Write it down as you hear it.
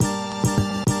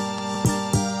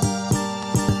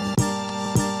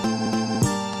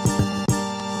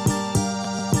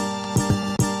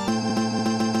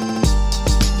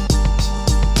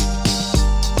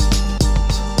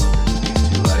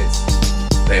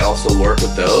also work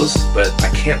with those, but I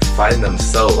can't find them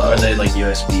solo. Are they like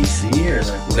USB-C or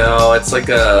like? No, it's like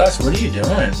a. What are you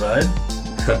doing, bud?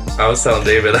 I was telling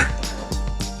David,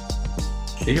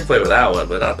 you can play with that one,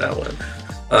 but not that one.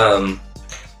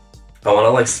 I want to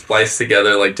like splice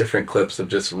together like different clips of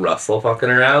just Russell fucking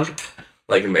around,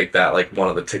 like and make that like one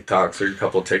of the TikToks or a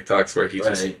couple of TikToks where he's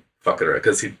just fucking around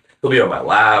because he'll be on my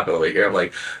lap and over here. I'm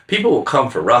like, people will come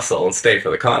for Russell and stay for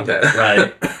the content.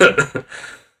 Right.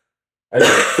 I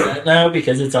like that now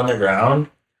because it's on the ground.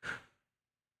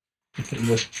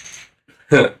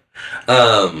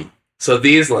 So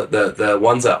these, the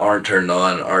ones that aren't turned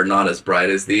on are not as bright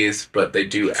as these, but they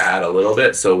do add a little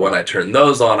bit. So when I turn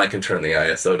those on, I can turn the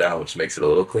ISO down, which makes it a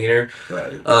little cleaner.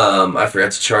 Right. I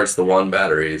forgot to charge the one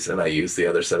batteries, and I used the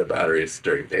other set of batteries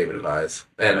during David and I's.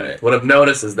 And what I've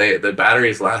noticed is the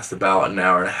batteries last about an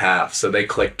hour and a half, so they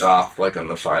clicked off like on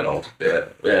the final bit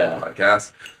of the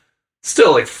podcast.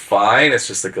 Still like fine, it's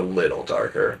just like a little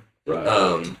darker.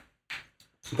 Right.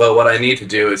 But what I need to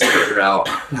do is figure out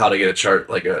how to get a chart,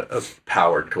 like a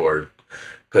powered cord,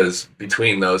 because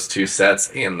between those two sets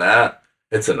and that,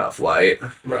 it's enough light.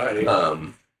 Right.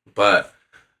 But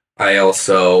I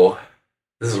also,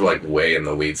 this is like way in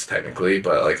the weeds technically,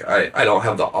 but like I don't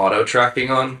have the auto tracking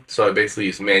on, so I basically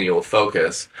use manual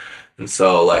focus. And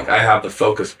so like I have the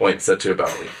focus point set to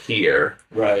about like here.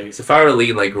 Right. So if I were to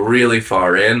lean like really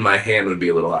far in, my hand would be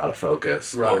a little out of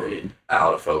focus. Right.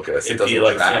 Out of focus. If you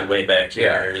like stand way back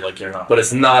here, Yeah. like you're not. But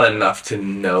it's not enough to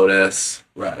notice,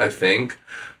 Right. I think.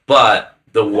 But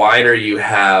the wider you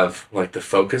have like the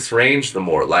focus range, the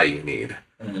more light you need.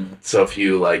 Mm-hmm. So if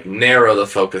you like narrow the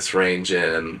focus range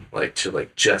in like to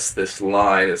like just this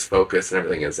line is focus and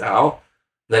everything is out,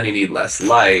 then you need less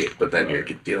light, but then you're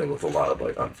dealing with a lot of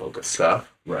like unfocused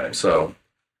stuff. Right. So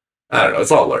I don't know,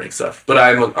 it's all learning stuff. But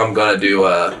I'm gonna do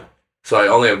so I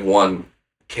only have one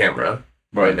camera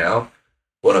right now.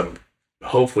 What I'm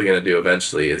hopefully gonna do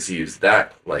eventually is use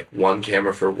that like one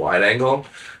camera for wide angle,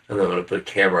 and then I'm gonna put a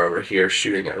camera over here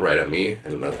shooting it right at me,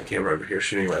 and another camera over here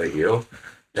shooting right at you.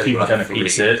 So you can kind of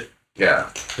piece it. Yeah.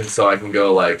 And so I can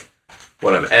go like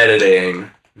when I'm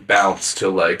editing, bounce to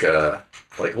like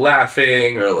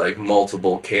laughing or like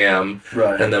multiple cam.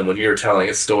 Right. And then when you're telling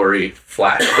a story,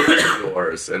 flash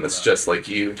yours and it's just like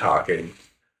you talking.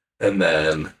 And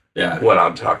then when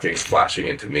I'm talking, flashing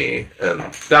into me. And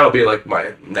that'll be like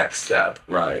my next step.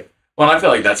 Right. Well, I feel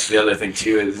like that's the other thing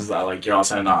too is that like you're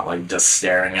also not like just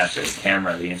staring at this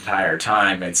camera the entire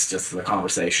time. It's just the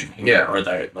conversation here. Yeah. Or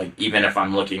the like even if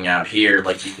I'm looking out here,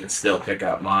 like you can still pick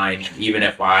up mine. Even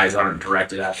if my eyes aren't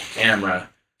directed at the camera,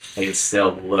 like it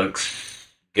still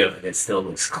looks good. It still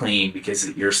looks clean because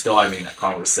you're still having that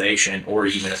conversation. Or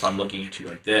even if I'm looking at you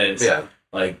like this,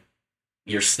 like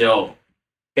you're still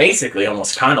basically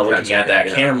almost kind of looking at that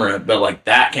camera, but like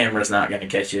that camera's not going to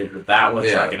catch it, or that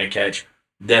one's not going to catch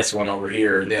this one over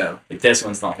here. Yeah. Like this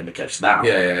one's not going to catch that one.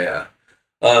 Yeah.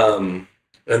 And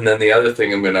then the other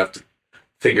thing I'm going to have to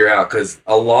figure out, because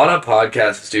a lot of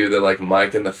podcasts do the like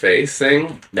mic in the face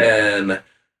thing, and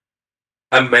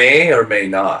I may or may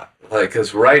not. Like,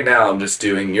 because right now I'm just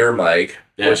doing your mic,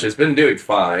 which has been doing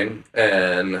fine,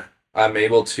 and I'm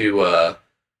able to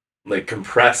like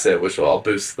compress it, which will I'll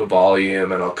boost the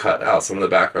volume and I'll cut out some of the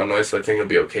background noise, so I think it'll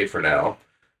be okay for now.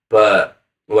 But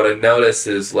what I noticed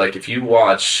is like if you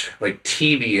watch like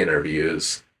TV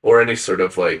interviews or any sort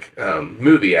of like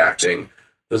movie acting,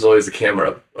 there's always a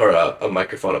camera or a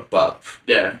microphone above.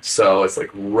 Yeah. So it's like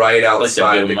right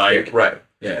outside the mic. Right.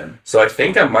 Yeah. So I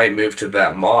think I might move to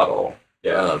that model.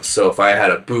 Yeah. So if I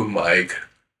had a boom mic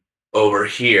over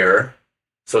here,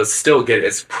 so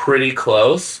it's pretty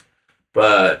close,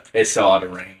 but it's still out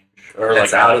of range, or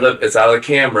it's out of the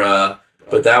camera.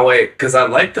 But that way, because I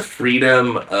like the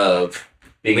freedom of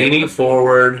leaning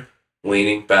forward,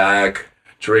 leaning back,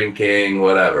 drinking,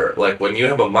 whatever. Like when you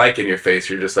have a mic in your face,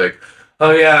 you're just like,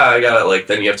 oh yeah, I got it. Like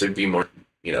then you have to be more,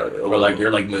 or like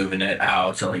you're like moving it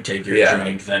out to like take your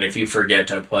drink. Then if you forget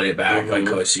to put it back like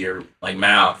close to your like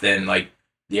mouth, then like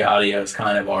the audio is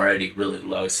kind of already really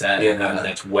low set. Yeah. And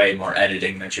that's way more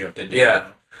editing that you have to do. Yeah.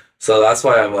 So that's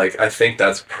why I'm like, I think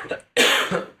that's.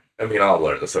 I mean, I'll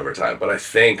learn this over time, but I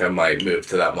think I might move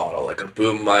to that model, like a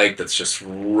boom mic that's just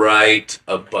right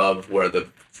above where the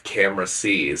camera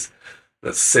sees,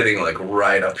 that's sitting like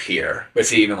right up here. But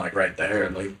see, even like right there,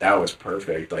 like that was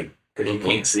perfect, like because you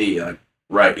can't see like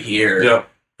right here, Yeah.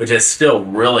 which is still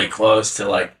really close to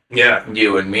like Yeah.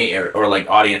 you and me or like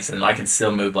audience, and I can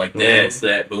still move like this.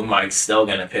 That boom mic's still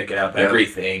gonna pick up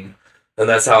everything. And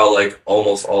that's how like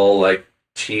almost all like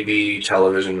TV,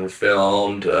 television,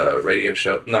 filmed, radio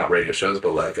show, not radio shows,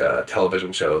 but like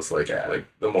television shows, like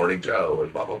The Morning Joe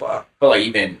and blah blah blah. But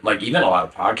even a lot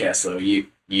of podcasts though, you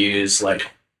use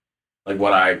like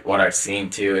what I've seen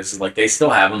too is like they still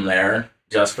have them there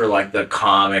just for like the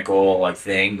comical like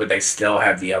thing, but they still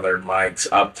have the other mics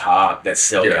up top that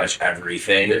still catch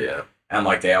everything. Yeah. And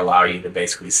like they allow you to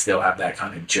basically still have that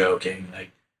kind of joking,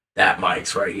 like that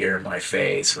mic's right here in my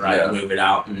face, right? Yeah. Move it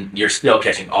out, and you're still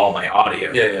catching all my audio.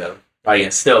 Yeah. Right,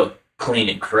 it's still clean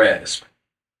and crisp.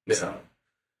 Yeah. So.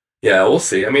 Yeah, we'll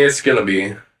see. I mean, it's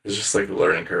just like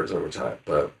learning curves over time,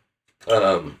 but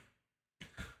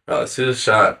let's do this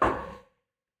shot. All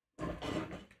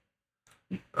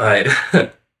right.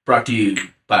 Brought to you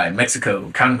by Mexico,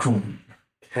 Cancun.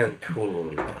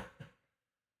 Cancun.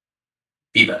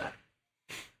 Viva.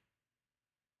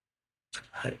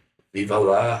 Viva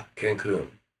la Cancun.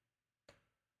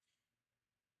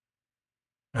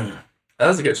 That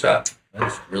was a good shot. That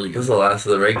was really This good. is the last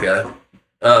of the right guy.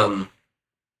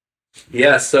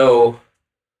 Yeah, so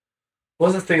what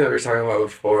was the thing that we were talking about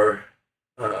before?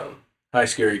 Hi,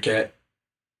 scary cat.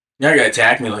 You're not gonna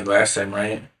attack me like last time,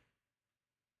 right?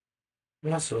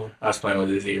 Also, I was playing with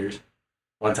his ears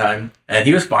one time, and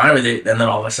he was fine with it. And then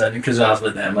all of a sudden, because I was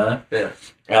with Emma,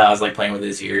 I was like playing with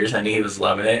his ears, and he was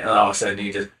loving it. And all of a sudden,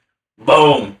 he just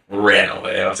boom ran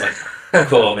away. I was like,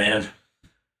 "Cool, man."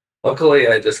 luckily,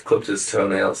 I just clipped his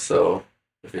toenails, so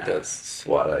if he does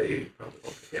swat at you, probably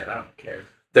won't. Yeah, I don't care.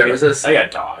 There was this I got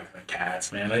dogs and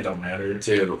cats, man. They don't matter.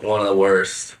 dude, one of the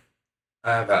worst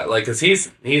I've had. Like, cause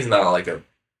he's not like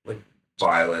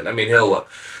violent. I mean, he'll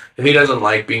if he doesn't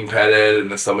like being petted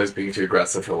and if somebody's being too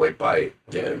aggressive, he'll like bite.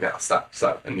 Yeah. Like, no, stop.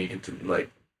 And you can like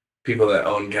people that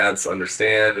own cats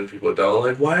understand, and people that don't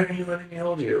like. Why are you letting me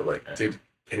hold you? Like, dude,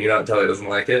 can you not tell he doesn't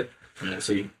like it? Yeah,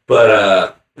 see,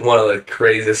 But one of the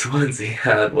craziest ones he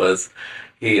had was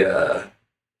he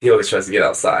always tries to get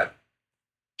outside.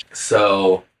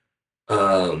 So,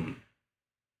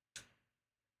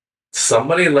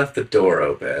 somebody left the door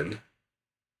open.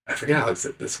 I forget how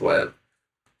this went.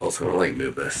 Also, gonna like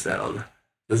move this down.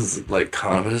 This is like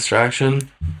kind of a distraction,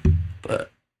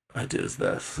 but I do is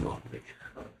this. So, like,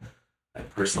 I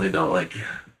personally don't like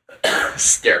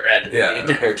stare at it the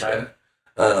entire time.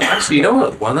 Actually, you know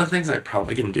what? One of the things I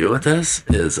probably can do with this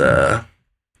is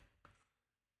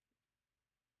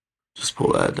just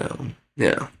pull that down.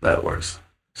 Yeah, that works.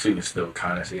 So you can still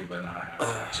kind of see it, but not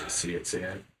have to see it.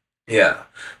 Yeah.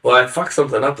 Well, I fucked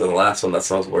something up in the last one. That's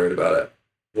why I was worried about it.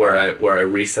 Where I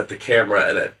reset the camera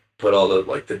and it put all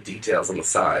the details on the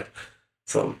side.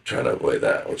 So I'm trying to avoid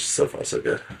that, which is so far so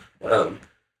good.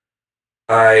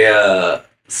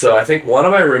 So I think one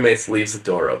of my roommates leaves the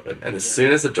door open, and as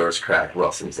soon as the door's cracked,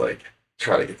 Russell's like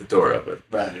trying to get the door open.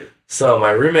 Right. So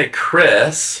my roommate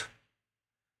Chris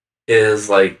is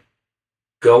like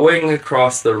going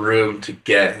across the room to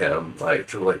get him, like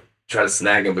to like try to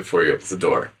snag him before he opens the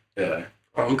door. Yeah.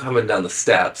 I'm coming down the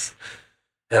steps,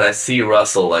 and I see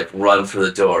Russell like run for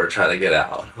the door trying to get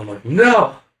out. I'm like,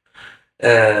 no!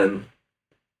 And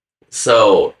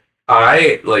so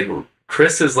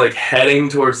Chris is like heading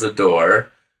towards the door,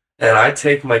 and I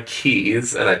take my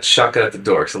keys and I chuck it at the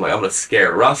door because I'm like, I'm gonna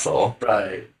scare Russell,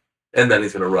 Right. and then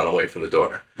he's gonna run away from the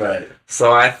door. Right.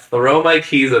 So I throw my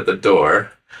keys at the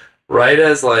door. Right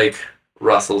as like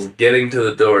Russell's getting to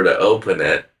the door to open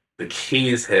it, the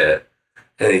keys hit,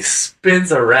 and he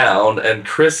spins around, and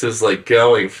Chris is like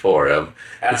going for him.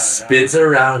 He spins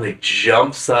around, and he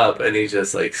jumps up, and he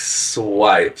just like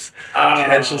swipes,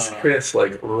 catches Chris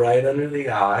like right under the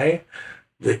eye,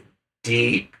 the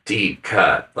deep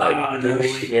cut. Like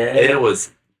it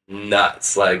was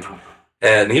nuts. Like,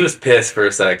 and he was pissed for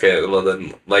a second. Well,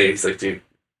 then like he's like, dude,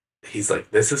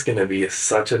 this is gonna be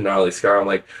such a gnarly scar. I'm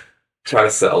like, trying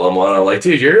to sell him on. I'm like,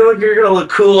 dude, you're gonna look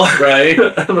cool, right?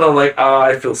 But I'm like, oh,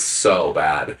 I feel so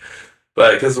bad,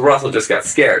 but because Russell just got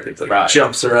scared, he's like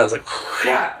jumps around, it's like,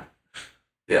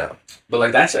 yeah. But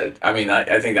like that's it. I mean,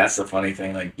 I think that's the funny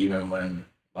thing. Like even when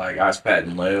like I was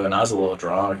petting Lou and I was a little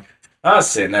drunk, I was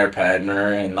sitting there petting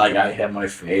her, and like I had my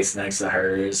face next to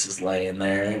hers, just laying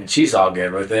there, and she's all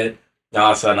good with it. And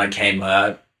all of a sudden, I came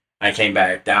up, I came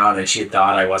back down, and she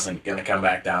thought I wasn't gonna come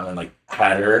back down and like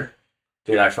pet her.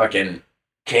 Dude, I fucking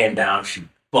came down. She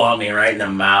bumped me right in the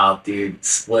mouth, dude.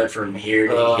 Split from here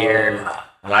to here,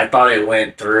 and I thought it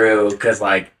went through because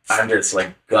like I'm just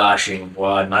like gushing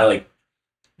blood, and I like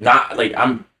not like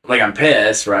I'm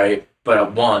pissed, right?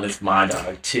 But one, it's my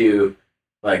dog. Two,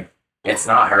 like it's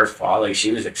not her fault. Like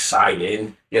she was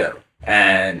excited, Yeah.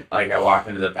 and like I walked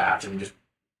into the bathroom,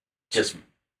 just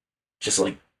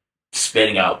like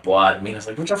spitting out blood. I mean, I was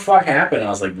like, what the fuck happened? I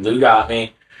was like, Lou got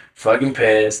me, fucking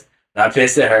pissed. Not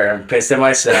pissed at her. I'm pissed at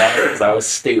myself because I was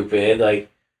stupid. Like,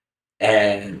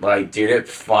 and like, dude, it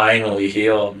finally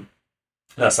healed.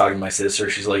 I was talking to my sister.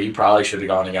 She's like, "You probably should have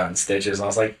gone and gotten stitches." And I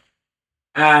was like,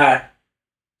 "Ah,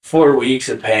 4 weeks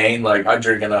of pain. Like, I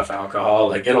drink enough alcohol.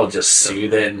 Like, it'll just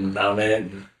soothe it and numb it."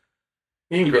 And,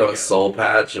 You can grow a soul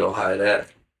patch, it'll hide it.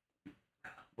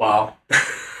 well,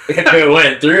 if it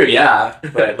went through, yeah.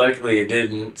 But luckily it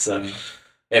didn't. So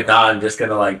if not, I'm just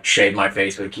gonna like shave my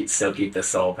face, but still keep the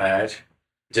soul patch.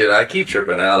 Dude, I keep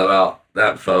tripping out about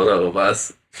that photo of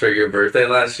us for your birthday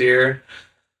last year.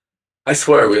 I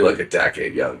swear we look a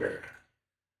decade younger.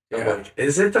 I'm Yeah. like,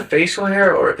 is it the facial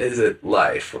hair or is it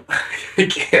life? I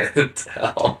can't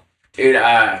tell. Dude,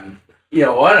 you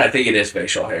know what? I think it is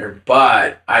facial hair,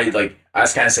 but I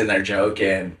was kind of sitting there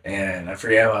joking, and I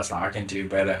forget who I was talking to,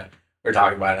 but we were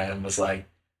talking about it, and was like,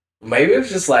 maybe it was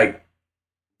just like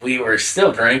we were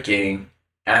still drinking,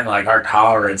 and like our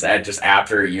tolerance at just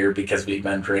after a year because we've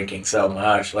been drinking so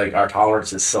much, like our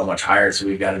tolerance is so much higher, so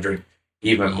we've got to drink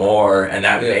even more, and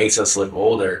that makes us look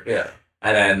older. Yeah.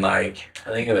 And then like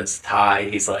I think it was Ty.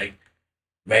 He's like,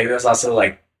 maybe it was also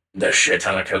like the shit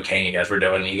ton of cocaine you guys were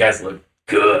doing. And you guys look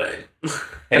good.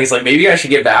 And he's like, maybe I should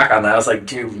get back on that. I was like,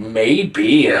 dude, maybe.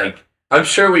 Yeah. Like, I'm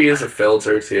sure we use a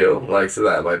filter too, like, so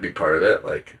that might be part of it.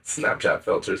 Like, Snapchat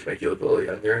filters make you look a little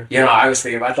younger. you know, I was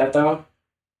thinking about that though.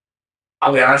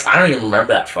 I'll be honest, I don't even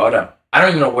remember that photo. I don't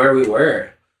even know where we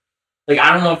were. Like,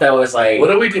 I don't know if that was like. What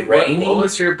did we do? raining? What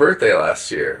was your birthday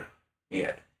last year?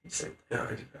 Yeah. He's like, Yeah,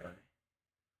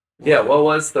 yeah, what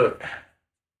was the.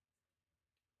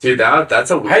 Dude,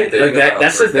 that's a weird thing. like that. about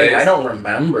That's the thing. birthdays. I don't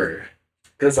remember.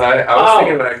 Because I was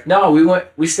thinking like. No,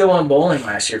 we still went bowling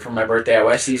last year for my birthday at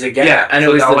Westies again. Yeah, and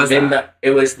so it was that the was that. midnight, it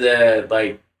was the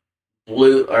like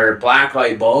blue or black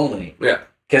light bowling Yeah.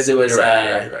 because it was You're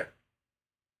right, you're right.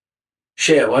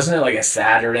 shit. Wasn't it like a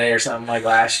Saturday or something like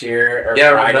last year or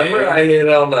Yeah, Friday?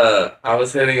 remember I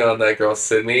was hitting on that girl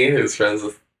Sydney who's friends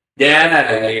with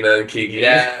Yeah, Nina and Kiki.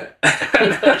 yeah.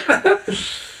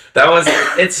 That was.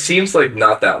 It seems like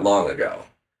not that long ago,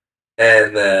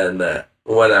 and then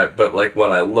when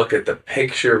I look at the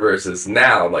picture versus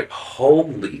now, I'm like,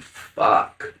 holy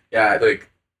fuck, Yeah, like,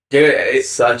 dude. it's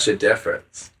such a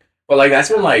difference. But like that's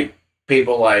when like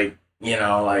people like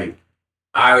like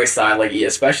I always thought like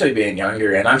especially being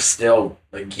younger and I'm still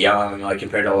like young like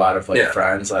compared to a lot of like Yeah.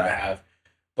 friends that I have.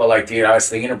 But like dude, I was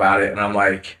thinking about it and I'm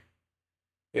like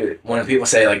when people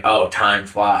say like oh time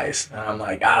flies and I'm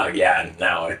like oh yeah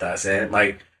no it doesn't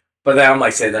like but then I'm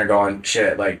like sitting there going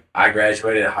shit like I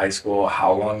graduated high school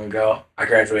how long ago? I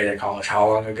graduated college how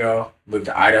long ago? Moved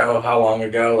to Idaho how long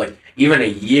ago? Like even a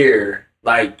year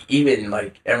like even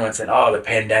like everyone said oh the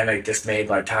pandemic just made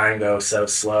like time go so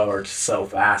slow or so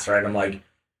fast right I'm like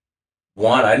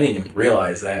one I didn't even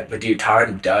realize that but dude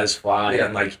time does fly Yeah.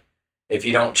 and like if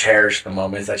you don't cherish the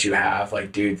moments that you have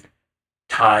like dude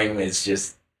time is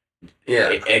just Yeah,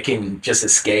 it can just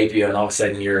escape you and all of a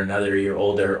sudden you're another year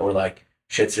older or like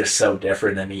shit's just so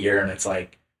different in a year and it's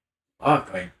like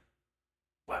fuck like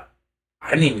what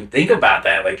I didn't even think about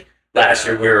that like last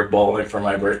year we were bowling for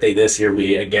my birthday. This year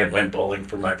we again went bowling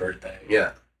for my birthday.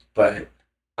 yeah. But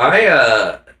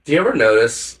Do you ever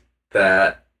notice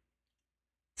that?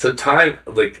 So time,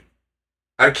 like,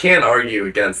 I can't argue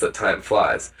against that time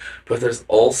flies, but there's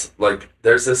also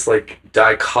there's this like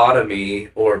dichotomy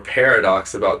or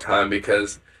paradox about time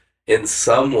because in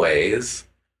some ways,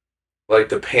 like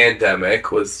the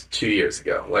pandemic was 2 years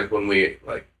ago. Like when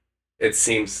it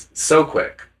seems so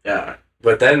quick. yeah,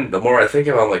 But then the more I think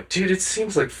about it, I'm like, dude, it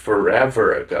seems like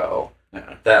forever ago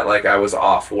yeah, that like I was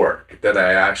off work, that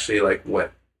I actually like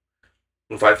went.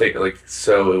 If I think like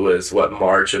so, it was what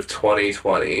March of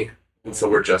 2020, and so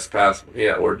we're just past.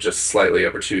 Yeah, we're just slightly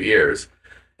over 2 years,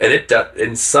 and it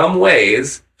in some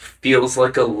ways feels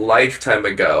like a lifetime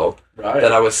ago right.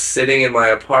 that I was sitting in my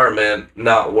apartment,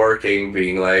 not working,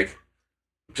 being like,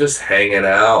 just hanging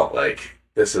out. Like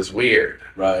this is weird,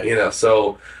 Right.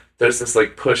 So there's this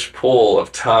like push pull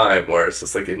of time where it's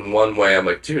just like in one way I'm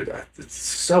like, dude, it's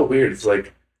so weird. It's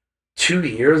like 2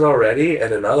 years already,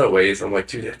 and in other ways I'm like,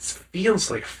 dude, it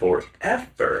feels like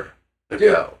forever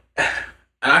ago.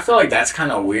 And I feel like that's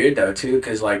kind of weird though too,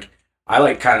 because like I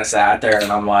like kind of sat there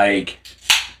and I'm like,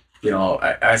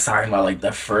 I was talking about like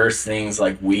the first things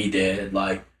like we did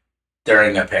like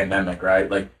during the pandemic, right?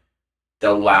 Like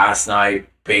the last night,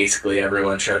 basically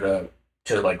everyone showed up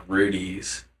to like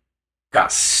Rudy's,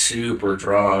 got super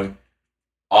drunk,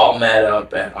 all met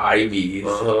up at Ivy's,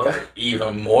 Uh-huh. got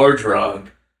even more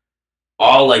drunk,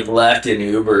 all like left in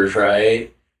Ubers,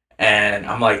 right? And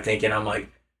I'm like thinking, I'm like,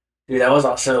 dude, that was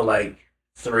also like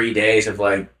 3 days of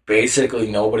like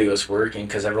basically nobody was working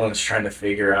because everyone was trying to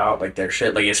figure out like their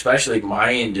shit, like especially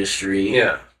my industry.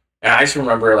 Yeah. And I just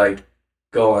remember like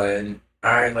going,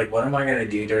 all right, like what am I gonna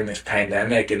do during this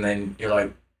pandemic? And then you're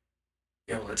like,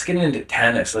 yo, let's get into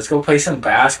tennis. Let's go play some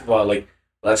basketball. Like,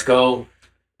 let's go.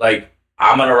 Like,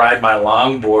 I'm gonna ride my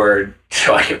longboard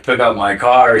so I can pick up my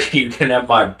car. You can have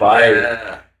my bike.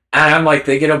 Yeah. And I'm like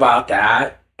thinking about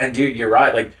that. And dude, you're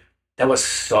right. Like, that was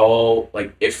so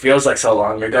like it feels like so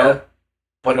long ago, Yeah.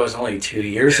 but it was only 2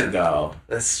 years Yeah. ago.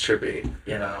 That's trippy.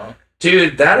 You know?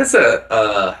 Dude, that is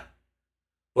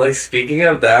like speaking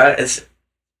of that, it's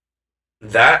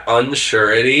that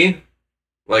unsurety,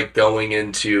 like going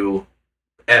into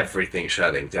everything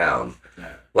shutting down.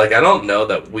 Yeah. Like, I don't know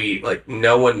that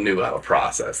no one knew how to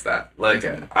process that. Like,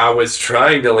 Okay. I was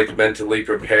trying to, like, mentally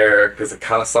prepare because I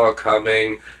kind of saw it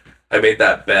coming. I made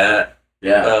that bet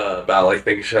Yeah. about, like,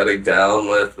 things shutting down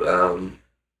with,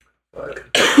 but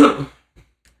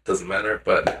doesn't matter,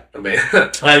 but, I mean,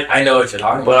 I know what you're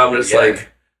talking but about. I'm just Yeah.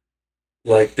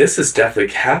 like, this is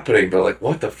definitely happening, but, like,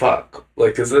 what the fuck?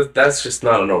 Like, because that's just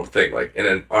not a normal thing. Like,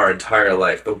 our entire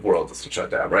life, the world doesn't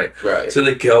shut down, right? Right. So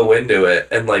they go into it,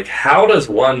 and, like, how does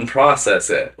one process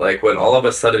it? Like, when all of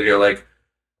a sudden you're like,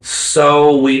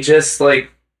 so we just,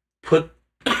 like, put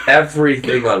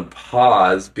everything on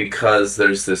pause because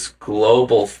there's this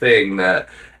global thing that,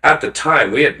 at the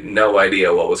time, we had no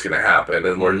idea what was going to happen,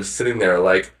 and we're just sitting there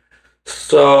like,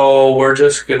 so we're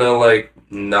just going to, like,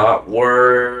 not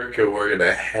work, and we're going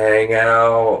to hang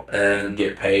out, and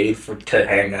Get paid to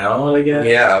hang out, I guess.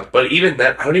 yeah, but even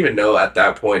that, I don't even know at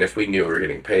that point if we knew we were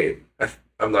getting paid.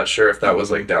 I'm not sure if that was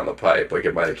like down the pipe. Like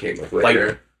it might have came with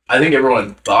later. I think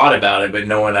everyone thought about it, but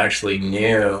no one actually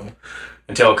knew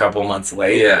until a couple months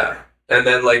later. Yeah, and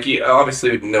then like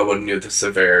obviously no one knew the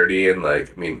severity and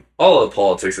like I mean all the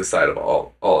politics aside of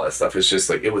all that stuff. It's just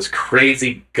like it was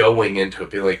crazy going into it,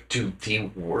 being like, dude, the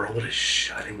world is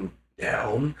shutting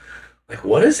down. Like,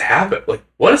 what is happening? Like,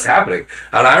 what is happening?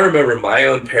 And I remember my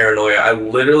own paranoia. I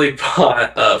literally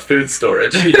bought food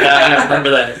storage. Yeah, I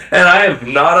remember that. And I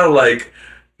am not a, like,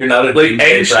 You're not a like, DJ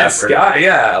anxious rapper. guy.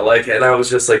 Yeah, like, and I was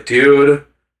just like, dude,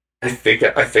 I think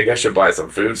I should buy some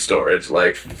food storage.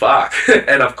 Like, fuck.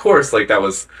 And of course, like, that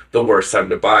was the worst time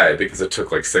to buy it because it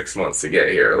took, like, 6 months to get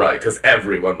here. Like, because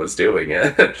everyone was doing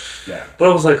it. Yeah. But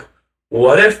I was like,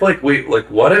 what if, like,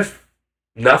 what if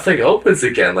nothing opens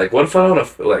again? Like, what if I don't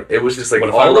have, like, it was just like What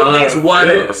if I all run of out these of what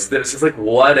food? ifs. There's just like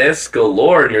what ifs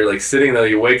galore, and you're like sitting there,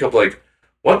 you wake up like,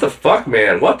 what the fuck,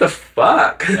 man? What the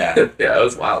fuck? Yeah. Yeah, it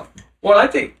was wild. Well, I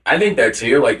think that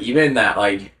too. Like even that,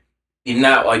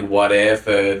 what if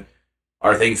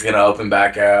are things gonna open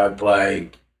back up?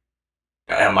 Like,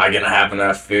 am I gonna have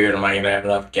enough food? Am I gonna have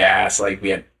enough gas? Like we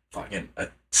had fucking a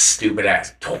stupid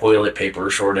ass toilet paper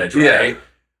shortage, right? Yeah.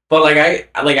 But I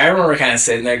remember kind of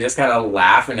sitting there just kind of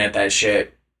laughing at that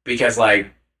shit because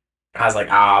like I was like,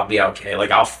 I'll be okay.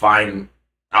 Like I'll find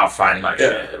my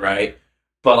shit, right?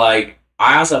 But like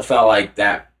I also felt like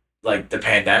that like the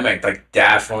pandemic like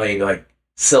definitely like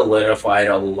solidified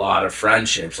a lot of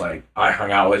friendships. Like I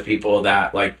hung out with people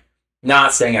that like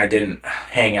not saying I didn't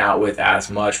hang out with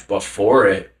as much before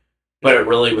it, but it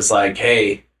really was like,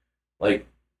 hey, like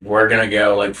we're gonna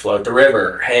go like float the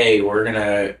river. Hey, we're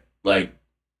gonna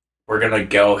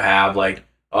go have like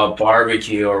a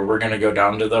barbecue or we're gonna go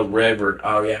down to the river.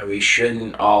 Oh yeah, we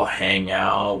shouldn't all hang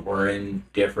out. We're in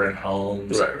different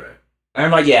homes. Right. And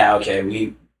I'm like, yeah, okay,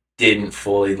 we didn't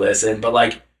fully listen, but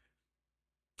like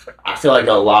I feel like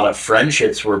a lot of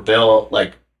friendships were built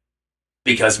like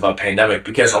because of a pandemic,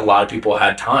 because a lot of people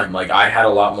had time. Like I had a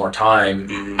lot more time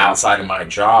Mhm. outside of my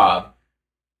job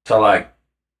to like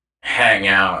hang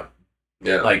out,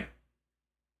 Yeah. like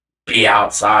be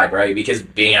outside, right? Because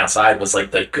being outside was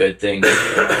like the good thing.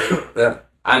 Yeah.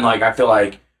 And like I feel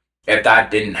like if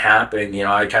that didn't happen,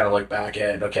 I kind of look back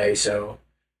at okay, so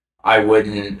I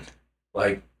wouldn't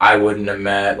have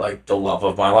met like the love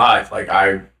of my life. Like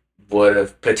I would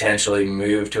have potentially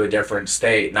moved to a different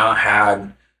state, not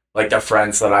had like the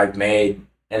friends that I've made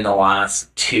in the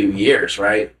last 2 years,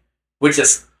 right? Which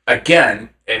is again,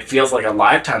 it feels like a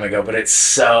lifetime ago, but it's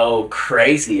so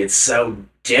crazy. It's so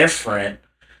different.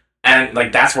 And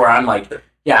like that's where I'm like,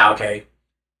 yeah, okay.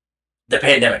 The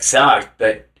pandemic sucked,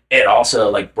 but it also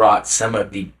like brought some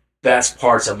of the best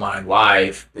parts of my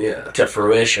life Yeah. to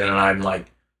fruition, and I'm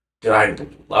like, dude, I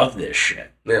love this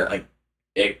shit. Yeah. Like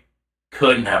it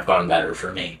couldn't have gone better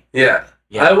for me. Yeah.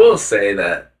 Yeah. I will say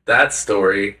that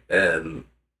story, and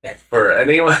for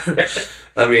anyone,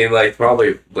 I mean, like,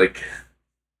 probably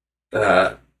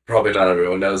not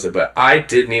everyone knows it, but I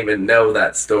didn't even know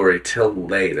that story till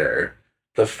later.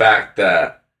 The fact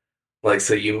that, like,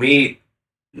 so you meet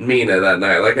Mina that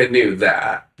night. Like, I knew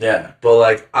that. Yeah. But,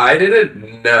 like, I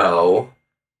didn't know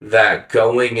that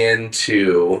going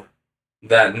into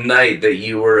that night that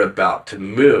you were about to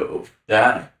move.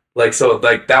 Yeah. Like, so,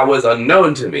 like, that was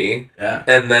unknown to me. Yeah.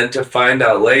 And then to find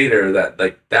out later that,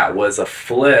 like, that was a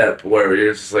flip where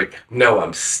you're just like, no,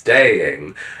 I'm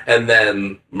staying. And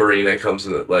then Marina comes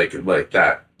in, like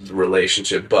that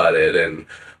relationship butted and,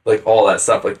 like, all that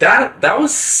stuff. Like, that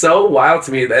was so wild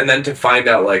to me. And then to find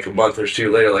out, like, a month or two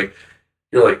later, like,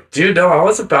 you're like, dude, no, I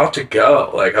was about to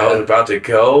go. Like, I was about to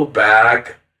go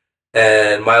back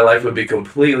and my life would be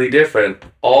completely different.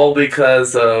 All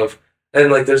because of... And,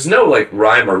 like, there's no, like,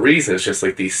 rhyme or reason. It's just,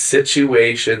 like, these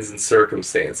situations and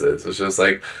circumstances. It's just,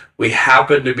 like, we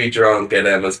happened to be drunk at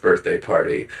Emma's birthday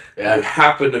party. Yeah. We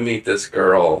happened to meet this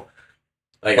girl.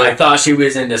 Like, I thought she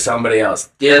was into somebody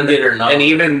else. Didn't get her number. And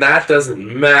even that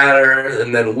doesn't matter.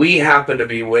 And then we happen to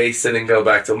be wasted and go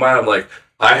back to mine. I'm like,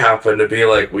 I happen to be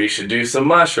like, we should do some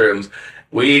mushrooms.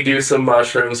 We do some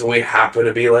mushrooms, and we happen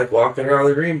to be, like, walking around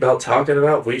the Greenbelt talking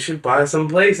about we should buy some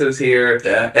places here.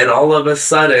 Yeah. And all of a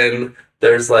sudden,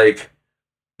 there's, like,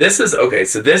 this is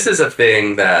a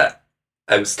thing that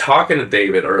I was talking to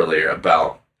David earlier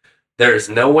about. There's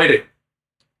no way to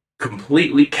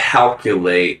completely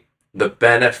calculate the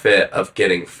benefit of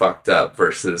getting fucked up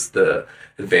versus the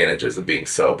advantages of being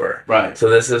sober. Right. So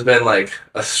this has been, like,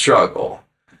 a struggle.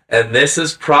 And this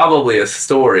is probably a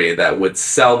story that would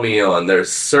sell me on.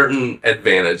 There's certain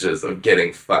advantages of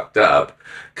getting fucked up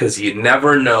because you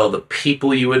never know the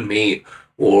people you would meet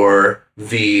or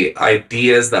the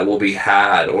ideas that will be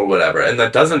had or whatever. And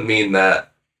that doesn't mean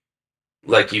that,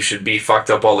 like, you should be fucked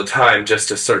up all the time just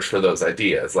to search for those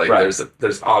ideas. Like, right.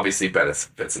 there's obviously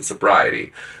benefits in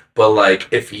sobriety. But, like,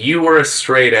 if you were a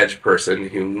straight edge person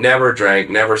who never drank,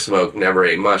 never smoked, never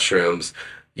ate mushrooms,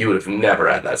 you would have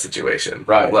never had that situation.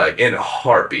 Right. Like, in a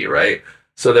heartbeat, right?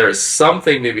 So there's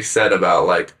something to be said about,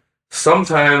 like,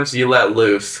 sometimes you let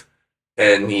loose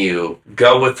and you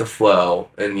go with the flow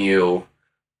and you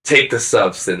take the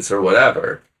substance or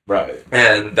whatever. Right.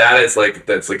 And that's like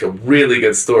a really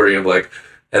good story of, like,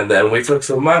 and then we took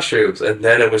some mushrooms and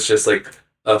then it was just, like,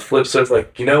 a flip side,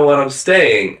 like, you know what, I'm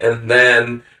staying. And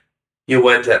then you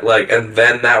went at, like, and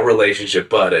then that relationship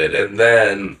butted and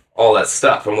then all that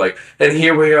stuff. I'm like, and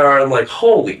here we are. I'm like,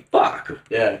 holy fuck.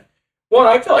 Yeah. Well,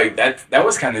 I feel like that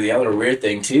was kind of the other weird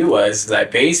thing too, was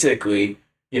that basically,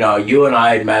 you know, you and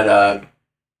I had met up,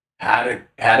 had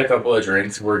a couple of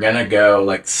drinks. We're gonna go,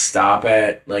 like, stop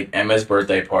at, like, Emma's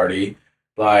birthday party.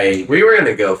 Like, we were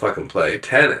gonna go fucking play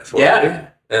tennis. Yeah.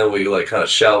 And we, like, kind of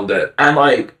shelved it. And,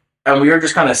 like, and we were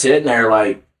just kind of sitting there,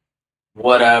 like,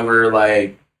 whatever,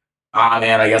 like,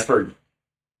 man, I guess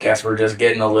we're just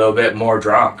getting a little bit more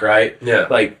drunk, right? Yeah.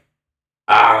 Like,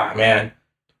 man,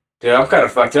 dude, I'm kind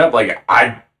of fucked up. Like,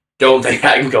 I don't think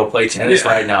I can go play tennis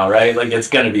right now, right? Like, it's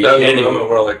gonna be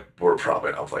moment we're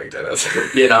probably not playing tennis.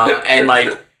 You know, and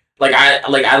like I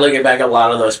look back at a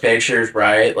lot of those pictures,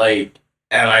 right? Like,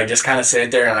 and I just kind of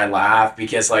sit there and I laugh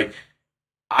because, like,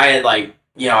 I had, like,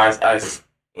 you know, I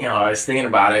was thinking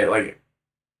about it. Like,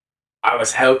 I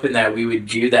was hoping that we would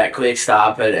do that quick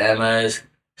stop at Emma's,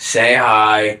 say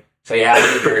hi, say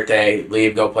happy birthday,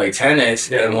 leave, go play tennis.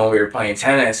 Yeah. And when we were playing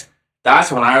tennis,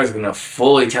 that's when I was going to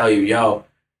fully tell you, yo,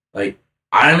 like,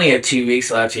 I only have 2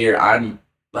 weeks left here. I'm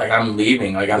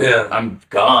leaving. Like, I'm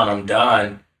gone. I'm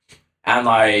done. And,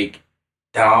 like,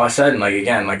 then all of a sudden, like,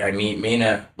 again, like, I meet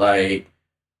Mina, like,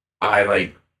 I,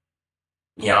 like,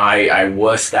 you know, I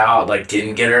wussed out, like,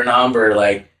 didn't get her number,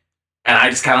 like, and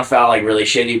I just kind of felt, like, really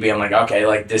shitty being like, okay,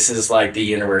 like, this is, like, the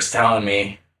universe telling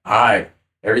me, all right,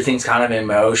 everything's kind of in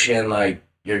motion, like,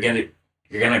 you're gonna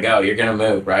go, you're gonna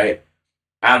move, right?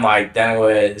 And, like, then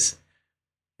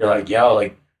you're like, yo,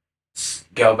 like,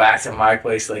 go back to my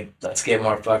place, like, let's get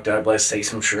more fucked up, let's take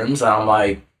some shrooms. And I'm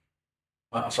like,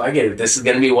 well, fuck it, this is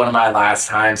gonna be one of my last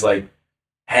times, like,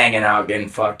 hanging out, getting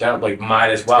fucked up, like,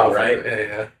 might as well, right?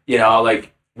 Yeah. You know,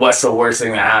 like, what's the worst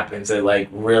thing that happens? It, like,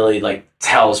 really, like,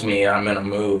 tells me I'm gonna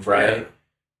move, right? Yeah.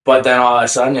 But then all of a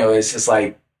sudden it was just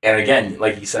like, and again,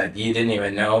 like you said, you didn't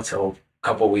even know till a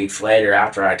couple weeks later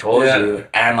after I told you,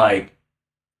 and, like,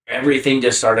 everything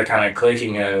just started kind of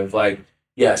clicking of, like,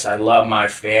 yes, I love my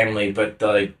family, but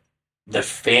the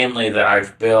family that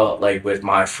I've built, like, with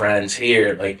my friends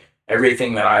here, like,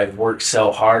 everything that I've worked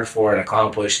so hard for and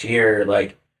accomplished here,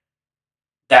 like,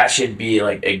 that should be,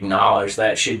 like, acknowledged.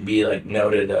 That should be, like,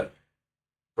 noted of,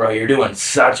 bro, you're doing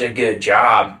such a good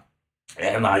job.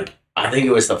 And, like, I think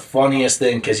it was the funniest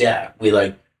thing because, yeah, we,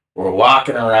 like, were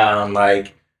walking around,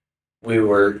 like, we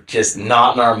were just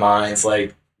not in our minds,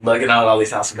 like, looking at all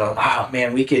these houses going, oh,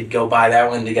 man, we could go buy that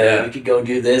one together. Yeah. We could go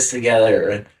do this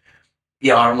together.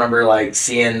 I remember like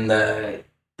seeing the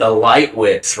light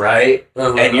whips, right?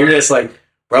 And you're just like,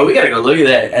 bro, we gotta go look at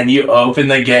that. And you open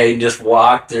the gate and just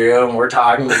walk through, and we're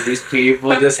talking to these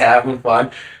people, just having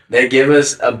fun. They give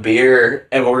us a beer,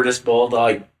 and we're just both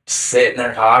like sitting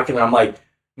there talking. I'm like,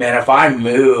 man, if I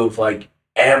move, like,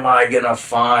 am I gonna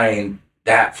find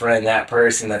that friend, that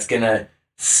person that's gonna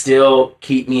still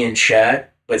keep me in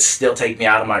check, but still take me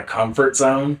out of my comfort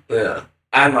zone? Yeah.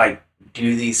 And like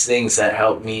do these things that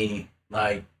help me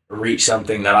like reach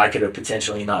something that I could have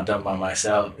potentially not done by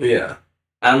myself. Yeah.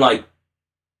 And like,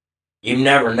 you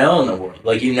never know in the world.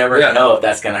 Like, you never know if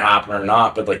that's gonna happen or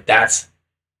not. But like, that's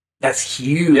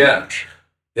huge. Yeah.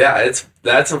 Yeah.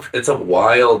 It's a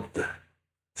wild.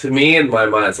 To me, in my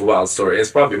mind, it's a wild story. It's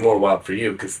probably more wild for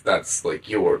you because that's like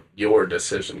your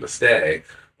decision to stay.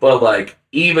 But like,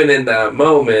 even in that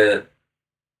moment,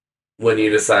 when you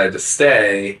decided to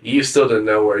stay, you still didn't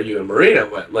know where you and Marina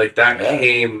went. Like, that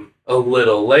came a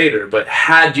little later. But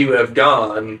had you have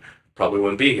gone, probably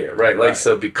wouldn't be here, right? Like,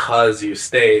 so because you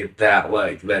stayed, that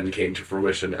like then came to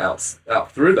fruition out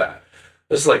through that.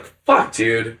 It's like, fuck,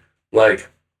 dude. Like,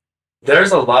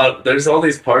 there's all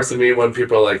these parts of me when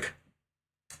people are like,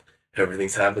 everything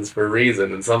happens for a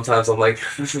reason, and sometimes I'm like,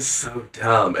 this is so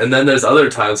dumb. And then there's other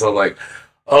times I'm like,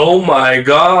 oh my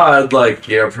god, like,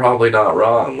 you're probably not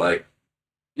wrong. Like,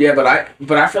 yeah, but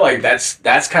I feel like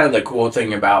that's kind of the cool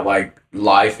thing about like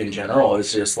life in general.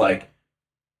 Is just like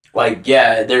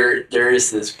yeah, there is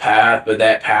this path, but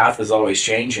that path is always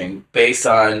changing based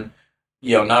on,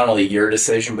 not only your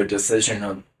decision, but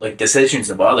decisions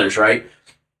of others, right?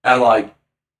 And like,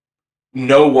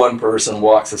 no one person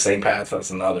walks the same path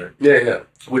as another. Yeah.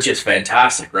 Which is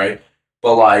fantastic, right?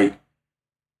 But like,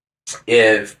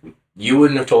 if you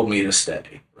wouldn't have told me to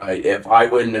stay, right? If I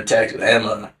wouldn't have texted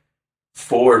Emma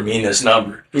for Mina's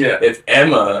number, if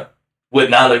Emma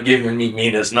would not have given me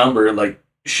Mina's number, like,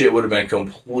 shit would have been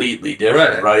completely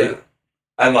different, right? Yeah.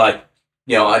 And like,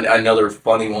 another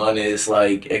funny one is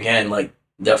like, again, like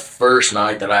the first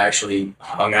night that I actually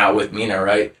hung out with Mina,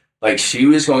 right? Like, she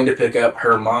was going to pick up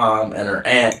her mom and her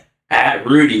aunt at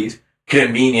Rudy's.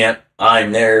 Convenient.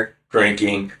 I'm there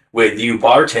drinking with you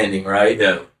bartending, right?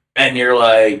 Yeah. And you're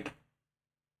like,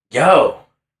 yo,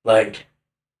 like,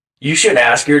 you should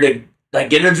ask her to like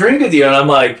get a drink with you. And I'm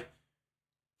like,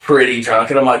 pretty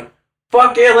drunk. And I'm like,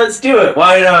 fuck yeah, let's do it.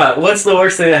 Why not? What's the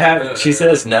worst thing that happened? She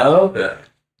says no. Yeah.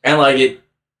 And like,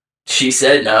 she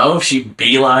said no. She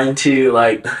beelined to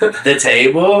like the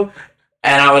table.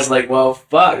 And I was like, well,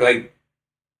 fuck, like,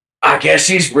 I guess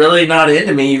she's really not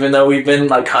into me, even though we've been,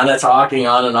 like, kind of talking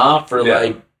on and off for,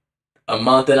 like, a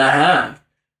month and a half.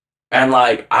 And,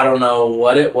 like, I don't know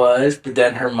what it was, but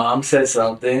then her mom said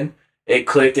something. It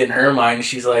clicked in her mind.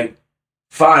 She's like,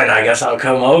 fine, I guess I'll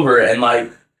come over. And,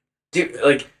 like, dude,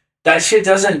 like, that shit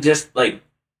doesn't just, like,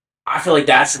 I feel like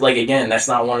that's, like, again, that's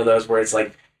not one of those where it's,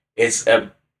 like, it's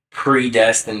a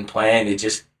predestined plan.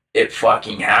 It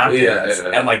fucking happens.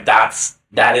 Yeah. And like,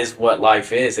 that is what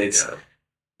life is. It's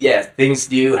things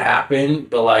do happen,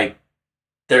 but like,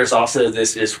 there's also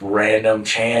this random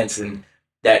chance, and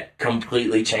that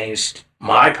completely changed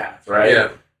my path, right? Yeah.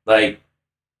 Like,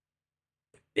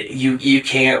 you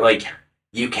can't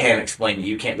explain it.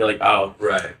 You can't be like, oh,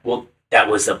 right, well, that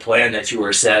was the plan that you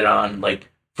were set on, like,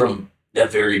 from the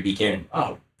very beginning.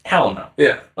 Oh, hell no.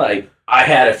 Yeah. Like, I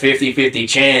had a 50-50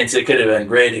 chance. It could have been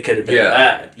great. It could have been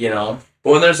bad,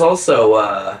 Well, and there's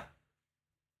also,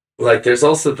 there's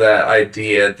also that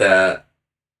idea that,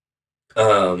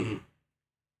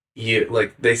 you,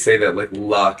 like, they say that, like,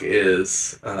 luck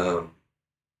is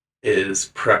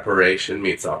preparation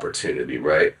meets opportunity,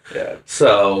 right? Yeah.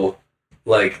 So,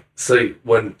 like,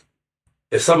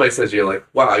 if somebody says to you, like,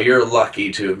 wow, you're lucky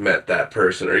to have met that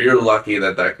person, or you're lucky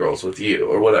that girl's with you,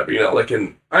 or whatever, like,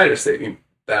 and I understand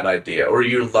that idea, or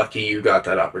you're lucky you got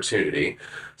that opportunity.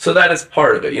 So that is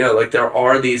part of it, like, there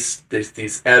are these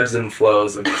ebbs and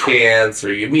flows of chance,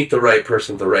 or you meet the right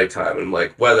person at the right time, and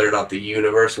like, whether or not the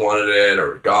universe wanted it,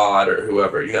 or God, or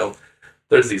whoever,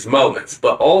 there's these moments.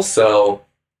 But also,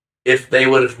 if they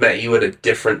would have met you at a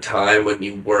different time when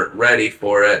you weren't ready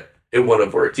for it, it wouldn't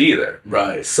have worked either.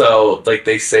 Right. So, like,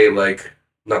 they say, like,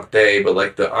 not they, but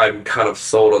like, I'm kind of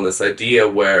sold on this idea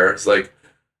where it's like,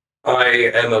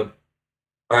 I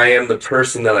am the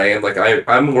person that I am. Like,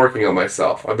 I'm working on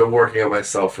myself. I've been working on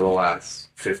myself for the last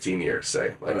 15 years,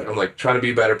 say. Like, right. I'm, like, trying to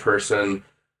be a better person.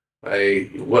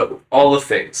 All the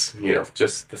things,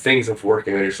 just the things of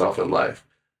working on yourself in life.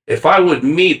 If I would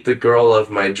meet the girl of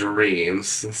my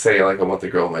dreams, and say, like, I want the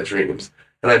girl of my dreams,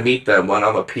 and I meet them when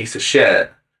I'm a piece of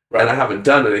shit, right, and I haven't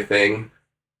done anything,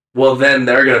 well, then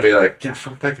they're going to be like, yeah,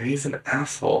 fuck that guy, he's an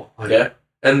asshole. Like,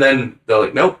 And then they're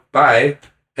like, nope, bye.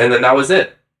 And then that was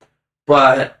it.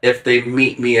 But if they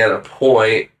meet me at a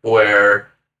point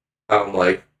where I'm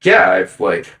like, yeah,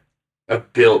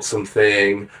 I've built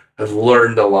something, I've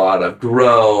learned a lot, I've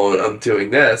grown, I'm doing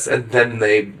this, and then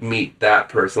they meet that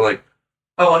person, like,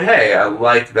 oh, hey, I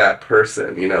like that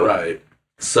person, you know? Right.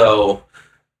 So,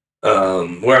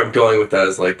 where I'm going with that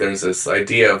is, like, there's this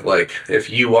idea of, like, if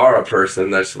you are a person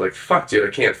that's like, fuck, dude,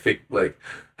 I can't think, like,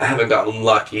 I haven't gotten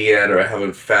lucky yet, or I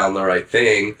haven't found the right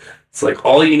thing, it's like,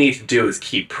 all you need to do is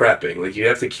keep prepping. Like, you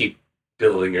have to keep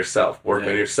building yourself, work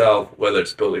on yourself, whether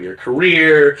it's building your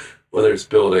career, whether it's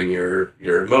building your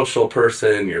emotional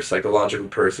person, your psychological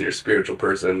person, your spiritual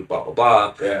person, blah blah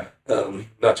blah. Yeah.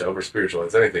 Not to over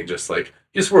spiritualize anything, just like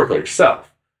just work on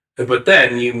yourself. But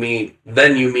then you meet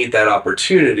that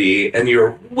opportunity, and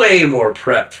you're way more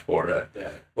prepped for it.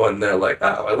 Yeah. When they're like,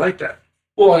 oh, I like that.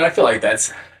 Well, and I feel like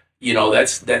that's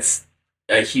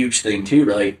a huge thing too,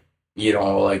 right? You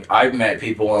know, like I've met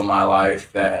people in my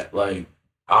life that like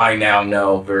I now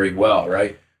know very well,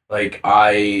 right? Like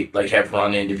I like have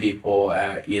run into people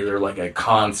at either like a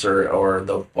concert or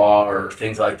the bar or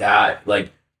things like that,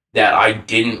 like that I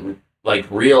didn't like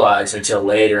realize until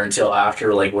later, until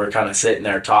after like we're kind of sitting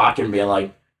there talking, being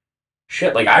like,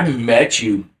 shit, like I've met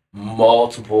you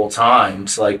multiple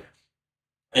times, like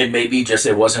it may be just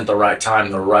it wasn't the right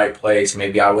time, the right place.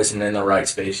 Maybe I wasn't in the right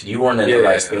space. You weren't in the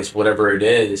right space, whatever it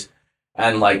is.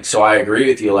 And like, so I agree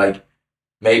with you. Like,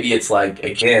 maybe it's like,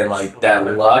 again, like that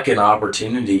luck and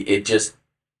opportunity,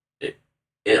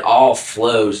 it all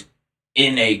flows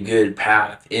in a good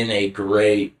path, in a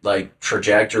great like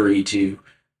trajectory to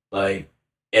like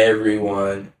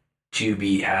everyone to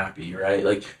be happy, right?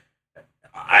 Like,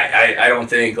 I don't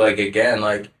think like, again,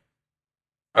 like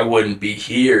I wouldn't be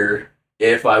here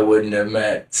if I wouldn't have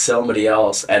met somebody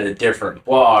else at a different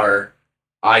bar.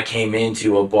 I came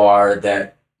into a bar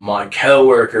that my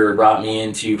coworker brought me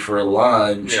into for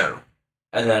lunch. Yeah.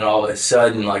 And then all of a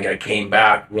sudden, like I came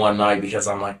back one night because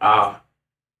I'm like, I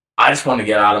just want to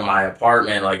get out of my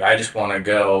apartment. Like I just want to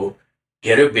go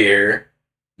get a beer,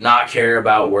 not care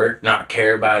about work, not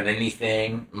care about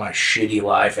anything, my shitty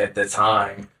life at the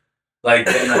time. Like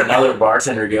then another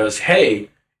bartender goes, hey, you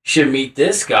should meet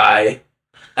this guy.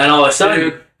 And all of a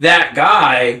sudden, that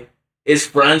guy is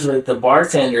friends with the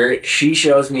bartender. She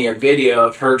shows me a video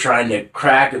of her trying to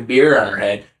crack a beer on her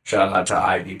head. Shout out to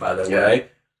Ivy, by the way.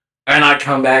 And I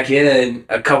come back in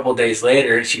a couple days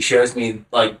later, and she shows me,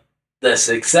 like, the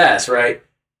success, right?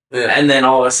 Yeah. And then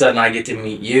all of a sudden, I get to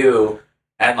meet you,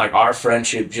 and, like, our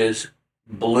friendship just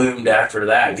bloomed after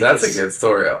that. That's a good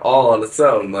story, all on its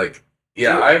own. Like,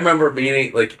 yeah, I remember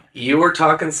meeting, like, you were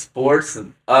talking sports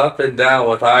and up and down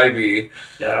with Ivy.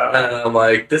 Yeah. And I'm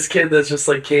like, this kid that just,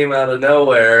 like, came out of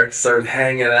nowhere, started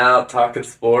hanging out, talking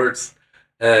sports.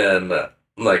 And,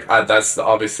 like, that's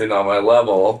obviously not my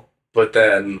level. But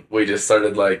then we just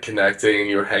started, like, connecting.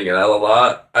 You were hanging out a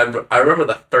lot. I remember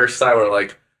the first time we were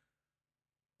like,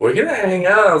 we're going to hang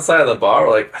out outside of the bar.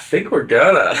 We're like, I think we're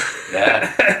gonna.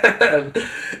 Yeah.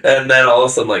 and then all of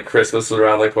a sudden, like, Christmas was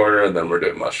around the corner, and then we're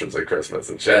doing mushrooms at Christmas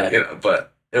and shit, you know.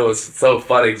 But it was so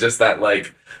funny, just that,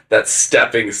 like, that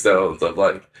stepping stones of,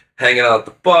 like, hanging out at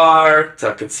the bar,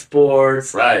 talking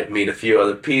sports, right, meet a few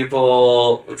other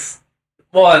people.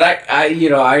 Well, and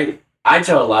I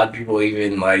tell a lot of people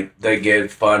even, like, the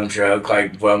good fun joke,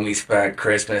 like, when we spent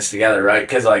Christmas together, right?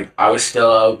 Because, like, I was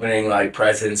still opening, like,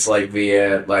 presents, like,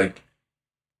 via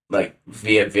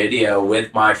video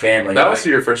with my family. That was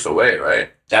your first away, right?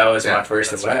 That was my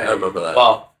first away. Right. I remember that.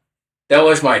 Well, that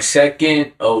was my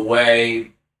second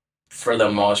away for the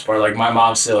most part. Like, my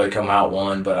mom still had come out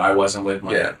one, but I wasn't with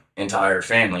my entire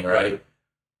family, right?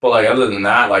 But, like, other than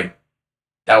that, like,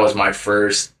 that was my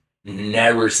first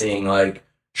never seeing, like,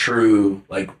 true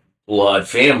like blood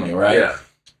family, right? Yeah.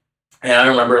 And I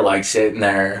remember like sitting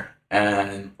there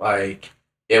and like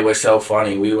it was so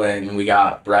funny. We went and we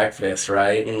got breakfast,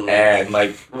 right? And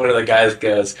like one of the guys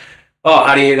goes, "Oh,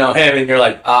 how do you know him?" And you're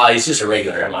like, he's just a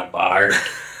regular at my bar."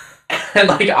 And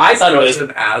like I thought it was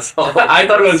an asshole. I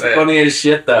thought it was funny as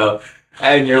shit though.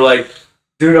 And you're like,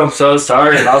 "Dude, I'm so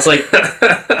sorry." And I was like,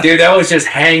 "Dude, that was just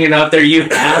hanging up there. You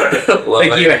have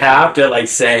to you have to like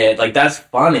say it. Like that's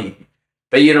funny."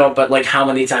 But, you know, but, how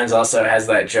many times also has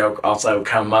that joke also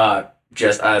come up,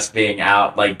 just us being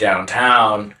out, like,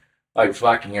 downtown, like,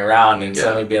 fucking around, and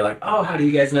somebody be like, "Oh, how do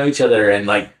you guys know each other?" And,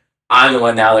 like, I'm the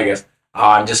one now that goes, "Oh,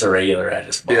 I'm just a regular at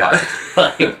this bar."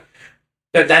 Yeah.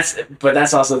 but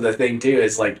that's also the thing, too,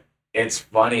 is, like, it's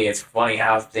funny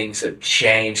how things have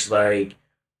changed, like,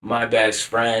 my best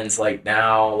friends, like,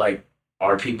 now, like,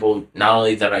 are people not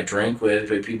only that I drink with,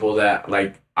 but people that,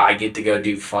 like, I get to go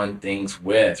do fun things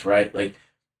with, right? Like,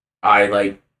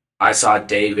 I saw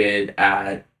David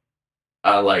at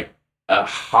a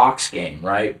Hawks game,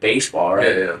 right? Baseball,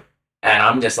 right? Yeah. And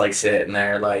I'm just like sitting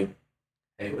there like,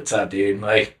 hey, what's up, dude?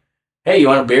 Like, hey, you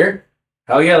want a beer?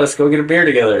 Hell yeah, let's go get a beer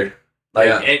together. Like,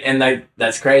 Yeah. and like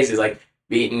that's crazy. It's like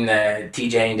beating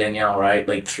TJ and Danielle, right?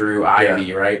 Like through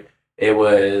Ivy, right? It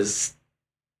was,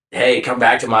 hey, come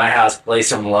back to my house, play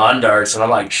some lawn darts, and I'm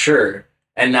like, sure.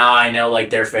 And now I know like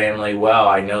their family well.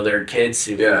 I know their kids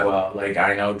super Yeah. well. Like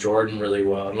I know Jordan really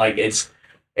well. And like it's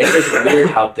just weird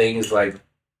how things like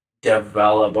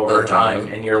develop over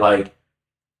time. And you're like,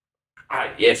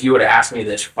 if you would have asked me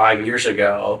this 5 years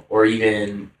ago, or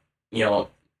even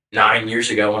 9 years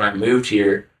ago when I moved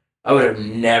here, I would have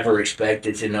never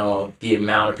expected to know the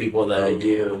amount of people that I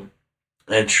do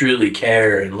and truly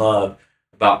care and love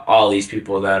about all these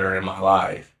people that are in my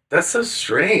life. That's so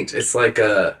strange. It's like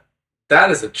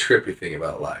that is a trippy thing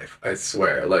about life, I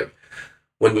swear. Like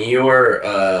when when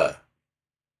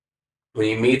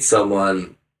you meet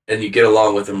someone and you get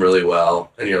along with them really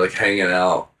well and you're like hanging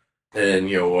out and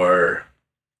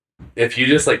if you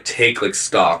just like take like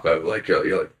stock of like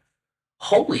you're like,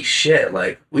 holy shit,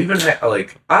 like we've been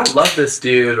like I love this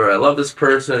dude or I love this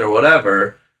person or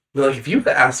whatever. But like if you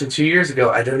asked me 2 years ago,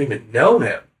 I don't even know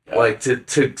him. Yeah. Like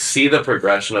to see the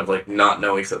progression of like not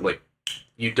knowing something, like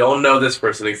you don't know this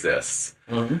person exists,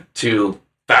 to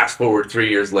fast forward 3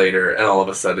 years later and all of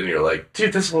a sudden you're like,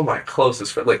 dude, this is one of my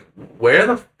closest friends. Like where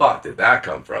the fuck did that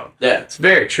come from? Yeah, it's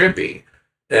very trippy.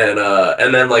 And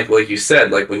then like you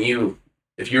said, like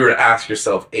if you were to ask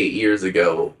yourself 8 years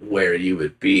ago where you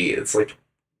would be, it's like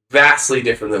vastly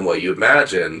different than what you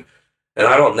imagine. And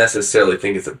I don't necessarily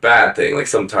think it's a bad thing. Like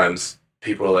sometimes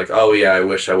people are like, oh yeah, I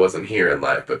wish I wasn't here in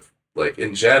life. But like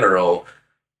in general,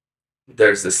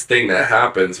 there's this thing that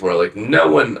happens where like no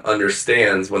one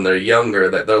understands when they're younger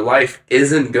that their life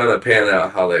isn't going to pan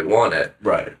out how they want it.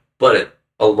 Right. But it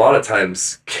a lot of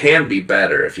times can be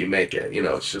better if you make it.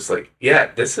 It's just like,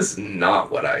 yeah, this is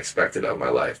not what I expected of my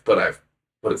life, but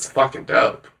it's fucking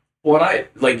dope. What I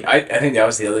think that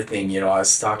was the other thing. I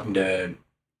was talking to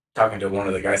one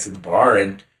of the guys at the bar,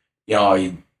 and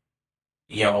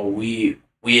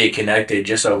we had connected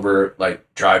just over like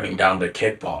driving down to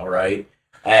kickball, right,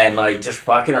 and like just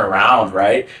fucking around,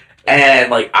 right,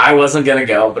 and like I wasn't gonna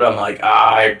go, but I'm like,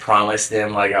 I promised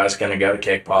him like I was gonna go to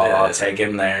kickball. Yeah. I'll take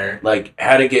him there. Like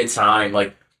had a good time,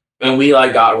 like, and we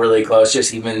like got really close.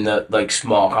 Just even the like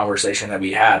small conversation that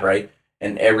we had, right.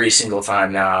 And every single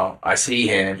time now I see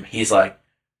him, he's like,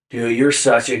 dude, you're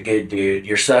such a good dude.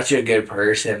 You're such a good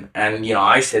person. And,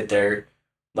 I sit there,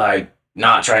 like,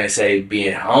 not trying to say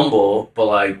being humble, but,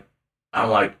 like, I'm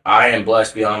like, I am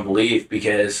blessed beyond belief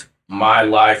because my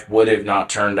life would have not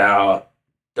turned out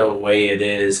the way it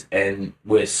is. And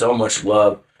with so much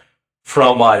love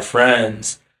from my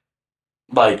friends,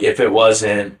 like, if it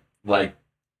wasn't, like,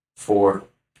 for,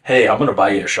 hey, I'm going to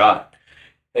buy you a shot.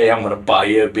 Hey, I'm going to buy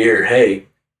you a beer. Hey,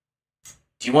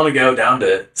 do you want to go down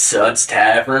to Sud's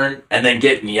Tavern and then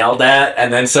getting yelled at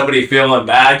and then somebody feeling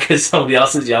bad because somebody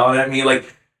else is yelling at me? Like,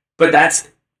 but that's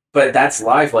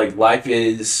life. Like life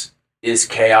is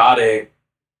chaotic,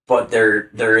 but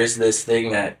there is this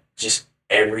thing that just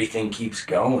everything keeps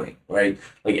going, right?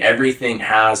 Like everything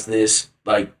has this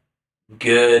like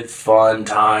good, fun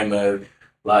time of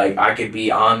like, I could be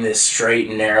on this straight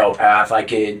and narrow path. I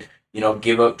could,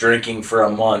 give up drinking for a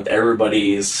month.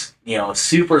 Everybody's,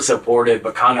 super supportive,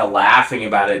 but kind of laughing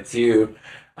about it too.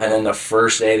 And then the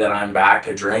first day that I'm back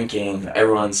to drinking,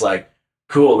 everyone's like,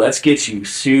 cool, let's get you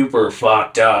super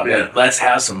fucked up. Yeah. Like, let's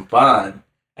have some fun.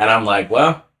 And I'm like,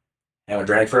 well, I haven't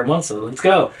drank for a month, so let's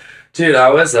go. Dude, I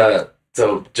was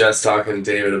so just talking to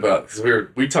David about, because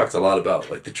we talked a lot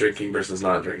about like the drinking versus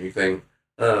not drinking thing.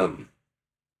 And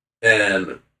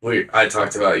I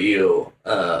talked about you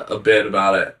a bit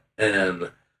about it. And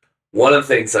one of the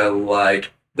things I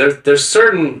like, there's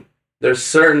certain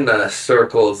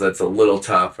circles that's a little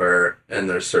tougher, and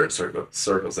there's certain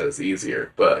circles that is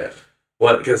easier. But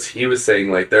because he was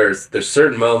saying like there's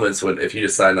certain moments when if you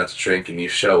decide not to drink and you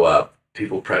show up,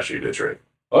 people pressure you to drink.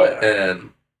 Oh yeah.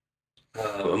 And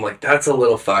I'm like, that's a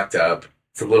little fucked up.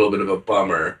 It's a little bit of a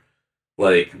bummer.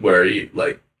 Like where you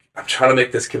like, I'm trying to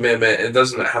make this commitment. It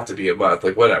doesn't have to be a month.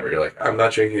 Like, whatever. You're like, I'm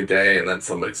not drinking a day. And then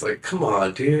somebody's like, come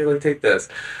on, dude. Like, take this.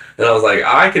 And I was like,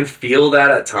 I can feel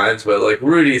that at times. But, like,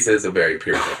 Rudy's is a very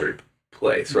pure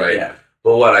place, right? Yeah.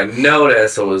 But what I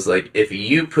noticed was, like, if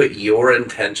you put your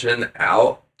intention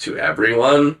out to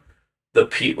everyone, the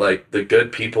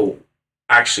good people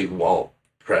actually won't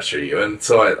pressure you. And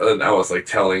so I was, like,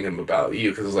 telling him about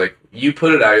you. Because, like, you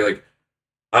put it out. You're like,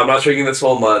 I'm not drinking this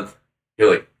whole month.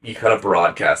 You're like, you kind of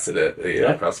broadcasted it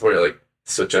across the board. You're like,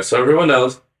 so just so everyone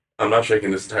knows, I'm not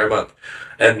drinking this entire month.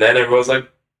 And then everyone was like,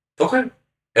 okay.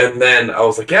 And then I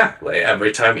was like, yeah, like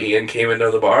every time Ian came into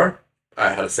the bar, I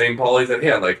had a St. Pauli's in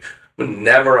hand. Like, would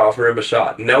never offer him a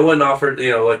shot. No one offered,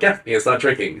 like, yeah, Ian's not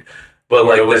drinking. But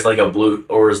like, it was like a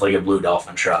blue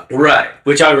dolphin shot. Right.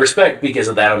 Which I respect because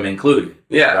of that I'm included.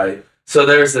 Yeah. Right. So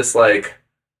there's this like,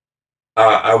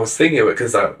 I was thinking of it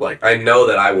because I know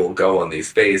that I will go on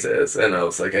these phases, and I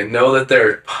was like, I know that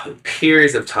there are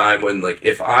periods of time when like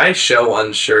if I show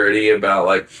unsurety about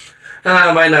like,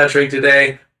 I might not drink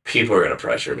today, people are gonna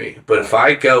pressure me. But if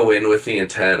I go in with the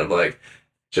intent of like,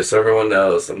 just so everyone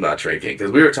knows, I'm not drinking,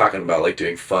 because we were talking about like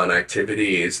doing fun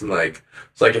activities and like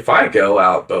it's like if I go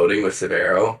out boating with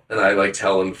Severo and I like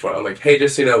tell him before, I'm like, hey,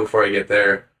 just so you know, before I get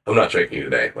there, I'm not drinking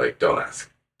today. Like, don't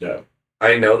ask. Yeah.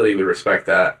 I know that he would respect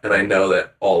that, and I know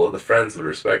that all of the friends would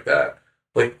respect that.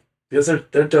 Like, because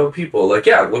they're dope people. Like,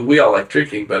 yeah, we all like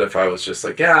drinking, but if I was just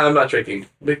like, yeah, I'm not drinking,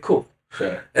 it'd be cool.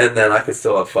 Yeah. And then I could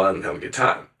still have fun and have a good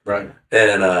time. Right.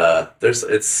 And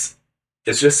it's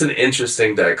just an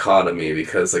interesting dichotomy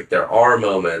because like there are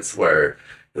moments where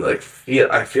like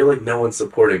I feel like no one's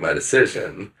supporting my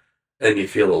decision, and you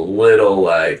feel a little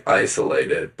like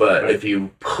isolated. But if you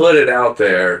put it out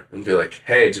there and be like,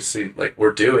 hey, just see, like,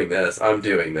 we're doing this, I'm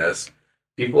doing this,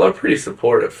 people are pretty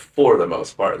supportive for the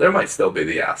most part. There might still be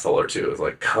the asshole or two who's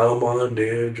like, come on,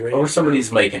 dude, drink. Or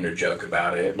somebody's making a joke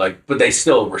about it, like, but they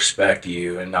still respect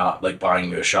you and not like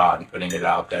buying you a shot and putting it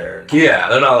out there. Yeah,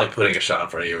 they're not like putting a shot in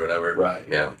front of you or whatever. Right.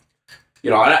 Yeah.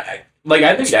 I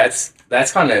think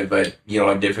that's kind of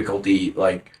a difficulty,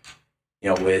 like,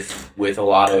 with a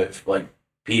lot of like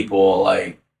people,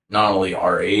 like not only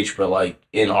our age but like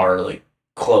in our like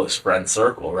close friend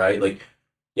circle, right? Like,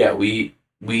 yeah, we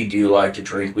do like to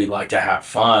drink, we like to have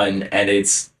fun, and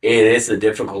it is the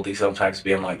difficulty sometimes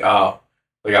being like, oh,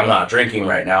 like I'm not drinking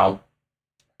right now,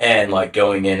 and like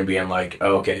going in and being like,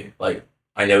 oh, okay, like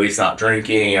I know he's not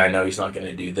drinking, I know he's not going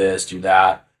to do this, do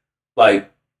that,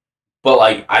 like, but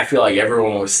like I feel like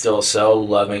everyone was still so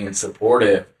loving and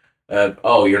supportive.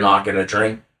 Oh, you're not gonna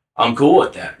drink? I'm cool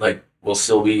with that. Like, we'll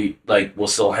still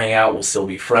hang out, we'll still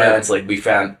be friends. Yeah. Like, we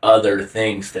found other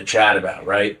things to chat about,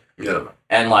 right? Yeah.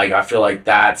 And like, I feel like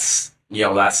that's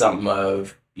something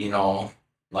of,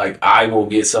 like, I will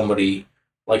give somebody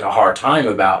like a hard time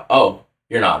about, oh,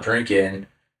 you're not drinking,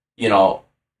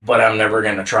 but I'm never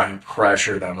gonna try and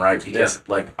pressure them, right? Because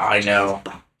like I know.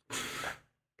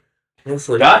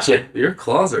 Like, gotcha. Your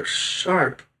claws are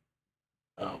sharp.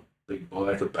 Oh. Big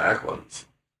boy. The back ones.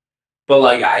 But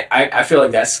like I feel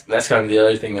like that's kind of the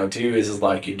other thing though too is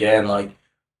like, again, like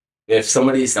if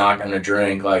somebody's not gonna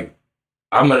drink, like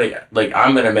I'm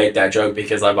gonna make that joke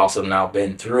because I've also now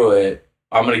been through it.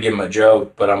 I'm gonna give them a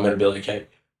joke, but I'm gonna be like, hey,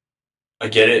 I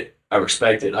get it, I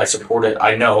respect it, I support it,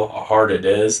 I know how hard it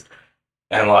is,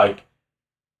 and like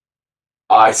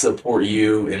I support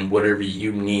you in whatever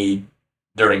you need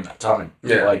during that time.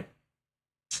 Yeah. Like,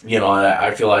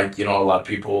 I feel like, a lot of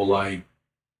people, like,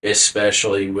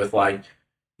 especially with, like,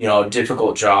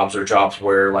 difficult jobs or jobs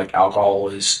where, like, alcohol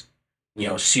is,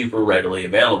 super readily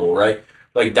available, right?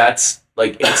 Like, that's,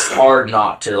 like, it's hard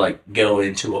not to, like, go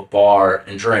into a bar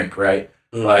and drink, right?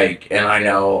 Mm-hmm. Like, and I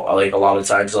know, like, a lot of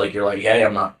times, like, you're like, hey,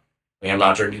 I'm not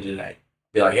drinking today.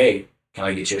 Be like, hey, can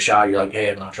I get you a shot? You're like,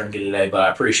 hey, I'm not drinking today, but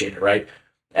I appreciate it, right?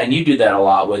 And you do that a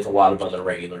lot with a lot of other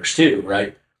regulars, too,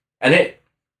 right? And it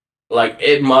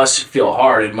must feel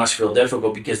hard. It must feel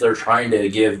difficult because they're trying to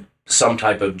give some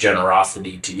type of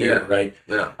generosity to you, right?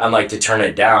 Yeah. And like to turn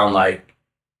it down, like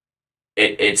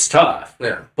it's tough.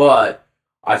 Yeah. But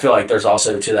I feel like there's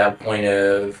also to that point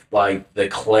of like the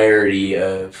clarity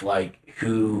of like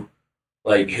who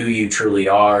you truly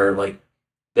are. Like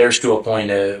there's to a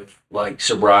point of like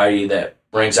sobriety that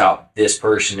brings out this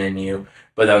person in you,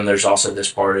 but then there's also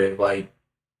this part of like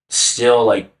still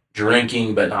like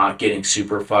drinking but not getting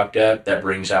super fucked up that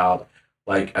brings out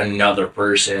like another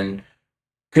person.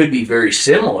 Could be very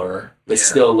similar but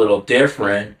still a little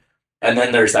different, and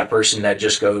then there's that person that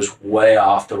just goes way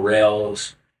off the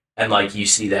rails and like you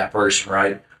see that person,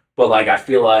 right? But like I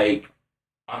feel like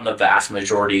on the vast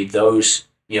majority those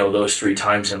 3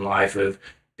 times in life of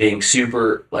being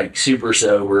super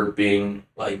sober, being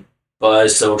like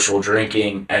buzz, social,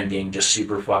 drinking, and being just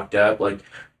super fucked up, like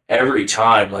every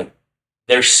time, like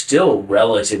they're still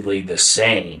relatively the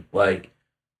same. Like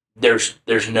there's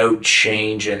no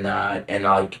change in that. And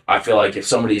like I feel like if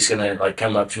somebody's gonna like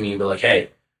come up to me and be like,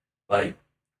 hey, like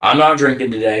I'm not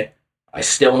drinking today, I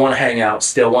still want to hang out,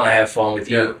 still want to have fun with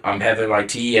you, I'm having my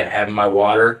tea, I'm having my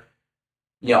water,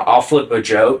 I'll flip a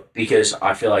joke because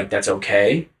I feel like that's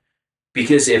okay.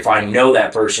 Because if I know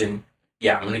that person,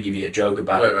 yeah, I'm going to give you a joke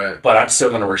about it, Right. but I'm still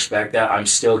going to respect that. I'm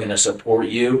still going to support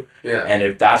you. Yeah. And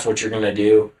if that's what you're going to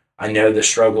do, I know the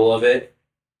struggle of it,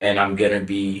 and I'm going to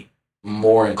be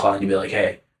more inclined to be like,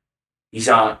 hey,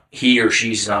 he or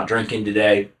she's not drinking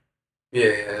today.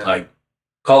 Yeah. Like,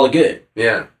 call it good.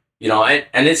 Yeah. You know,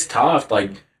 and it's tough.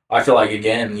 Like, I feel like,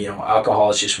 again, you know,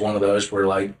 alcohol is just one of those where,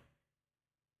 like,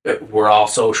 we're all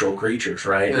social creatures,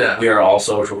 right? Yeah. We are all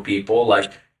social people.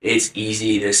 Like, it's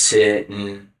easy to sit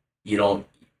and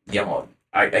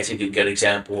I think a good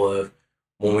example of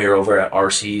when we were over at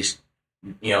RC's,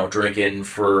 you know, drinking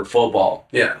for football.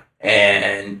 Yeah.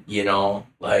 And, you know,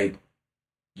 like,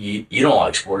 you don't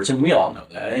like sports, and we all know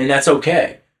that, and that's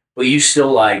okay. But you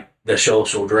still like the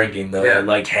social drinking,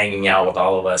 like hanging out with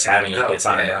all of us, having a good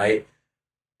time, right?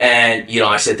 And, you know,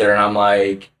 I sit there and I'm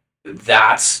like,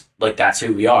 that's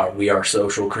who we are. We are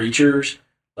social creatures.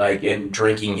 Like, and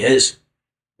drinking is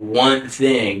one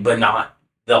thing, but not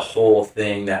the whole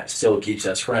thing that still keeps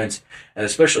us friends. And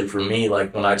especially for me,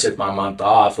 like, when I took my month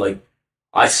off, like,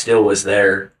 I still was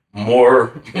there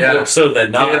more so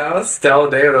than not. Dude, I was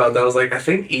telling David about that. I was like, I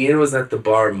think Ian was at the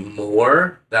bar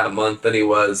more that month than he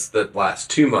was the last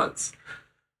 2 months.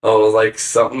 Oh, it was like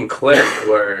something clicked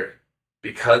where,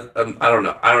 because I don't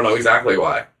know exactly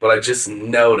why, but I just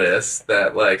noticed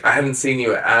that, like, I haven't seen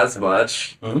you as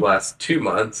much the last 2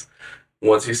 months.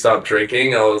 Once you stopped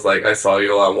drinking, I was like, I saw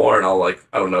you a lot more, and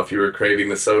I don't know if you were craving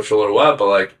the social or what, but,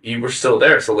 like, you were still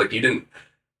there. So, like, you didn't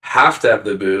have to have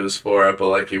the booze for it, but,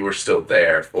 like, you were still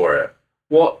there for it.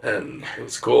 Well, and it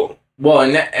was cool. Well,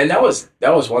 and that was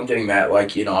one thing that,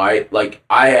 like, you know, I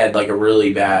had, like, a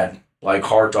really bad, like,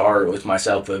 heart to heart with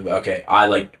myself of, okay, I,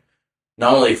 like,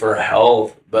 not only for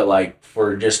health, but, like,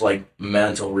 for just, like,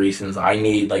 mental reasons, I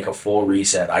need, like, a full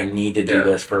reset. I need to do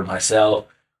this for myself,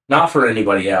 not for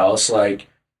anybody else. Like,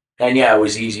 and yeah, it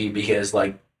was easy because,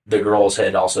 like, the girls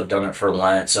had also done it for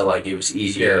Lent, so, like, it was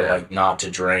easier, like, not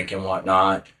to drink and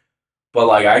whatnot. But,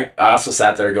 like, I also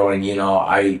sat there going, you know,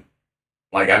 I'm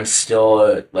still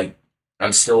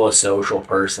a social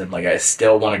person. Like, I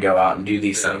still want to go out and do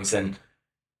these things. And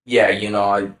yeah, you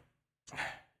know,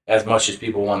 as much as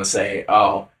people want to say,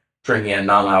 oh, drinking a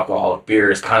non-alcoholic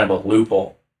beer is kind of a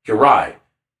loophole, you're right.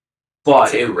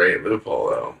 But it's a great loophole,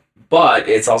 though. But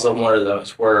it's also one of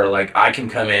those where, like, I can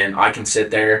come in, I can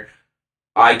sit there,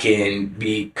 I can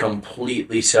be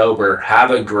completely sober,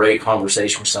 have a great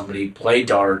conversation with somebody, play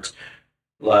darts,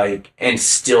 like, and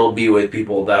still be with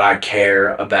people that I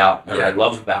care about and I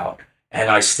love about. And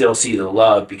I still see the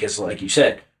love because, like you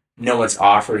said, no one's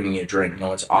offering me a drink, no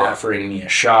one's offering me a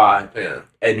shot,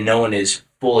 and no one is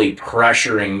fully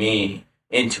pressuring me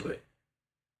into it.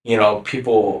 You know,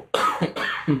 people,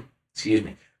 excuse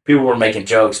me, people were making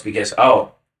jokes because,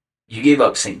 oh, you gave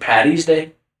up St. Patty's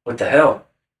Day? What the hell?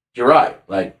 You're right.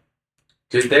 Like,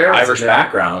 dude, there's Irish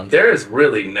background. There is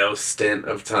really no stint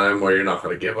of time where you're not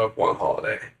going to give up one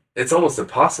holiday. It's almost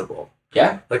impossible.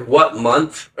 Yeah. Like, what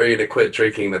month are you going to quit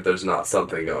drinking that there's not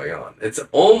something going on? It's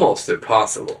almost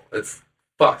impossible. It's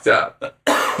fucked up.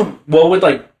 Well,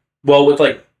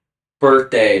 with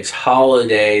birthdays,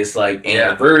 holidays, like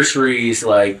anniversaries,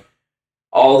 like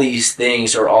all these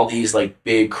things or all these, like,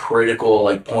 big critical,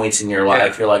 like, points in your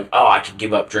life, you're like, oh, I could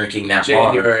give up drinking that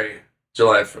January,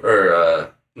 July,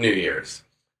 or New Year's,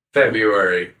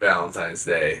 February, Valentine's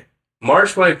Day.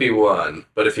 March might be one,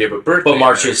 but if you have a birthday... But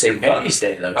March is St. Patty's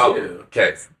Day, though, too.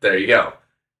 Okay, there you go.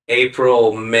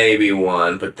 April, maybe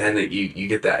one, but then you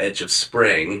get that itch of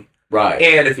spring. Right.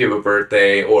 And if you have a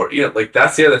birthday, or, you know, like,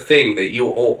 that's the other thing, that you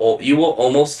will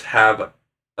almost have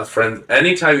a friend...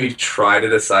 Anytime you try to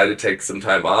decide to take some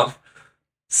time off,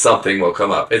 something will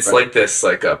come up. It's like this,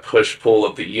 like, a push-pull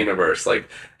of the universe. Like,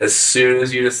 as soon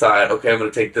as you decide, okay, I'm going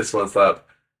to take this month up,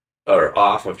 or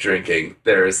off of drinking,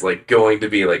 there's, like, going to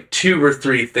be, like, 2 or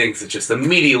 3 things that just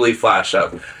immediately flash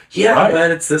up. Yeah, man,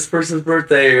 it's this person's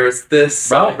birthday, or it's this.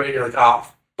 Right. You're like, oh,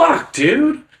 fuck,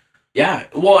 dude. Yeah.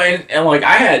 Well, and like,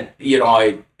 I had, you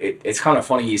know, it's kind of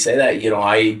funny you say that. You know,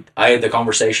 I had the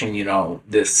conversation, you know,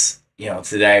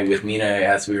 today with Mina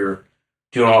as we were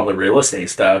doing all the real estate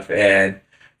stuff, and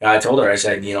I told her, I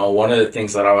said, you know, one of the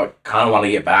things that I kind of want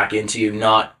to get back into,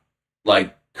 not,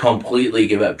 like, completely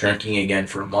give up drinking again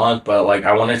for a month, but, like,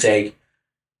 I want to take,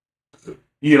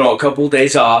 you know, a couple of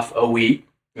days off a week.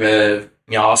 You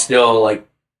know, I'll still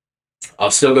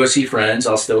go see friends.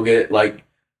 I'll still get, like,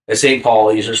 at St.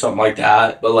 Pauli's or something like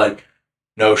that, but, like,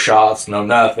 no shots, no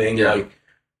nothing. Like,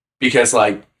 because,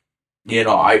 like, you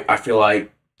know, I feel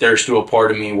like there's still a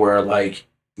part of me where, like,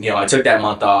 you know, I took that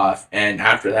month off, and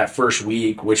after that first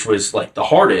week, which was, like, the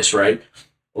hardest, right?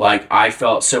 Like, I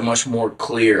felt so much more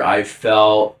clear. I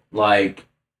felt like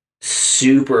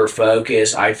super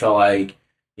focused. I felt like,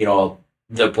 you know,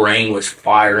 the brain was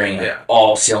firing Yeah.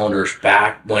 all cylinders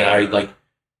back when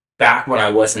I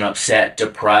wasn't upset,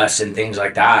 depressed, and things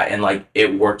like that. And like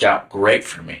it worked out great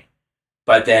for me.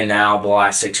 But then now the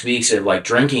last 6 weeks of like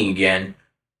drinking again,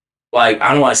 like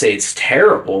I don't want to say it's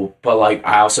terrible, but like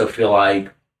I also feel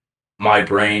like my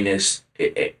brain it's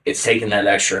taking that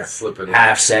extra Slipping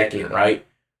half second, right?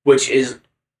 Which is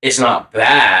it's not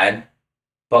bad,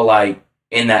 but like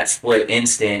in that split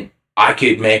instant, I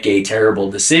could make a terrible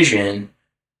decision.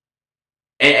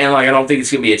 And like I don't think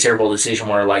it's gonna be a terrible decision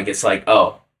where like it's like,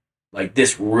 oh, like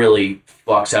this really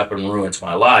fucks up and ruins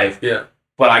my life. Yeah.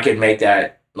 But I could make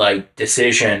that like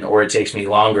decision, or it takes me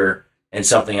longer and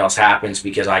something else happens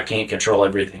because I can't control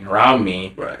everything around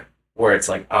me. Right. Where it's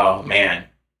like, oh man,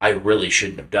 I really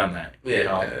shouldn't have done that. Yeah. You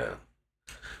know?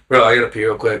 Yeah. Bro, I gotta pee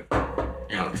real quick. I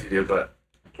don't know if you do, but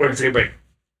we're gonna take a break.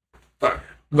 All right.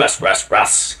 Rest.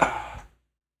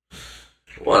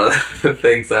 One of the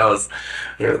things I was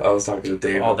talking to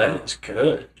Dave. Oh, that is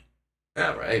good.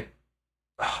 Yeah, right.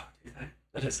 Oh, dude,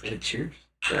 that is good. Cheers.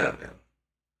 Yeah, man.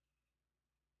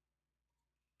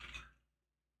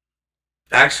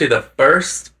 Actually, the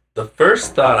first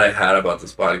thought I had about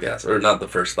this podcast, or not the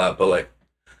first thought, but like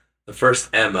the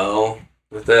first MO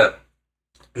with it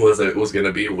was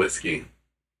gonna be whiskey.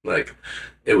 Like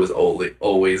it was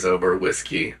always over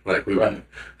whiskey. Like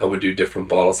I would do different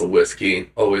bottles of whiskey,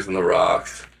 always in the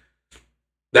rocks.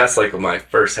 That's like my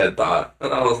first head thought,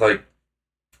 and I was like,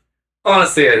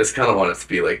 honestly, I just kind of want it to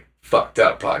be like fucked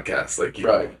up podcast, like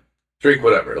you drink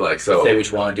whatever, like so. Say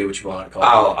what you want to do, what you want to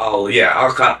call it.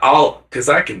 I'll because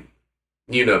I can,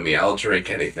 you know me, I'll drink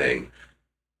anything.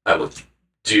 I will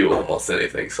do almost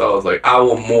anything. So I was like, I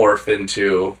will morph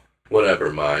into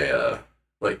whatever my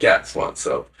like guest wants.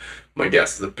 So my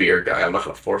guest is a beer guy. I'm not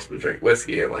gonna force him to drink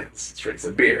whiskey. I'm like, let's drink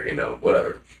some beer, you know,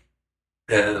 whatever.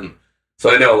 And so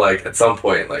I know like at some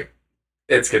point like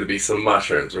it's gonna be some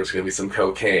mushrooms or it's gonna be some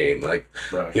cocaine, like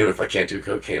even if I can't do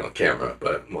cocaine on camera,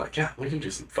 but I'm like, yeah, we can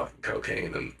do some fucking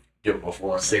cocaine and Give it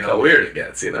before. see how weird it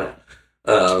gets, you know.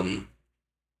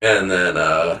 And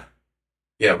then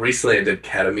recently I did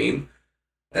ketamine,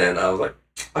 and I was like,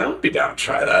 I would be down to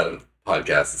try that in a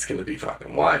podcast. It's gonna be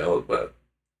fucking wild, but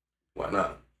why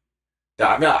not?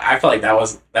 I mean, I feel like that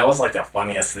was like the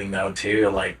funniest thing though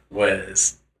too. Like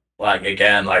was like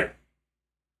again like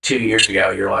 2 years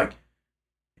ago, you're like,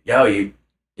 yo, you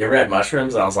ever had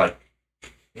mushrooms? And I was like,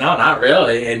 no, not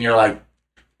really. And you're like,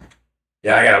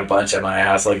 yeah, I got a bunch at my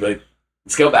house. Like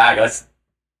let's go back. Let's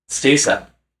do something.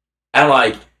 And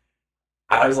like,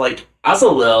 I was a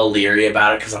little leery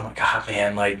about it because I'm like, God,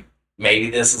 man, like maybe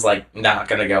this is like not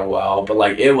gonna go well. But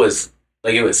like it was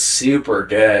super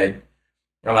good.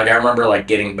 And like I remember like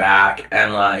getting back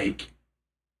and like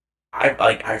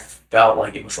I felt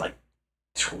like it was like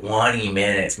 20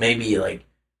 minutes, maybe like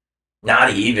not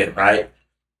even, right?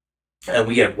 And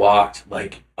we had walked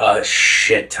like a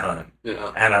shit ton.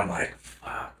 Yeah. And I'm like,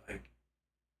 fuck, like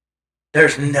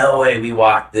there's no way we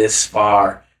walked this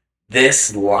far,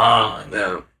 this long.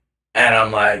 Yeah. And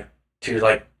I'm like, dude,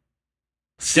 like,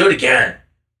 let's do it again.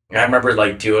 And I remember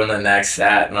like doing the next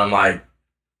set and I'm like,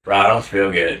 bro, I don't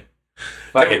feel good.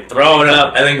 Fucking throwing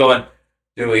up and then going,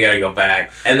 dude, we gotta go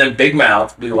back. And then Big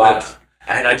Mouth, we walked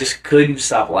and I just couldn't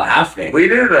stop laughing. We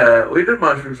did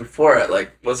mushrooms before at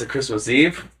like, was it Christmas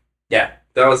Eve? Yeah.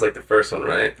 That was like the first one,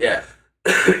 right? Yeah.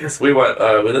 We went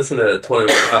we listened to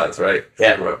 21 Pilots, right?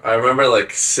 Yeah. I remember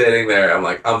like sitting there, I'm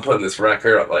like, I'm putting this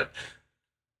record up, like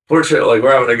we're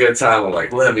having a good time. I'm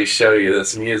like, let me show you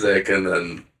this music, and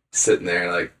then sitting there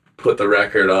like put the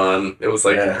record on. It was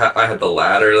like I had the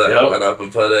ladder that went up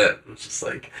and put it. It's just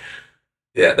like,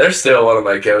 yeah, they're still one of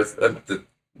my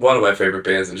one of my favorite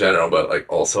bands in general, but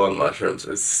like also on mushrooms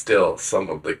is still some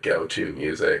of the go-to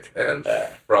music, and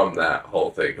from that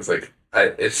whole thing, it's like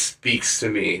it speaks to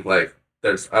me. Like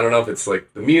I don't know if it's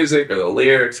like the music or the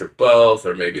lyrics or both,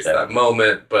 or maybe it's that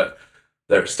moment, but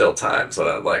there's still times when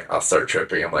I'll start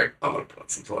tripping. I'm like, I'm gonna put on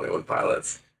some 21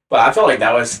 Pilots. But I feel like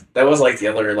that was like the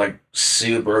other like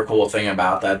super cool thing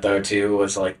about that though too,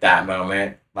 was like that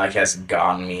moment like has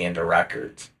gotten me into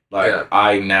records. Like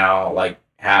I now like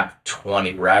have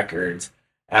 20 records,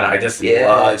 and I just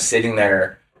love sitting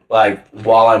there like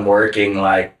while I'm working.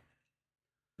 Like,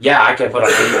 yeah, I could put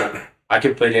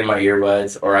in my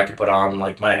earbuds, or I could put on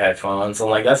like my headphones, and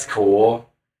like that's cool.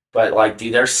 But like,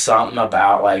 dude, there's something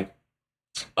about like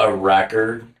a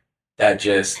record that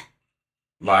just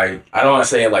like, I don't want to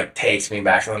say it like takes me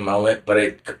back to the moment, but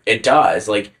it does.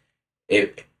 Like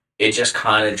it just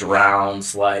kind of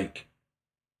drowns like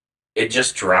it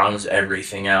just drowns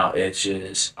everything out. It's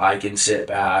just, I can sit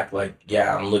back, like,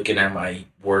 yeah, I'm looking at my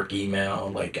work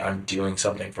email, like, I'm doing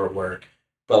something for work.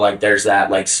 But, like, there's that,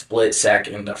 like, split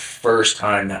second, the first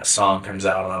time that song comes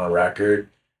out on a record,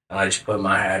 and I just put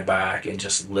my head back and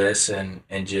just listen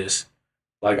and just,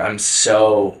 like, I'm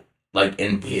so, like,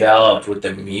 enveloped with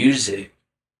the music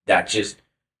that just,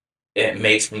 it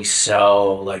makes me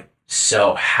so, like,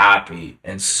 so happy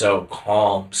and so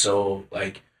calm. So,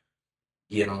 like,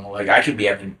 like I could be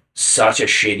having such a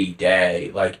shitty day.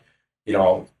 Like,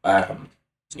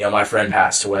 my friend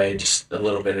passed away just a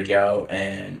little bit ago,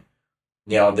 and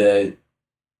you know the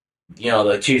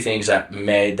the two things that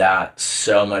made that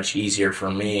so much easier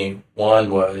for me. One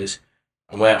was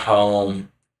I went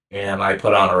home and I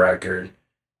put on a record.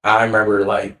 I remember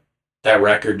like that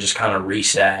record just kind of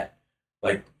reset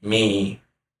like me,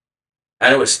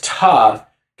 and it was tough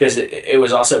because it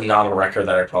was also not a record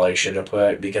that I probably should have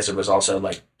put because it was also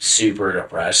like super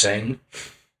depressing.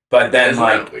 But then Isn't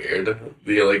like that weird?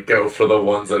 You like go for the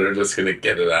ones that are just gonna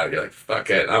get it out. You're like, fuck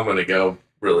it, I'm gonna go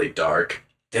really dark.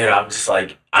 dude, I'm just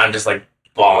like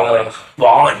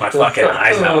bawling my fucking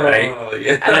eyes out, right? Oh,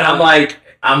 yeah. And then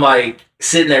I'm like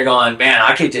sitting there going, man,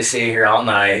 I could just sit here all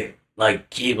night, like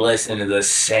keep listening to the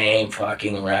same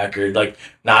fucking record, like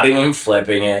not even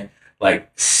flipping it,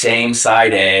 like same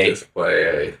side A, Just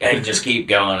play and just keep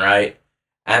going, right?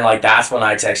 And like that's when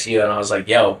I text you and I was like,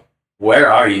 yo,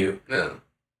 where are you? yeah.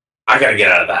 I gotta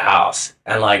get out of the house.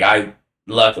 And like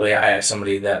luckily I have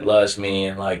somebody that loves me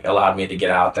and like allowed me to get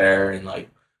out there, and like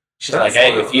she's That's like,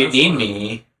 hey, fun. if you That's need fun.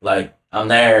 me, like I'm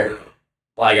there.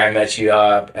 Like I met you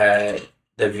up at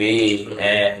the V,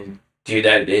 and dude,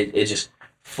 that it just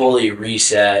fully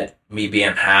reset me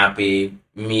being happy,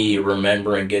 me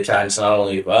remembering good times not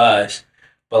only of us,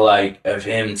 but like of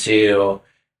him too.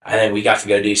 And then we got to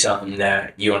go do something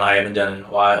that you and I haven't done in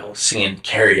a while, singing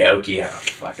karaoke on a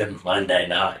fucking Monday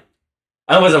night.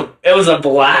 It was a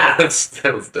blast.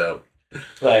 That was dope.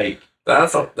 Like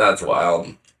That's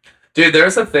wild, dude.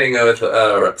 There's a thing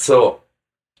with so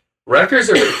records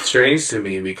are really strange to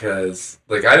me because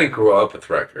like I didn't grow up with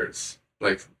records.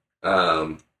 Like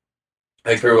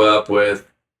I grew up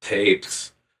with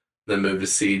tapes, then moved to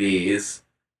CDs,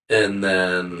 and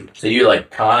then so you like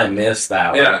kind of missed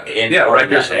that. yeah, Like, in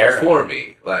records that era. before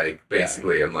me, like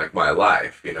basically in like my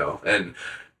life, and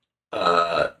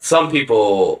some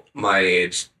people my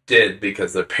age did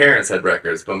because their parents had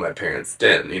records, but my parents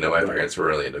didn't. My parents were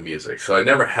really into music, so I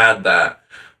never had that.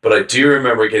 But I do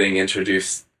remember getting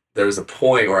introduced. There was a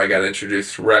point where I got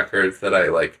introduced to records that I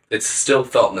like. It still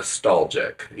felt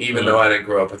nostalgic, even though I didn't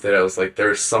grow up with it. I was like,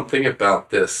 there's something about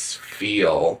this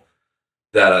feel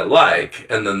that I like.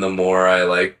 And then the more I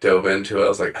like dove into it, I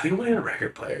was like, I want a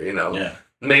record player. Yeah.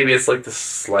 Maybe it's like the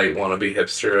slight wannabe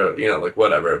hipster, like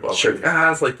whatever. But Sure. like,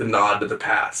 it's like the nod to the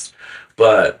past.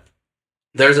 But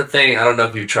there's a thing, I don't know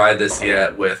if you've tried this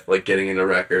yet with like getting into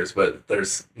records, but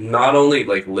there's not only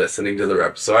like listening to the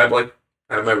records. So I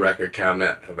have my record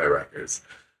cabinet, I have my records.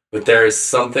 But there is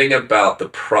something about the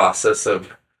process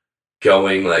of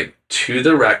going like to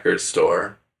the record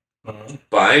store,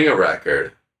 buying a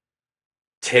record,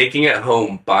 taking it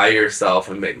home by yourself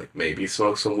and maybe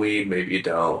smoke some weed, maybe you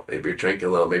don't, maybe you're drinking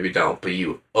a little, maybe you don't, but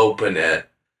you open it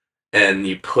and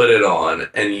you put it on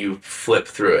and you flip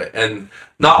through it. And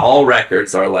not all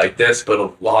records are like this, but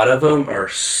a lot of them are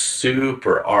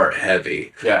super art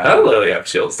heavy. Yeah. I literally have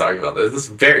chills talking about this. This is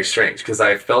very strange because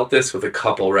I felt this with a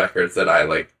couple records that I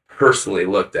like personally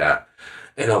looked at,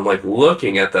 and I'm like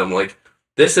looking at them like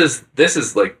this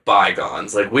is like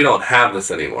bygones. Like we don't have this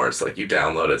anymore. It's like you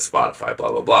download it, Spotify,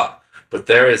 blah blah blah. But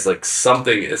there is like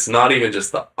something. It's not even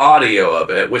just the audio of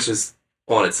it, which is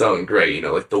on its own great.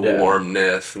 Like the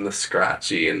warmness and the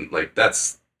scratchy, and like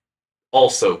that's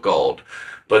also gold.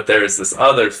 But there's this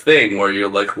other thing where you're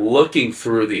like looking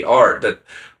through the art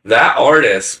that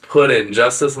artist put in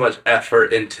just as much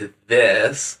effort into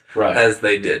this as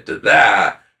they did to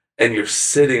that. And you're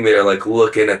sitting there like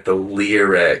looking at the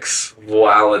lyrics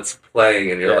while it's playing,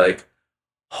 and you're like,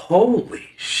 holy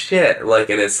shit. Like,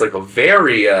 and it's like a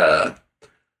very I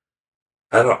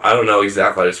don't know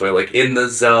exactly how to explain, like in the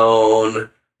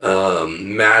zone,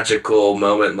 magical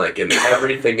moment, like in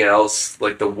everything else,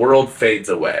 like the world fades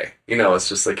away. It's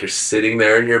just like you're sitting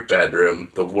there in your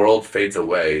bedroom, the world fades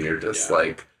away, and you're just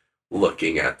like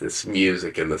looking at this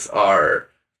music and this art.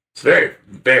 It's very,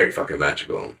 very fucking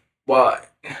magical. Well,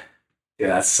 yeah,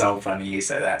 that's so funny you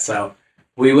say that. So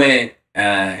we went,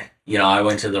 I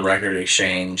went to the record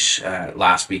exchange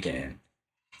last weekend.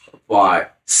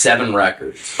 Bought 7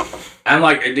 records. I'm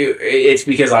like, dude, it's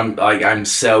because I'm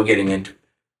so getting into,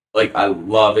 like, I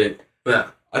love it.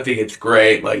 Yeah. I think it's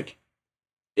great. Like,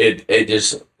 it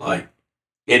just like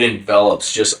it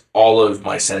envelops just all of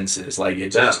my senses. Like it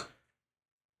just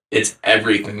it's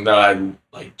everything that I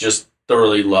like just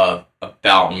thoroughly love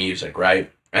about music,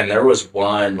 right? And there was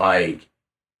one like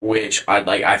which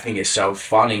I think is so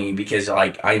funny because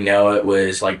like I know it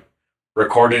was like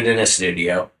recorded in a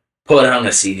studio, put on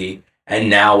a CD, and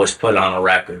now was put on a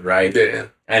record, right? Yeah.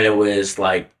 And it was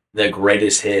like the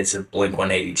greatest hits of Blink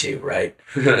 182, right?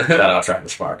 Shout out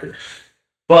Travis Barker.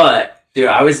 But dude,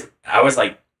 I was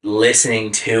like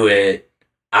listening to it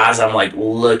as I'm like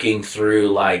looking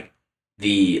through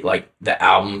the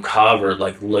album cover,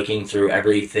 like looking through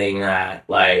everything that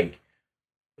like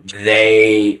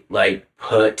they like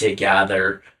put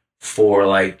together for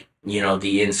like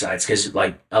the insights, because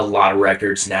like a lot of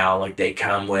records now like they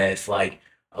come with like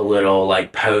a little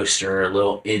like poster, a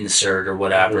little insert or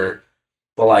whatever,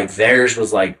 but like theirs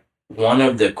was like one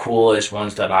of the coolest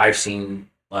ones that I've seen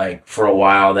like for a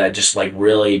while, that just like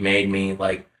really made me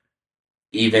like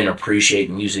even appreciate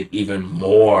music even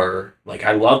more. Like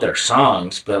I love their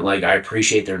songs, but like I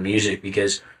appreciate their music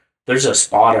because there's a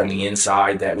spot on the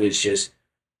inside that was just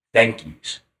thank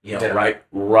yous, Yeah.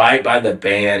 right by the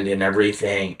band and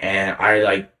everything. And I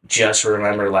like just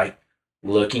remember like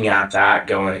looking at that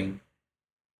going,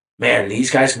 man,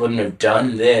 these guys wouldn't have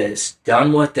done this,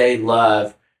 done what they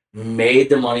love, made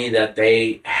the money that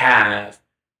they have,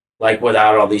 like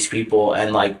without all these people.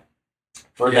 And like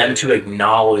for them to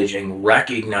acknowledge and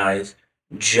recognize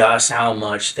just how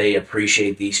much they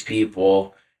appreciate these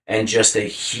people, and just to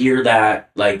hear that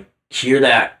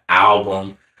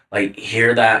album, like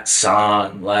hear that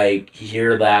song, like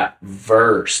hear that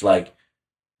verse, like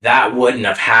that wouldn't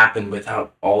have happened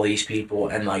without all these people.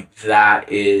 And like that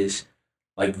is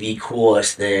like the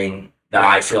coolest thing that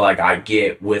I feel like I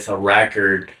get with a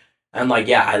record. And like,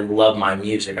 yeah, I love my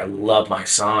music, I love my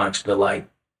songs, but like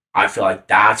I feel like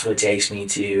that's what takes me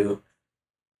to,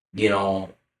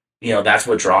 that's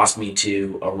what draws me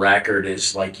to a record,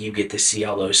 is like you get to see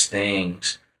all those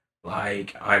things.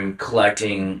 Like I'm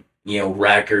collecting,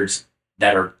 records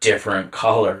that are different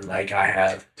color. Like I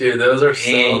have, dude, those are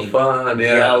pink, so fun.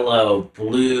 Yeah. yellow,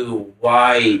 blue,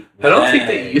 white. I don't red. think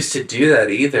they used to do that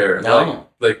either. No.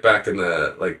 Like back in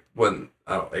the when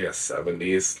I guess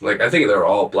 70s. Like I think they're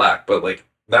all black, but like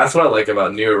that's what I like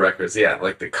about newer records. Yeah,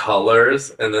 like the colors,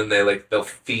 and then they'll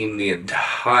theme the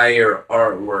entire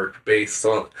artwork based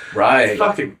on. Right. It's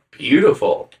fucking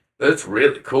beautiful. That's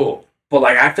really cool. But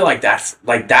like I feel like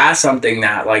that's something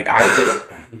that like I just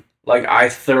like I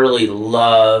thoroughly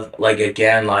love. Like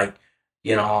again, like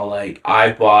like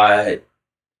I bought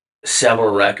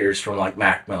several records from like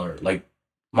Mac Miller, like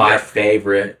my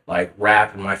favorite like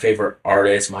rap and my favorite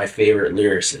artist, my favorite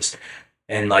lyricist,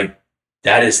 and like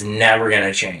that is never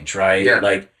gonna change, right? Yeah.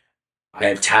 Like I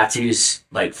have tattoos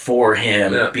like for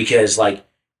him because like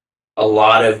a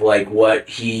lot of like what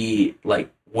he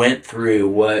like went through,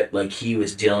 what like he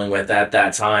was dealing with at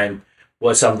that time,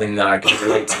 was something that I could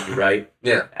relate to, right?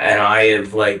 Yeah. And I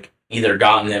have like either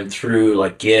gotten them through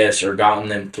like gifts or gotten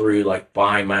them through like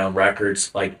buying my own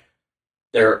records. Like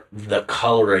they're the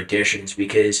color editions,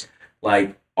 because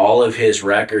like all of his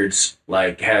records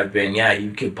like have been,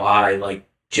 you could buy like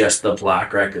just the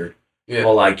black record. Yeah.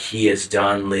 Well, like he has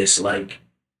done this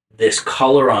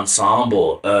color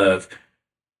ensemble of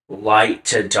light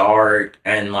to dark,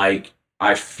 and like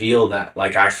I feel that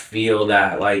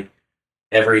like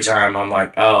every time I'm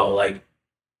like, oh, like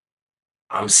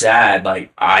I'm sad,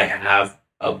 like I have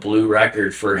a blue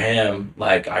record for him,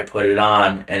 like I put it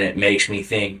on and it makes me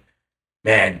think,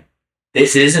 man,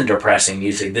 this isn't depressing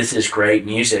music, this is great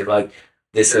music, like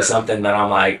this is something that I'm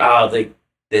like, oh,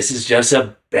 this is just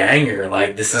a banger,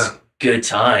 like this is good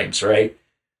times, right?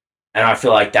 And I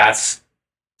feel like that's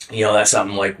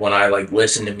something like when I like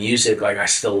listen to music, like I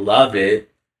still love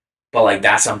it, but like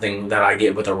that's something that I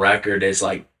get with a record, is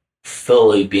like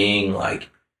fully being like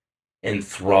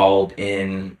enthralled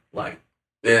in like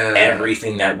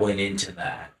everything that went into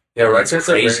that. Yeah, records are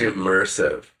very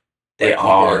immersive. They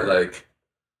are. Like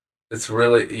it's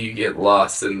really, you get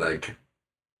lost in like,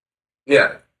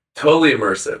 totally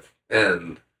immersive.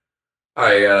 And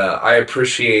I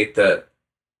appreciate that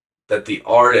the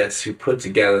artists who put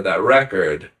together that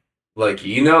record, like,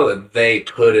 that they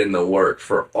put in the work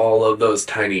for all of those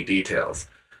tiny details.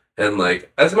 And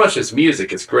like, as much as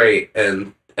music is great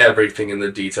and everything in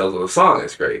the details of the song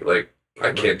is great, like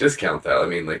I can't discount that. I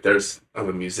mean, like I'm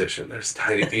a musician, there's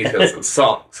tiny details in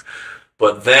songs.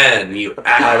 But then you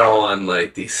add on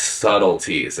like these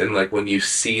subtleties, and like when you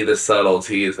see the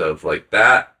subtleties of like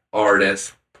that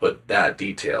artist put that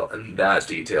detail and that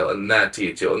detail and that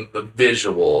detail and the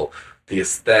visual, the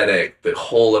aesthetic, the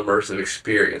whole immersive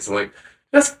experience. I'm like,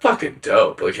 That's fucking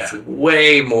dope. Like, it's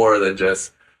way more than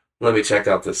just, let me check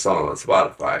out this song on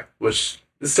Spotify, which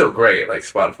is still great. Like,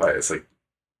 Spotify is, like,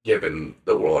 giving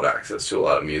the world access to a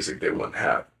lot of music they wouldn't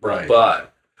have. Right.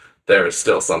 But there is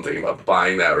still something about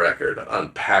buying that record,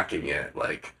 unpacking it,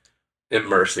 like,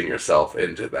 immersing yourself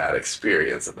into that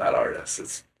experience of that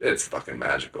artist. It's fucking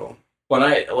magical. When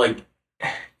I, like,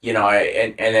 you know,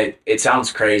 it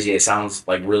sounds crazy. It sounds,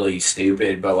 like, really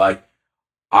stupid, but, like,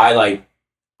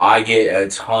 I get a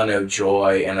ton of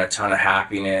joy and a ton of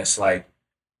happiness, like,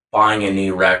 buying a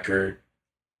new record,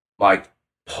 like,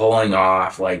 pulling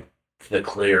off, like, the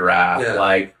clear wrap,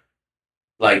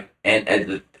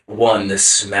 and the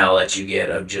smell that you get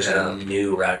of just a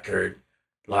new record,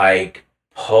 like,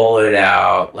 pull it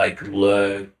out, like,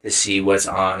 look to see what's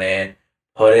on it,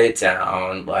 put it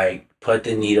down, like, put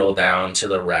the needle down to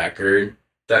the record.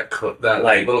 That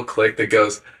like little click that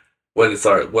goes when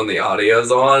the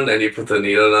audio's on and you put the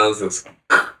needle down, it's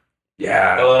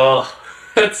yeah. Oh,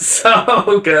 it's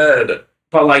so good.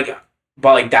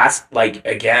 But that's like,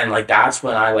 again, like, that's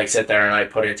when I, like, sit there and I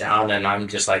put it down and I'm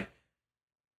just like,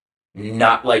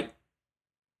 not like,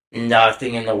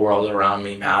 nothing in the world around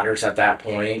me matters at that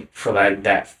point for, like,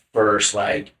 that first,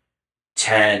 like,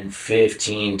 10,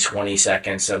 15, 20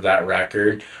 seconds of that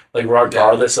record. Like,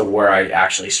 regardless of where I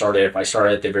actually started, if I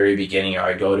started at the very beginning or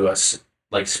I go to a,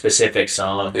 like, specific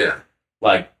song,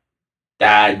 like,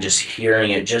 that, just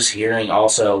hearing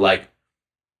also, like,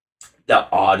 the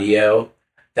audio,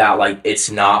 that, like, it's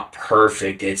not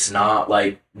perfect. It's not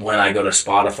like when I go to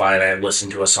Spotify and I listen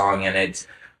to a song and it's,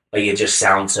 like, it just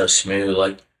sounds so smooth.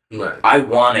 Like, I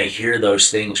want to hear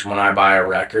those things when I buy a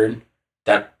record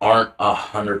that aren't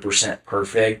 100%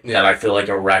 perfect, that I feel like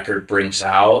a record brings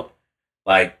out.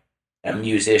 Like, a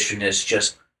musician is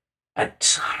just a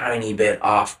tiny bit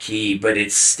off key, but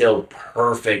it's still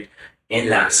perfect in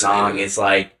that song. It's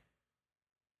like,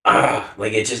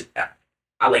 like, it just,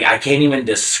 like, I can't even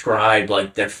describe,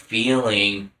 like, the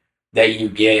feeling that you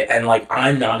get. And, like,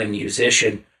 I'm not a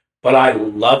musician, but I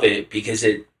love it because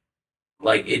it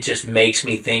just makes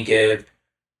me think of,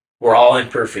 we're all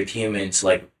imperfect humans,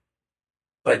 like,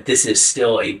 but this is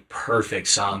still a perfect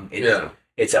song.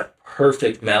 It's a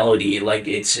perfect melody. Like,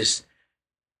 it's just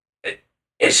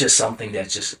something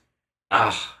that's just,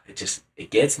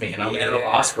 it gets me, and I'm at a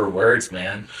loss for words,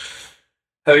 man.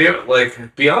 Have you,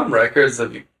 like, beyond records,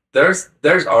 there's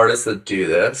artists that do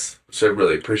this, which I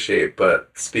really appreciate, but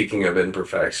speaking of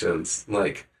imperfections,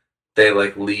 like, they,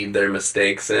 like, leave their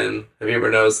mistakes in. Have you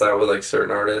ever noticed that with, like,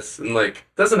 certain artists? And, like,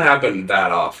 it doesn't happen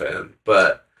that often,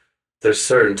 but there's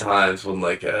certain times when,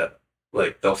 like,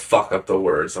 they'll fuck up the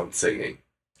words I'm singing.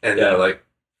 And they're like,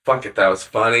 fuck it, that was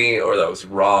funny, or that was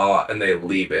raw, and they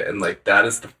leave it. And, like, that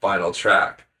is the final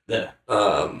track. Yeah.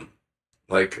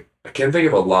 Like, I can't think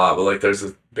of a lot, but, like, there's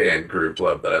a band, Group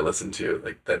Love, that I listen to,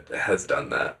 like, that has done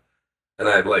that. And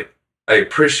I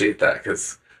appreciate that,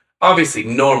 because obviously,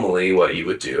 normally what you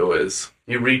would do is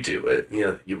you redo it.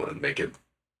 You want to make it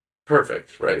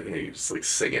perfect, right? You just, like,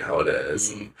 sing it how it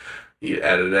is. And you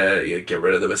edit it, you get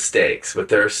rid of the mistakes. But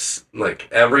there's, like,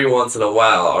 every once in a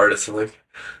while, artists are like,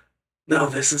 no,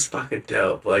 this is fucking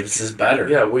dope. Like, this is better.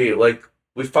 Yeah, we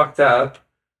fucked up.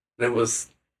 And it was,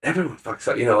 everyone fucks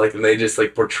up, like, and they just,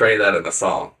 like, portray that in the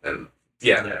song. And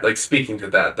like, speaking to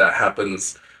that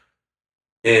happens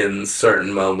in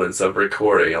certain moments of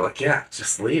recording. I'm like,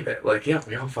 just leave it. Like,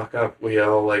 we all fuck up. We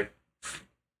all, like,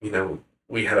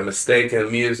 we had a mistake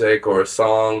in music or a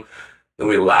song, and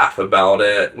we laugh about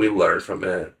it. We learn from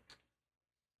it.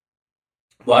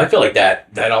 Well, I feel like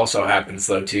that also happens,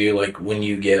 though, too. Like, when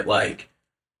you get, like,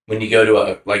 when you go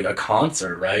to a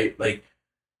concert, right? Like,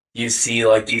 you see,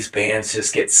 like, these bands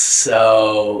just get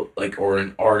so, like, or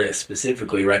an artist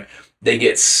specifically, right? They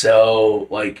get so,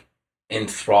 like,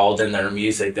 enthralled in their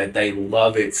music that they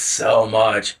love it so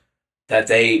much that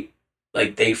they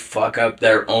fuck up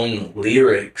their own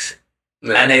lyrics.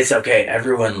 And it's okay.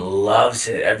 Everyone loves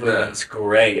it. Everyone's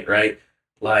great, right?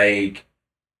 Like,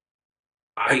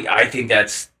 I think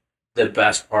that's the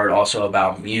best part also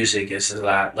about music is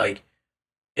that, like,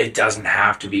 it doesn't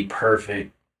have to be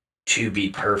perfect to be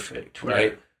perfect,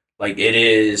 right? Like,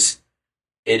 it's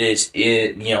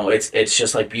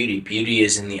just like beauty. Beauty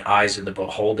is in the eyes of the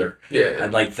beholder. Yeah.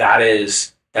 And, like, that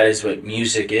is what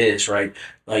music is, right?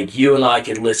 Like, you and I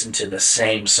could listen to the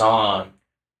same song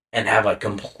and have a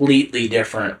completely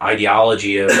different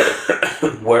ideology of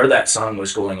where that song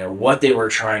was going or what they were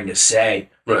trying to say.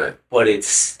 Right. But it's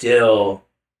still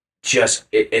just,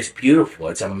 it's beautiful.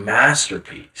 It's a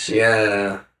masterpiece.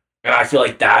 Yeah. And I feel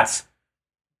like that's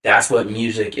what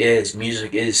music is.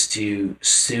 Music is to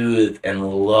soothe and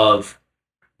love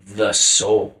the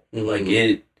soul. Like,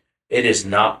 it is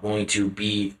not going to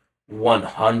be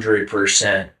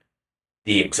 100%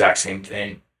 the exact same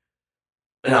thing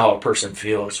and how a person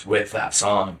feels with that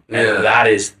song. And that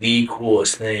is the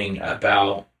coolest thing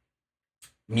about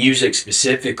music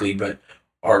specifically, but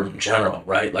art in general,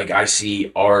 right? Like I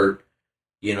see art,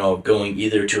 going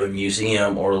either to a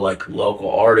museum or like local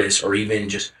artists or even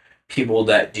just people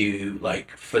that do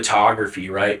like photography,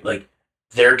 right? Like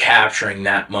they're capturing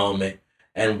that moment,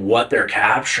 and what they're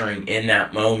capturing in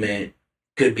that moment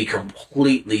could be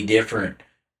completely different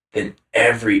than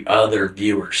every other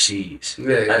viewer sees.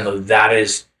 And that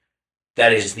is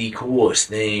the coolest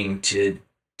thing to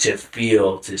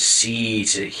feel, to see,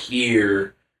 to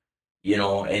hear,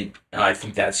 and I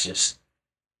think that's just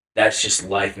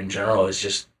life in general. It's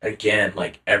just, again,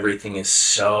 like everything is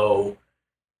so,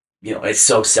 it's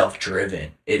so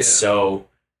self-driven. It's so,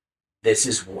 this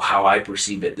is how I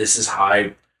perceive it. This is how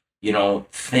I,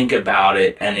 think about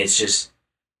it. And it's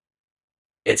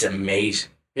amazing.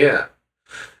 Yeah.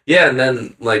 Yeah. And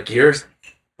then like yours,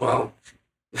 well,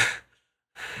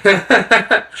 go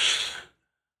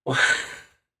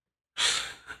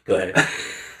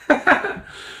ahead.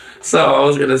 So I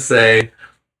was going to say,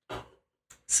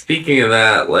 speaking of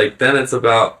that, like then it's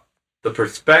about the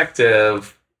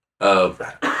perspective of,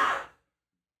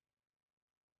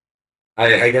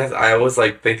 I guess I was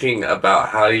like thinking about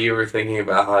how you were thinking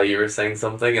about how you were saying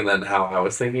something and then how I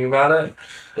was thinking about it.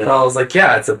 And I was like,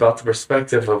 yeah, it's about the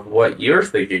perspective of what you're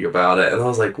thinking about it. And I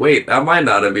was like, wait, that might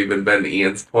not have even been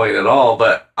Ian's point at all,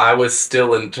 but I was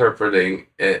still interpreting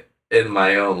it in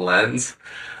my own lens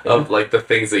of like the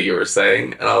things that you were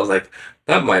saying. And I was like,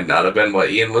 that might not have been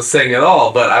what Ian was saying at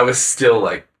all, but I was still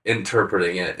like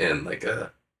interpreting it in like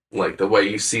the way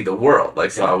you see the world.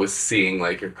 Like, so I was seeing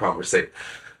like your conversation.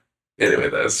 Anyway,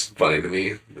 that's funny to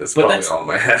me. That's probably all in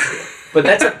my head.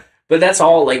 but that's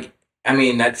all like, I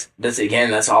mean, that's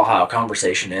all how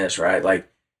conversation is, right? Like,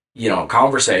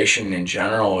 conversation in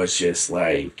general is just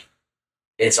like,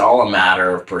 it's all a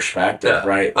matter of perspective,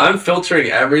 right? I'm filtering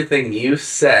everything you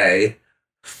say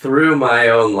through my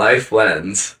own life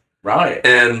lens. Right.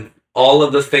 And all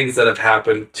of the things that have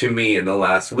happened to me in the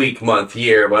last week, month,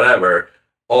 year, whatever,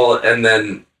 and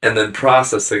then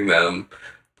processing them.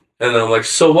 And then I'm like,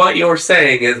 so what you're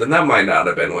saying is, and that might not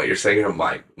have been what you're saying, it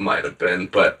might have been,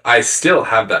 but I still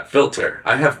have that filter.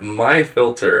 I have my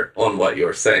filter on what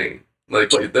you're saying.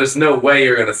 Like, there's no way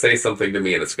you're going to say something to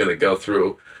me and it's going to go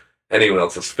through anyone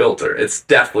else's filter. It's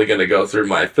definitely going to go through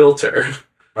my filter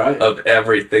of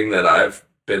everything that I've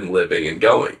been living and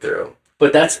going through.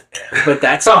 But that's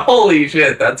holy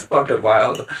shit, that's fucking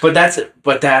wild. But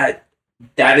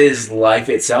that is life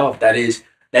itself. That is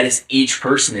each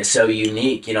person is so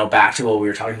unique. Back to what we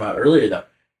were talking about earlier, though.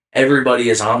 Everybody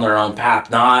is on their own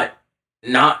path.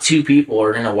 Not two people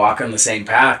are going to walk on the same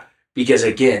path because,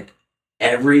 again,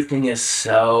 everything is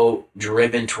so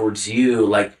driven towards you.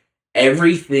 Like,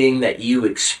 everything that you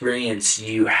experience,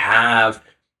 you have,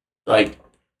 like,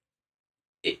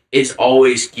 it's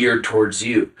always geared towards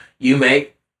you. You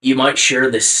might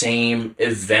share the same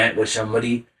event with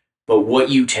somebody, but what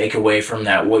you take away from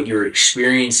that, what your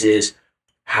experience is,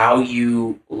 how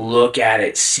you look at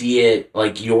it, see it,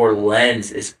 like your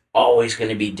lens is always going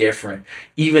to be different.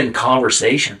 Even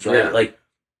conversations, right? Yeah. Like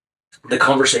the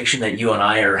conversation that you and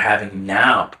I are having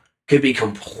now could be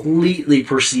completely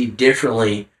perceived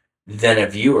differently than a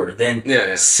viewer,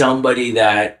 than somebody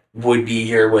that would be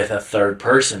here with a third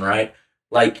person, right?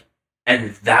 Like,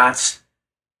 and that's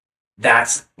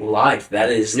life. That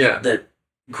is the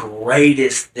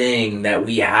greatest thing that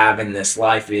we have in this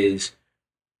life is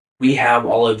we have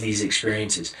all of these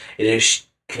experiences. It has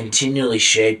continually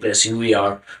shaped us who we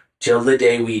are till the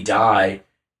day we die.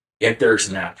 If there's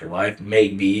an afterlife,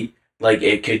 maybe, like,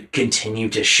 it could continue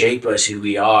to shape us who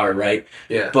we are, right?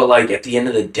 Yeah. But, like, at the end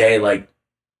of the day, like,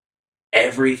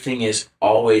 everything is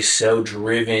always so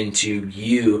driven to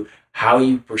you, how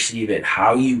you perceive it,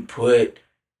 how you put,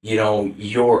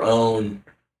 your own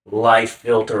life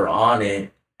filter on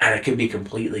it, and it could be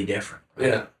completely different. Right?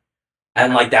 Yeah.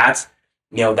 And, like, that's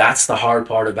the hard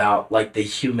part about, like, the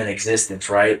human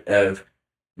existence, right? Of,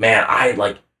 man,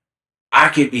 I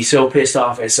could be so pissed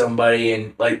off at somebody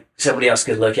and, like, somebody else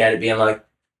could look at it being like,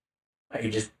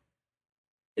 you're just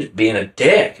being a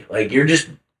dick. Like, you're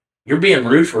being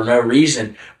rude for no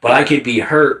reason, but I could be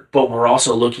hurt, but we're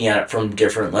also looking at it from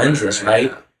different lenses, right?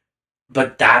 Yeah.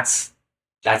 But that's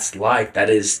life. That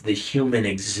is the human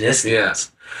existence. Yeah.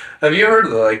 Have you heard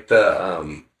of, like,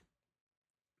 the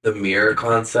mirror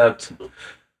concept?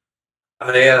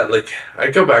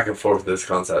 I go back and forth with this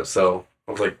concept, so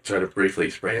I'll like try to briefly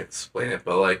explain it.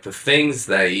 But like the things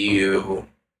that you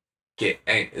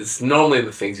it's normally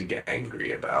the things you get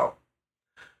angry about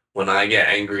when I get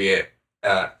angry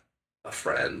at a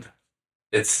friend,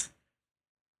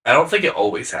 I don't think it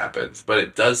always happens, but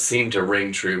it does seem to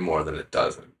ring true more than it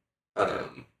doesn't.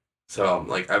 So I'm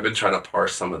like, I've been trying to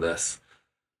parse some of this.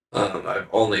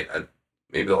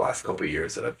 Maybe the last couple of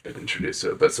years that I've been introduced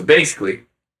to it. But so basically,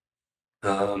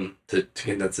 to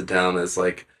condense it down is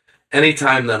like,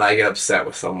 anytime that I get upset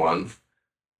with someone,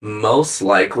 most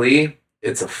likely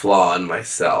it's a flaw in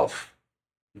myself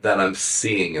that I'm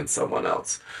seeing in someone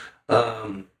else.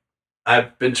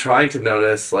 I've been trying to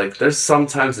notice, like, there's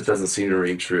sometimes it doesn't seem to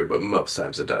ring true, but most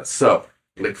times it does. So,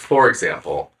 like, for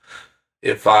example,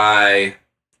 if I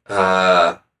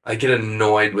get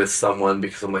annoyed with someone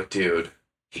because I'm like, dude,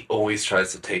 he always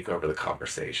tries to take over the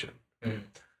conversation. Mm.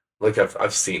 Like,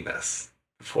 I've seen this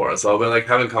before. So I'll be, like,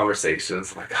 having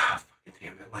conversations. I'm like, fucking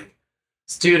damn it. Like,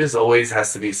 this dude always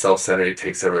has to be self-centered. He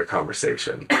takes over a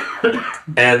conversation.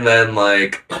 And then,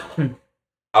 like,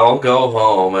 I'll go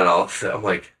home and I'm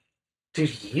like,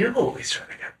 dude, you always try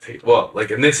to get paid. Well,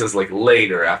 like, and this is like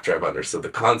later after I've understood the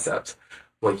concept.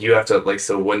 Like, you have to, like,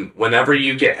 so whenever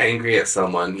you get angry at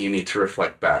someone, you need to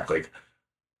reflect back. Like,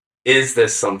 is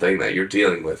this something that you're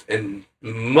dealing with? And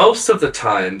most of the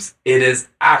times, it is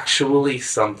actually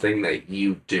something that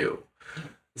you do.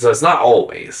 So it's not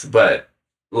always, but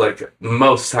like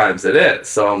most times it is.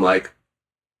 So I'm like,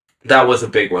 that was a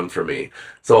big one for me.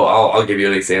 So I'll give you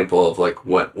an example of like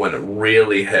when it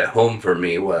really hit home for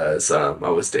me was I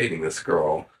was dating this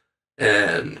girl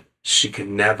and she could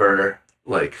never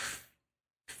like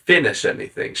finish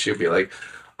anything. She'd be like,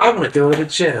 I'm gonna go to the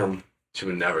gym. She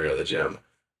would never go to the gym.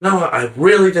 No, I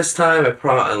really this time I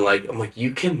promise. And like I'm like,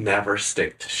 you can never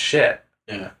stick to shit.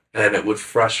 Yeah. And it would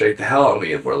frustrate the hell out of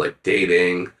me. And we're like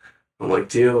dating. I'm like,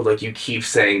 dude, like you keep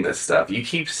saying this stuff. You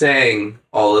keep saying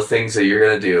all the things that you're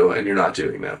gonna do, and you're not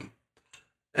doing them.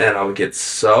 And I would get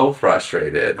so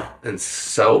frustrated and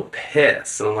so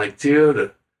pissed. And I'm like,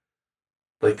 dude,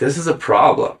 like this is a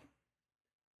problem.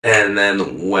 And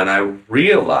then when I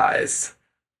realized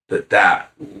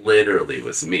that literally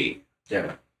was me,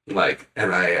 Yeah. like,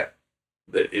 and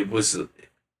it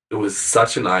was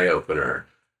such an eye opener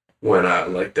when I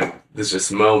like there's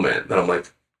this moment that I'm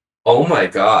like, oh my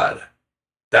God,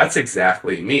 that's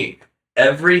exactly me.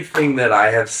 Everything that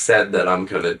I have said that I'm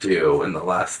going to do in the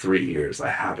last 3 years, I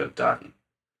haven't done.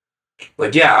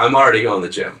 Like, yeah, I'm already going to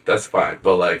the gym. That's fine.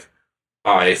 But, like,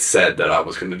 I said that I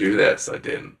was going to do this. I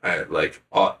didn't. I'm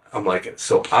like,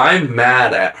 so I'm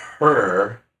mad at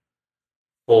her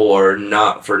for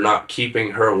not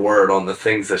keeping her word on the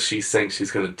things that she's saying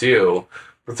she's going to do.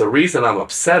 But the reason I'm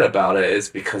upset about it is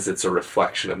because it's a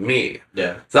reflection of me.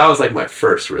 Yeah. So that was, like, my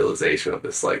first realization of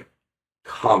this, like,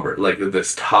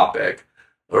 this topic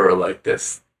or like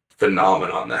this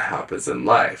phenomenon that happens in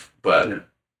life. But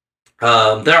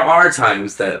there are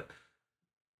times that,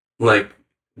 like,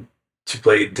 to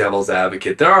play devil's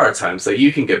advocate, there are times that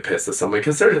you can get pissed at somebody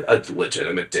because they're a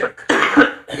legitimate dick.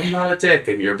 I'm not a dick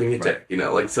and you're being a dick, you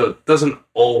know, like, so it doesn't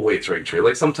always ring true.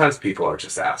 Like, sometimes people are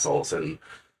just assholes and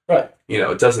you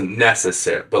know, it doesn't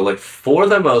necessarily, but like for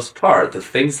the most part, the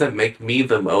things that make me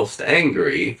the most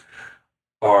angry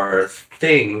are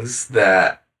things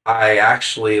that I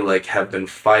actually like have been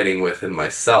fighting with in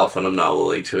myself and I'm not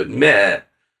willing to admit.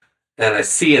 And I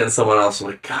see it in someone else, I'm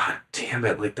like, God damn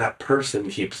it, like that person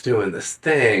keeps doing this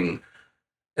thing.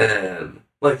 And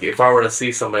like if I were to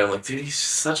see somebody, I'm like, dude, he's just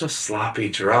such a sloppy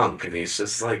drunk and he's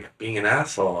just like being an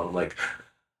asshole. And I'm like,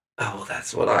 oh,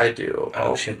 that's what I do.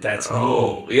 Oh shit, that's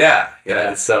me. me.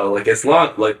 Yeah. So like it's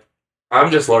long like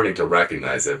I'm just learning to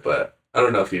recognize it, but I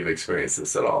don't know if you've experienced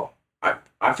this at all.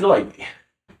 I feel like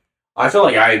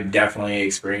I definitely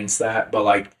experienced that, but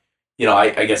like, you know,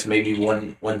 I guess maybe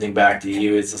one thing back to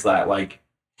you is just that like,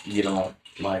 you know,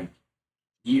 like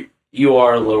you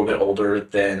are a little bit older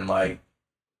than like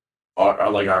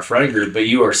our friend group, but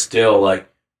you are still like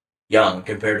young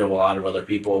compared to a lot of other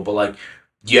people. But like,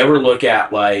 do you ever look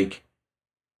at like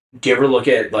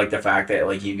the fact that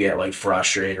like you get like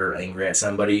frustrated or angry at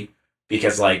somebody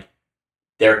because like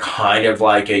they're kind of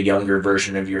like a younger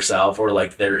version of yourself or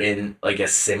like they're in like a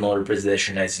similar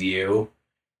position as you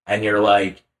and you're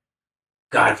like,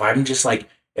 God, if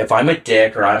I'm a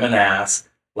dick or I'm an ass,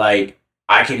 like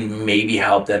I can maybe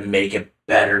help them make a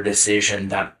better decision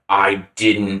that I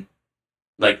didn't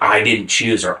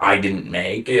choose or I didn't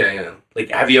make. Yeah.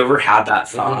 Like, have you ever had that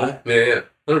thought? Mm-hmm.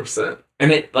 Yeah, 100%.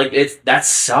 And that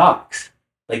sucks.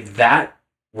 Like that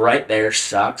right there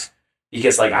sucks.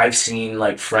 Because, like, I've seen,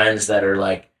 like, friends that are,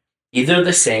 like, either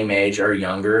the same age or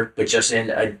younger, but just in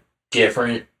a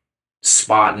different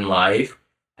spot in life.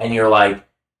 And you're like,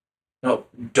 no,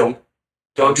 don't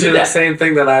do the that. same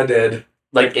thing that I did.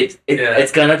 Like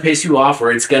it's gonna piss you off,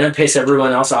 or it's gonna piss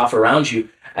everyone else off around you,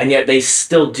 and yet they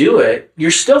still do it.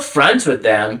 You're still friends with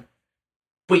them,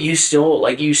 but you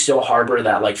still harbor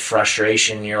that like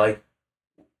frustration. You're like,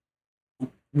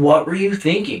 what were you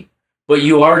thinking? But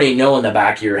you already know in the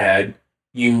back of your head,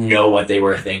 you know what they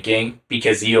were thinking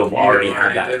because you have already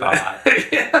had that thought.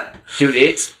 Yeah.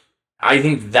 Dude, I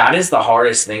think that is the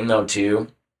hardest thing though too,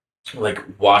 like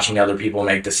watching other people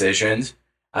make decisions.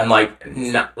 I'm like,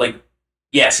 not like.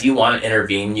 Yes, you want to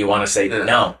intervene. You want to say,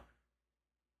 no,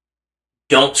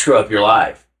 don't screw up your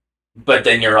life. But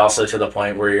then you're also to the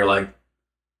point where you're like,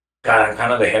 God, I'm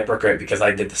kind of a hypocrite because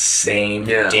I did the same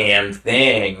damn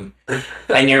thing.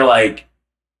 And you're like,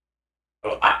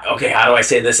 okay, how do I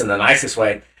say this in the nicest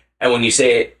way? And when you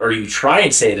say it, or you try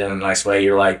and say it in a nice way,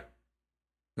 you're like,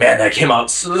 man, that came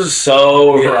out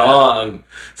so wrong.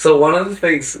 So one of the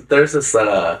things, there's this,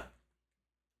 this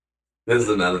is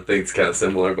another thing that's kind of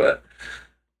similar, but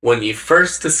when you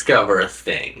first discover a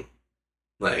thing,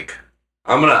 like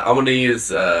I'm gonna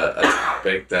use a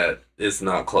topic that is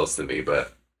not close to me,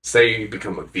 but say you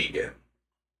become a vegan.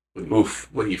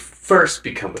 When you first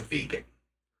become a vegan,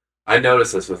 I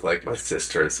notice this with like my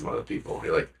sister and some other people.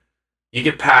 You're like, you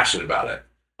get passionate about it.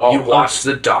 You watch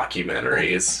the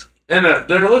documentaries, and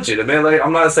they're legitimate. Like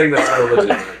I'm not saying that they're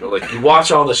legitimate, but like you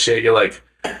watch all the shit. You're like,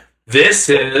 this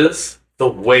is the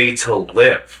way to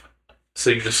live. So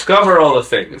you discover all the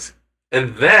things,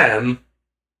 and then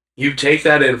you take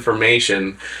that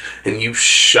information and you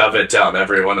shove it down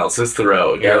everyone else's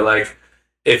throat. You're like,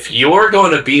 if you're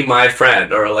going to be my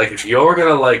friend, or like if you're going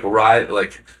to like ride,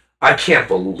 like I can't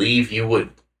believe you would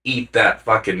eat that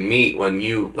fucking meat when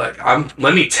you like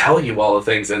let me tell you all the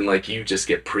things, and like you just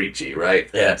get preachy, right?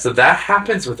 Yeah. So that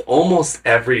happens with almost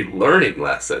every learning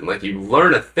lesson. Like you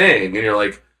learn a thing and you're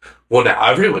like, well, now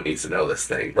everyone needs to know this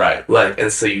thing. Right. Like,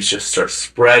 and so you just start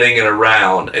spreading it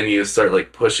around and you start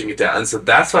like pushing it down. And so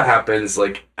that's what happens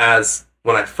like as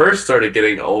when I first started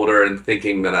getting older and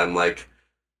thinking that I'm like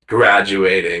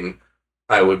graduating,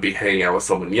 I would be hanging out with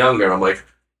someone younger. I'm like,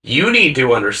 you need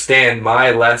to understand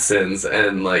my lessons,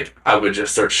 and like I would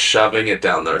just start shoving it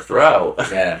down their throat.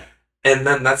 Yeah. And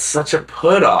then that's such a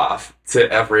put off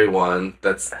to everyone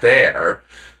that's there.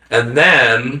 And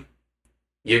then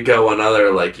you go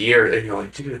another like year and you're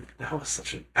like, dude, that was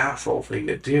such an asshole thing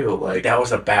to do. Like that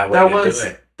was a bad way to do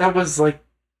it. That was like,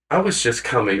 I was just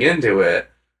coming into it,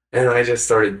 and I just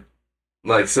started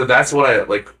like, so that's what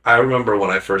I remember when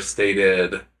I first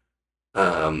dated,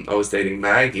 I was dating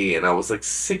Maggie, and I was like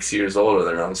 6 years older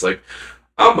than her. I was like,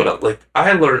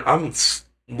 I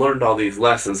learned all these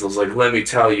lessons. I was like, let me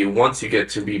tell you, once you get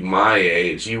to be my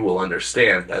age, you will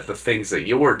understand that the things that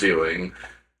you're doing.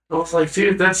 I was like,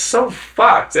 dude, that's so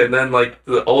fucked. And then, like,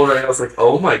 the older I was like,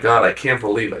 oh my God, I can't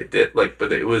believe I did. Like,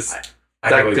 but it was I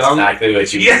know exactly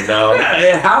what you know.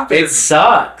 It happened. It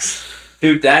sucks.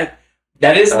 Dude, that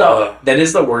is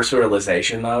the worst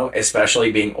realization, though,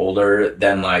 especially being older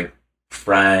than, like,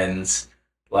 friends,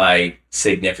 like,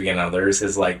 significant others,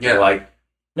 is like, you're like,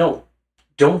 no,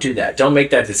 don't do that. Don't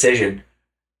make that decision.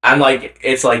 I'm like,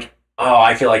 it's like, oh,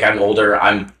 I feel like I'm older.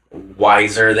 I'm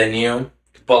wiser than you.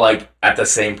 But, like, at the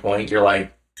same point, you're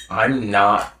like, I'm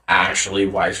not actually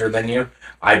wiser than you.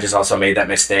 I just also made that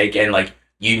mistake. And, like,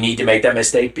 you need to make that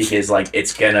mistake because, like,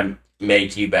 it's going to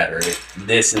make you better.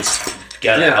 This is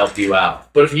going to help you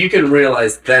out. But if you can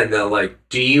realize then that, like,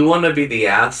 do you want to be the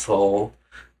asshole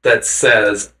that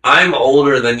says, I'm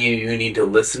older than you, you need to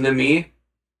listen to me?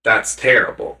 That's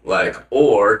terrible. Like,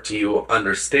 or do you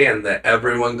understand that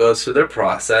everyone goes through their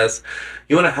process?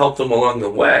 You want to help them along the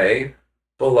way,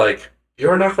 but, like,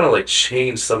 you're not going to, like,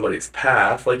 change somebody's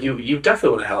path. Like, you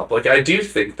definitely want to help. Like, I do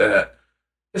think that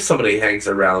if somebody hangs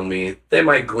around me, they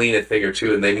might glean a thing or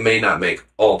two, and they may not make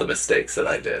all the mistakes that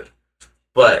I did.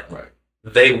 But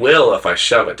they will if I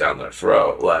shove it down their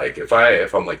throat. Like, if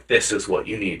I'm like, this is what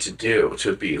you need to do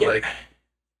to be, like,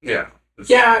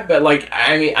 Yeah, but, like,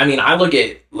 I mean, I look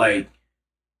at, like,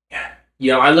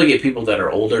 you know, I look at people that are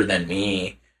older than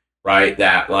me, right,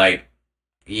 that, like,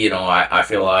 you know, I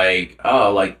feel like,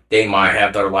 oh, like, they might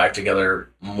have their life together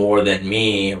more than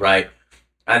me, right?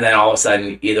 And then all of a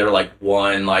sudden, either, like,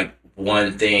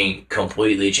 one thing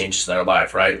completely changes their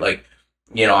life, right? Like,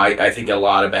 you know, I think a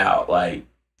lot about, like,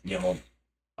 you know,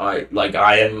 I'm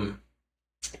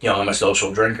a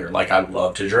social drinker. Like, I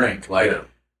love to drink. Like,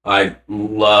 I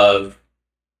love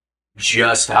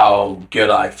just how good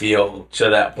I feel to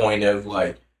that point of,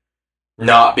 like,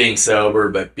 not being sober,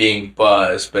 but being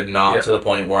buzzed, but not to the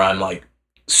point where I'm, like,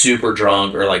 super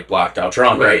drunk or, like, blacked out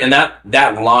drunk, right? And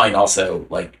that line also,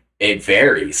 like, it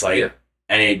varies, like,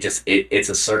 and it just, it's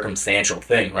a circumstantial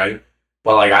thing, right?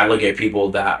 But, like, I look at people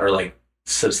that are, like,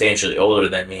 substantially older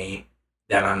than me,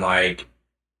 then I'm like,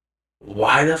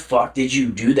 why the fuck did you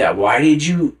do that? Why did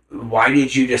you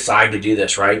decide to do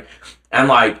this, right? And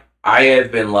like, I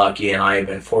have been lucky and I have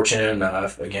been fortunate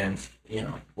enough, again,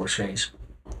 worst case,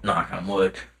 knock on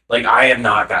wood, like I have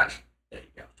not gotten, there you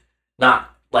go,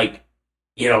 not like,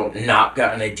 not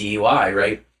gotten a DUI,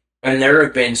 right? And there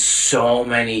have been so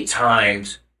many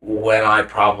times when I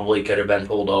probably could have been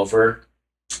pulled over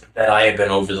that I have been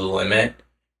over the limit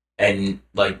and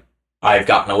like I've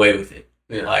gotten away with it.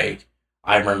 Yeah. Like,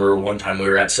 I remember one time we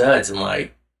were at Suds and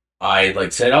like I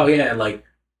like said, oh yeah, like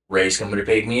Ray's coming to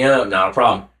pick me up, not a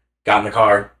problem. Got in the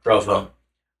car, drove home.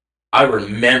 I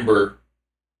remember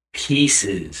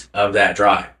pieces of that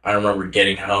drive. I remember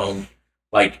getting home,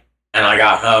 like, and I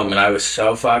got home and I was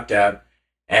so fucked up.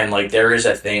 And like, there is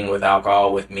a thing with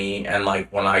alcohol with me, and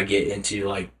like when I get into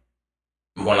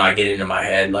my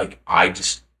head, like I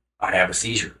have a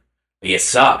seizure. Like, it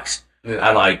sucks. Yeah.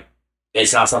 And like,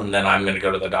 it's not something that I'm gonna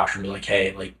go to the doctor and be like,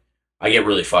 hey, like I get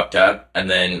really fucked up, and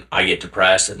then I get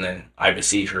depressed, and then I have a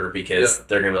seizure because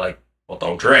they're gonna be like, well,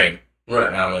 don't drink. Right.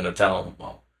 And I'm gonna tell them,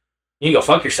 well, you can go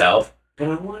fuck yourself. But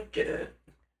I like it.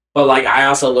 But like, I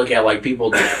also look at like people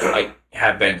that like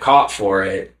have been caught for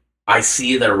it. I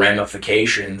see the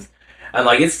ramifications, and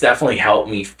like it's definitely helped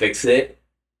me fix it.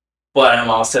 But I'm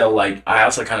also like, I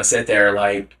also kind of sit there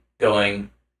like going,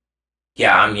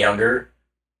 yeah, I'm younger,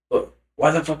 but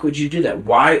why the fuck would you do that?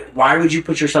 Why would you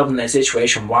put yourself in that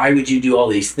situation? Why would you do all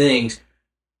these things?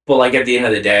 But like at the end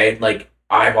of the day, like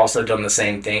I've also done the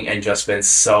same thing and just been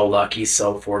so lucky,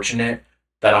 so fortunate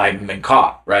that I haven't been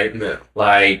caught, right? Yeah.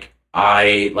 Like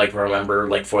I like remember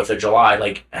like 4th of July,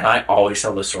 like, and I always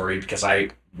tell the story because I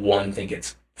think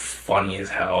it's funny as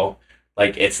hell.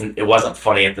 Like it wasn't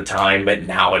funny at the time, but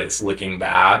now it is looking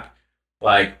back.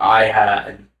 Like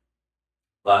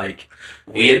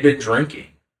we had been drinking.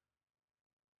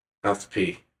 I have to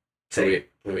pee. Say,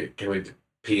 Can we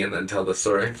pee and then tell the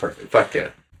story? Perfect. Fuck yeah.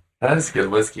 That is good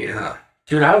whiskey, huh?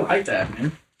 dude, I like that,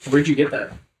 man. Where'd you get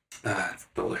that? It's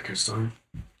the liquor store.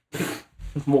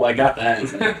 Well, I got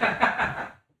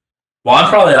that. Well, I'm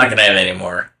probably not gonna have any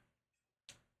more.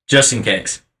 Just in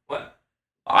case. What?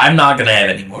 I'm not gonna have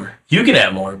any more. You can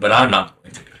have more, but I'm not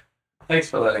going to. Thanks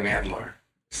for letting me have more.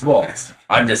 Well, Nice.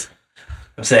 I'm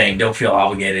saying don't feel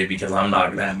obligated because I'm not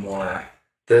gonna have more.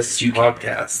 This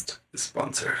podcast is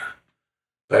sponsored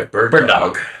by Bird Bird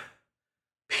Dog. Dog.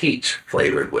 Peach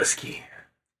flavored whiskey.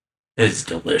 It's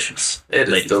delicious. It is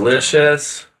Ladies and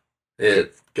delicious.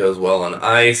 It goes well on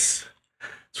ice.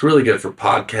 It's really good for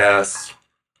podcasts.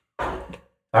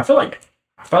 I feel like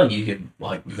you could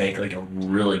like make like a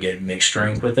really good mixed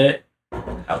drink with it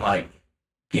and like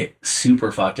get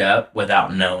super fucked up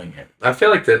without knowing it. I feel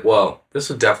like that. Well, this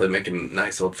would definitely make a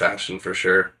nice old fashioned for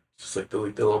sure. Just like the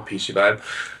little peachy vibe.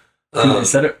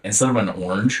 Instead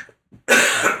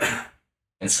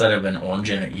of an orange,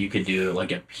 in it, you could do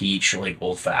like a peach like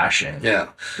old fashioned. Yeah,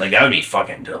 Like that would be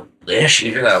fucking delicious.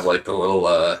 you could have like the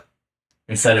little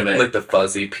Instead of it, like the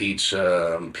fuzzy peach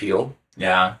peel.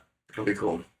 yeah, That'd be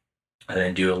cool. and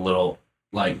then do a little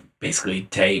like basically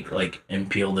take like and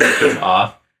peel the peach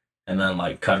off, and then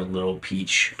like cut a little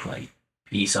peach like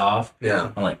piece off Yeah.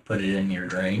 and like put it in your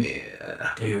drink,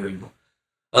 Yeah. dude.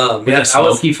 Yeah, We have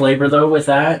smoky flavor though with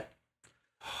that.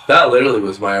 that literally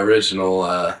was my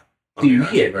original. Dude, you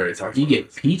I've get already talked you about get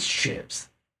this. peach chips,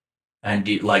 and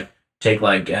do like take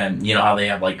like you know how they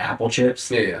have like apple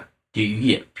chips. Yeah. Do you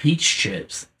get peach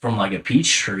chips from like a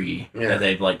peach tree Yeah. that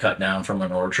they've like cut down from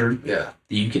an orchard? Yeah.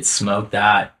 You could smoke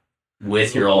that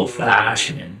with your old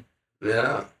fashioned.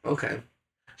 Yeah. Okay.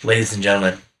 Ladies and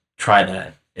gentlemen, try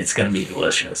that. It's gonna be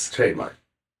delicious. Trademark.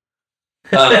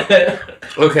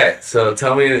 Okay, so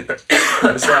tell me.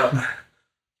 So,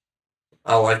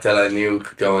 I like that I knew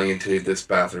going into this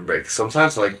bathroom break.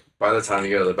 Sometimes, like, by the time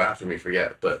you go to the bathroom, you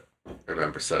forget, but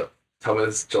remember. So, tell me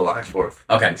this July 4th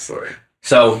Okay. story.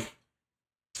 So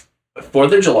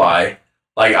 4th of July,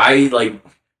 I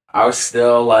was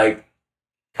still like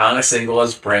kind of single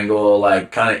as Pringle,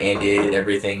 like kind of ended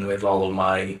everything with all of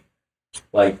my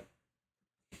like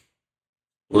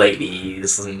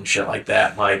ladies and shit like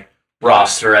that. My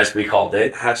roster, as we called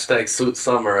it. Hashtag Suit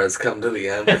Summer has come to the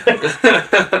end.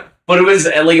 But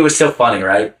it was still funny,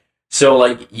 right? So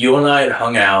like you and I had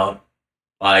hung out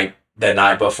like the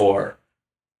night before,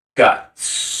 got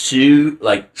super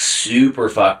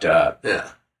fucked up, Yeah.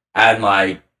 and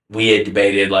like we had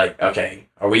debated like, okay,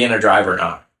 are we gonna drive or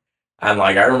not? And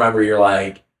like I remember you're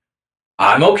like,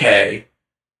 I'm okay.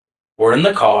 We're in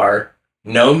the car,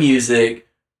 no music,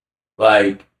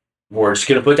 like we're just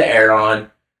gonna put the air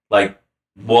on, like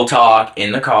we'll talk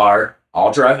in the car,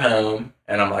 I'll drive home,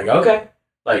 and I'm like, okay.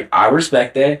 Like, I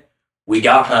respect that. We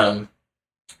got home.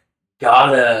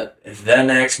 Got up the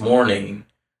next morning.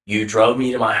 You drove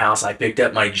me to my house. I picked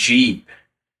up my Jeep.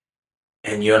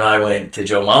 And you and I went to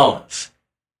Joe Mama's.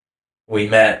 We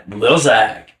met Lil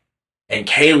Zach and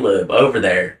Caleb over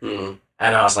there. Mm.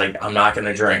 And I was like, I'm not going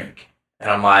to drink. And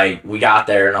I'm like, we got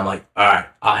there and I'm like, all right,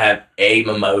 I'll have a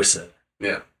mimosa.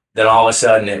 Yeah. Then all of a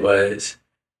sudden it was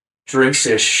drinks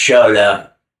just showed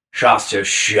up. Shots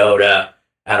just showed up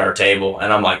at our table.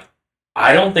 And I'm like,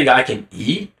 I don't think I can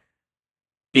eat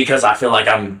because I feel like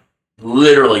I'm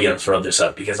literally going to throw this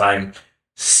up because I'm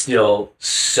still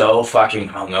so fucking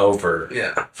hungover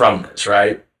Yeah. from this,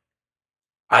 right?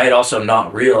 I had also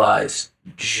not realized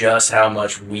just how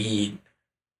much weed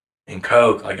and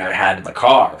coke like I had in the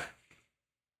car.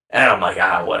 And I'm like,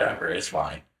 whatever, it's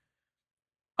fine.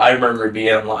 I remember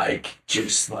being like,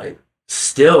 just like,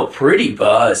 still pretty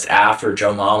buzzed after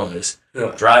Joe Mama's,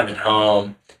 Yeah. driving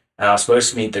home. And I was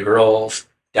supposed to meet the girls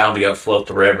down to go float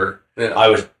the river. Yeah. I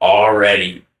was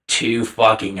already 2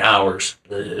 fucking hours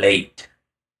late.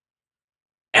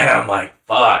 And I'm like,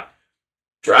 fuck.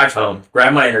 Drive home,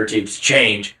 grab my inner tubes,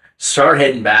 change, start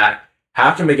heading back,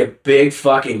 have to make a big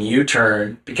fucking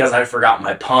U-turn because I forgot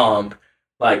my pump,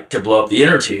 like, to blow up the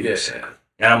inner tubes. Yeah.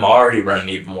 And I'm already running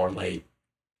even more late.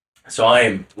 So I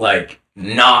am, like,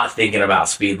 not thinking about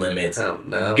speed limits. Oh,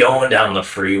 no. Going down the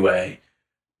freeway.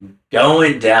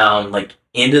 Going down, like,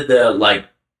 into the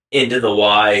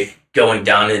Y, going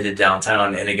down into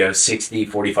downtown, and it goes 60,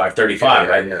 45, 35,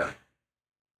 right? Yeah.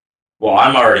 Well,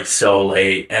 I'm already so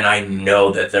late, and I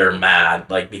know that they're mad,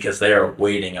 like, because they are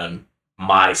waiting on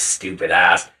my stupid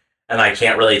ass, and I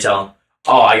can't really tell them,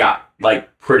 oh, I got,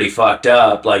 like, pretty fucked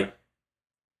up, like,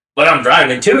 but I'm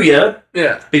driving to you,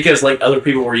 Yeah. because, like, other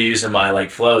people were using my, like,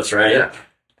 floats, right? Yeah.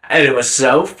 And it was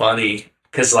so funny,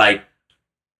 because, like,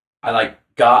 I, like,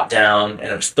 got down, and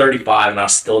it was 35, and I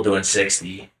was still doing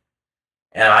 60,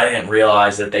 and I didn't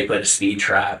realize that they put a speed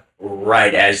trap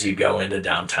right as you go into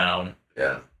downtown.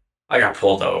 Yeah. I got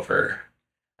pulled over,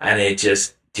 and it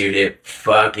just, dude, it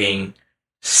fucking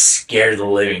scared the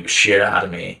living shit out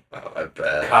of me. Oh, I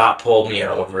bet. Cop pulled me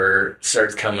over,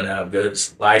 starts coming up,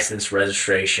 goes license,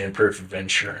 registration, proof of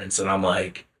insurance, and I'm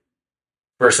like,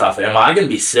 first off, am I going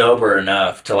to be sober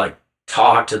enough to, like,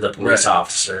 talk to the police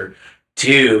officer?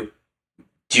 2,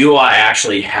 do I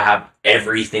actually have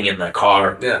everything in the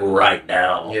car right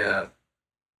now? Yeah.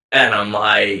 And I'm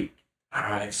like, all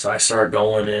right, so I start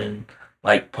going in,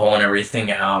 like, pulling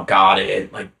everything out, got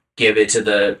it, like, give it to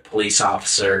the police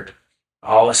officer.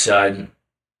 All of a sudden,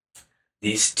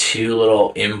 these 2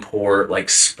 little import, like,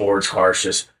 sports cars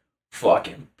just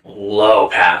fucking blow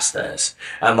past us.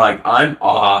 And, like, I'm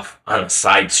off on a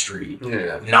side street.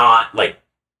 Yeah. Not, like,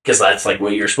 because that's, like,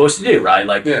 what you're supposed to do, right?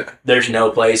 Like, Yeah. there's no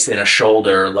place in a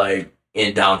shoulder, like,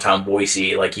 in downtown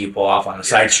Boise, like, you pull off on a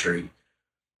side street.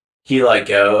 He, like,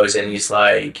 goes, and he's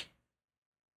like,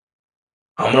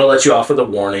 I'm going to let you off with a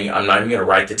warning. I'm not even going to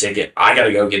write the ticket. I got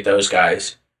to go get those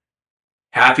guys.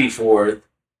 Happy 4th.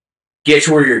 Get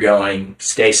to where you're going.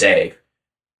 Stay safe.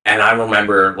 And I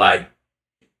remember,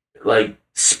 like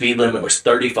speed limit was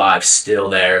 35 still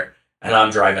there. And I'm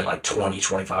driving, like, 20,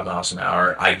 25 miles an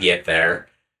hour. I get there.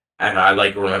 And I,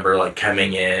 like, remember, like,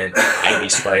 coming in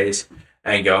Amy's place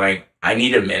and going, I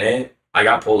need a minute. I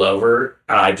got pulled over.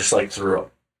 And I just, like,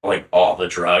 threw like all the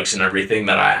drugs and everything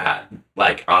that I had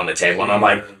like on the table. And I'm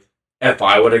like, if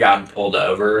I would have gotten pulled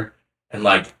over and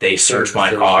like they searched my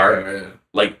car,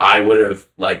 like I would have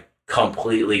like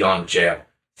completely gone to jail,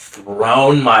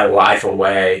 thrown my life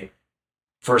away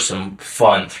for some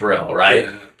fun thrill, right?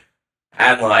 Yeah.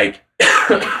 And like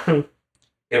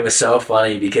it was so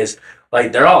funny because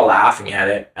like they're all laughing at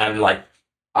it, and like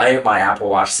I have my Apple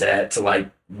Watch set to like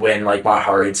when like my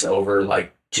heart rate's over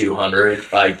like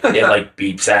 200, like it like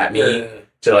beeps at me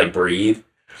to like breathe.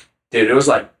 Dude, it was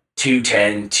like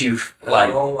 210,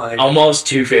 like almost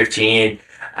 215,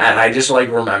 and I just like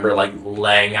remember like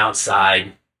laying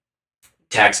outside,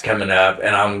 text coming up,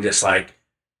 and I'm just like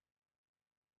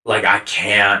I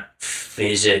can't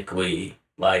physically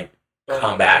like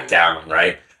come back down,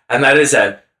 right? And that is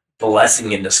a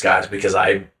blessing in disguise because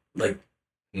I like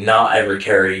not ever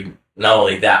carried not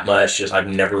only that much, just I've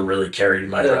never really carried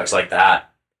my drugs like that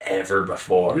ever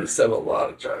before. You just have a lot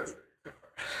of drugs.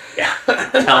 Yeah,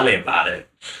 tell me about it.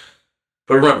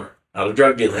 But remember, not a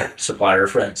drug dealer, supplier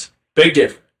of friends. Big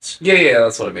difference. Yeah,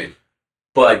 that's what I mean.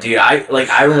 But dude, I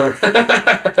remember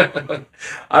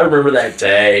I remember that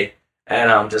day, and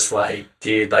I'm just like,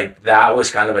 dude, like that was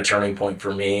kind of a turning point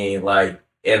for me, like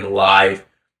in life.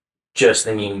 Just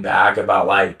thinking back about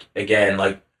like again,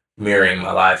 like mirroring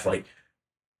my life, like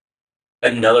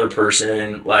another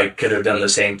person like could have done the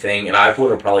same thing, and I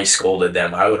would have probably scolded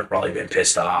them. I would have probably been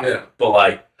pissed off. Yeah. But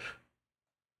like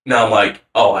now I'm like,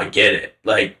 oh, I get it.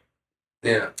 Like,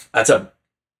 yeah,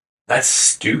 that's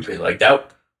stupid. Like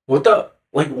that. What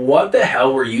the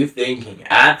hell were you thinking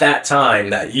at that time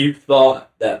that you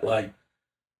thought that like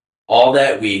all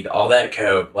that weed, all that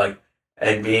coke, like,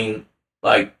 and being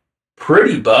like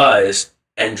pretty buzzed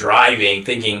and driving,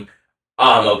 thinking,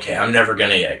 oh, I'm okay. I'm never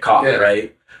gonna get caught,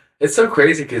 right? It's so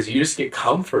crazy because you just get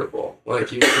comfortable.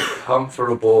 Like, you get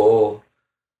comfortable,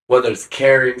 whether it's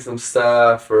carrying some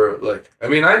stuff or, like, I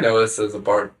mean, I notice as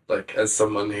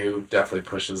someone who definitely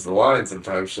pushes the line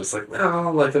sometimes, just like,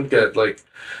 no, like, I'm good. Like,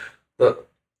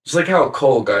 just like how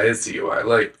Cole got his DUI.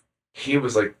 Like, he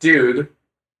was like, dude,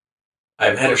 I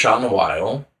haven't had a shot in a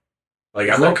while. Like,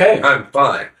 I'm okay. I'm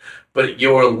fine. But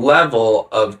your level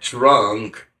of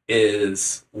drunk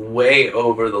is way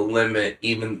over the limit,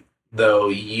 even though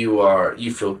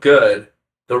you feel good.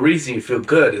 The reason you feel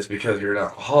good is because you're an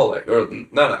alcoholic, or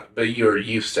but you're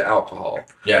used to alcohol.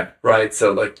 Yeah. Right.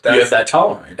 So like you have that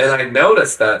tolerance. And I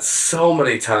noticed that so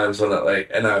many times when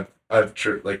I've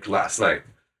like last night.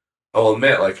 I'll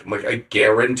admit, like I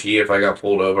guarantee if I got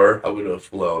pulled over, I would have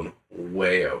flown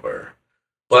way over.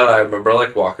 But I remember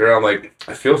like walking around, like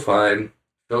I feel fine,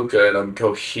 feel good, I'm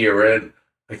coherent,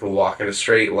 I can walk in a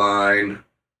straight line.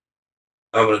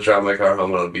 I'm gonna drive my car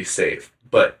home and I'll be safe.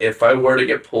 But if I were to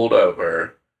get pulled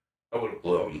over, I would have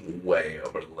blown way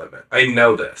over the limit. I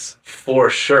know this for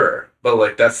sure. But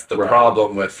like that's the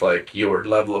problem with like your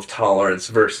level of tolerance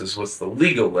versus what's the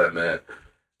legal limit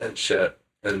and shit.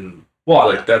 And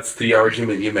like that's the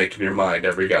argument you make in your mind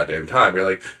every goddamn time. You're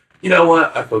like, you know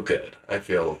what? I feel good. I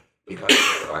feel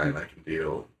fine. I can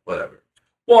do whatever.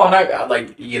 Well, and I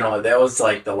like, you know, that was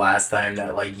like the last time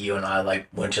that like you and I like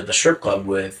went to the strip club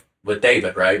with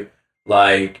David, right?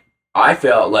 Like I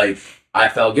felt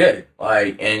good.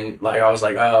 Like, and like I was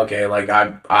like, oh, okay, like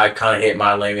I kind of hit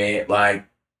my limit. Like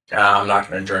I'm not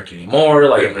gonna drink anymore.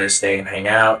 Like I'm gonna stay and hang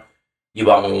out. You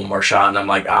bought me one more shot, and I'm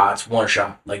like, it's one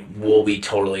shot. Like we'll be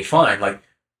totally fine. Like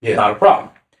not a problem.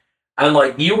 And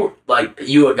like you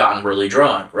had gotten really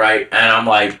drunk, right? And I'm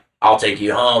like, I'll take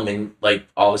you home, and like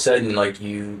all of a sudden, like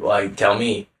you like tell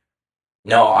me,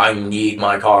 no, I need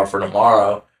my car for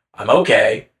tomorrow. I'm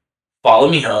okay. Follow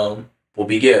me home. We'll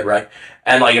be good, right?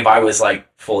 And like if I was like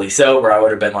fully sober, I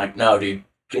would have been like, no, dude,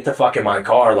 get the fuck in my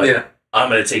car. Like I'm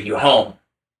gonna take you home.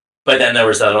 But then there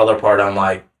was that other part. I'm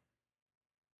like,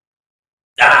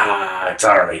 it's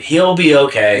all right. He'll be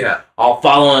okay. Yeah. I'll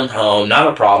follow him home. Not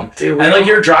a problem. Dude, and like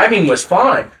your driving was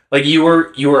fine. Like you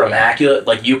were immaculate.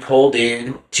 Like you pulled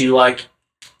into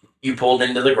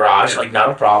the garage. Like not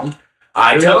a problem.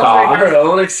 I took off. Make our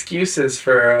own excuses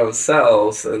for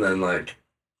ourselves, and then like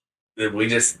we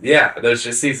just there's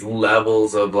just these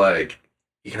levels of like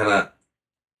you kind of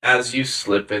as you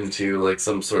slip into like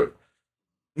some sort.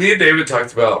 Me and David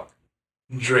talked about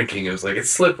drinking. It was like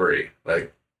it's slippery.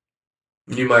 Like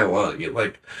you might want to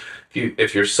like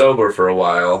if you're sober for a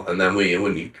while, and then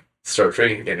when you start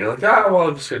drinking again, you're like, well,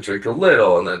 I'm just gonna drink a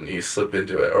little, and then you slip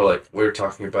into it. Or like we were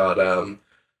talking about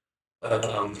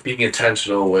being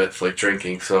intentional with like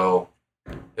drinking. So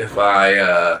if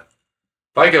I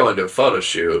go into a photo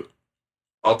shoot,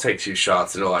 I'll take 2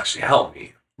 shots and it'll actually help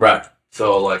me. Right.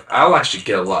 So like I'll actually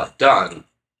get a lot done.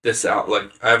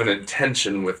 Like I have an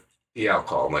intention with the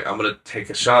alcohol. I'm like I'm gonna take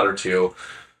a shot or 2.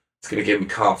 It's gonna give me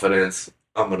confidence.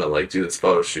 I'm gonna like do this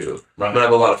photo shoot. Right. I'm gonna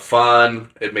have a lot of fun.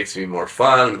 It makes me more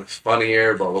fun. It's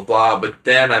funnier. Blah blah blah. But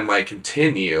then I might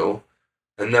continue,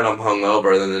 and then I'm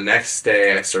hungover. Then the next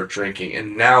day I start drinking,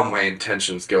 and now my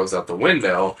intentions goes out the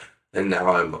window, and now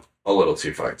I'm a little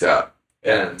too fucked up.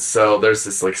 And so there's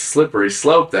this like slippery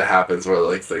slope that happens where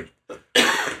like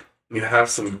you have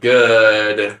some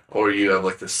good, or you have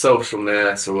like the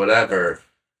socialness or whatever,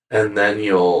 and then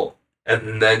you'll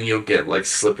get like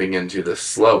slipping into the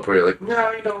slope where you're like,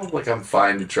 no, like I'm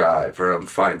fine to drive, or I'm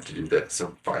fine to do this, or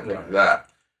I'm fine to do that.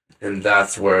 And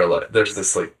that's where like there's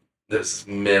this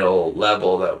middle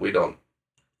level that we don't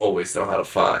always know how to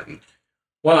find.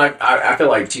 Well, I feel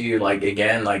like too, like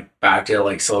again, like back to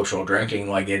like social drinking,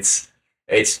 like it's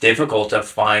difficult to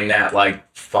find that like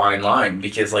fine line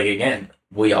because like again,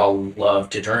 we all love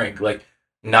to drink, like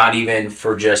not even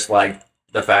for just like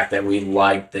the fact that we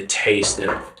like the taste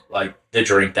of like the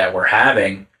drink that we're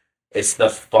having. It's the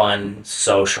fun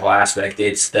social aspect.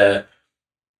 It's the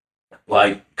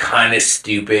like kind of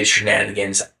stupid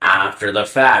shenanigans after the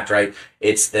fact, right?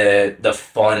 It's the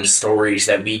fun stories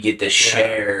that we get to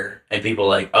share, and people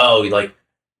like, oh, like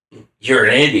you're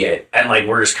an idiot, and like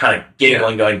we're just kind of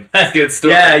giggling, going, "That's good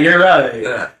story." Yeah, you're right.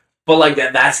 Yeah. But like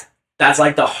that's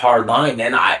like the hard line,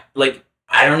 and I like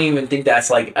I don't even think that's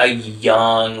like a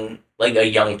young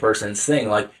person's thing.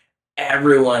 Like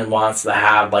everyone wants to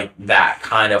have like that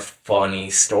kind of funny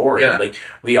story. Yeah. Like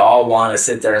we all want to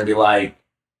sit there and be like,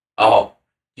 "Oh,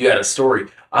 you had a story.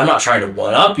 I'm not trying to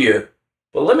one up you,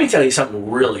 but let me tell you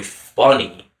something really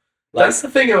funny." Like, That's the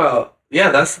thing about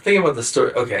the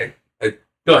story. Okay,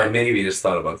 go ahead. maybe just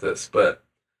thought about this, but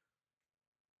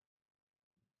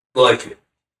like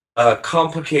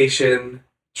complication,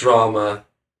 drama,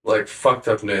 like fucked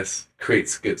upness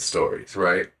creates good stories,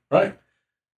 right? Right.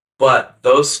 But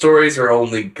those stories are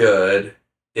only good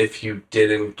if you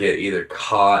didn't get either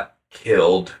caught,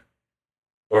 killed,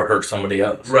 Or hurt somebody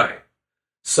else. right.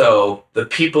 So the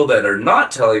people that are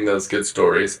not telling those good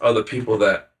stories are the people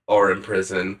that are in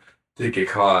prison, did get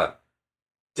caught,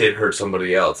 did hurt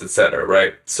somebody else, etc.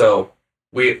 Right? So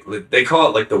they call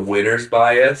it like the winner's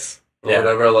bias or Yeah.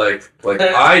 whatever. Like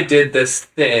I did this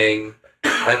thing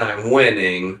and I'm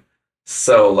winning.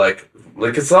 So like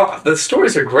it's all the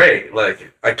stories are great.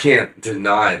 Like I can't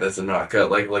deny that they're not good.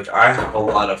 Like I have a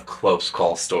lot of close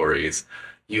call stories.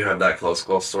 You have that close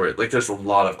call story. Like there's a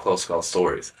lot of close call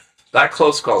stories. That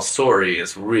close call story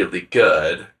is really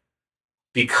good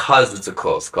because it's a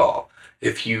close call.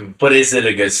 But is it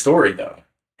a good story though?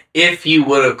 If you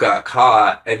would have got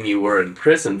caught and you were in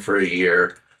prison for a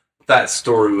year, that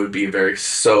story would be a very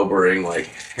sobering, like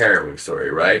harrowing story,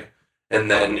 right? And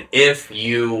then if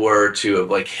you were to have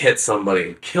like hit somebody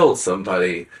and killed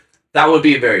somebody, that would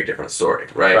be a very different story,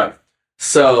 right?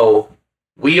 So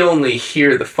we only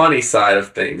hear the funny side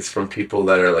of things from people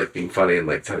that are like being funny and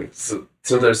like telling. So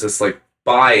there's this like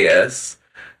bias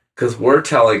because we're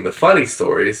telling the funny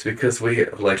stories because we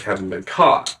like haven't been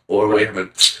caught or we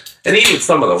haven't, and even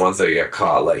some of the ones that you get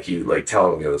caught, like you like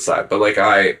tell on the other side. But like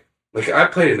I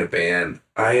played in a band.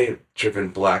 I driven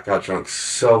blackout drunk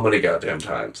so many goddamn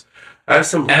times. I have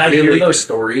some, and I really hear those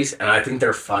stories, and I think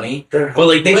they're funny. They're But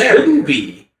like they hilarious. shouldn't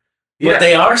be. Yeah. But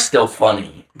they are still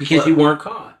funny because But- you weren't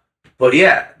caught. But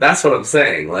yeah, that's what I'm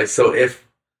saying. Like, so if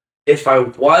I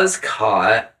was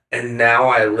caught and now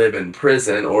I live in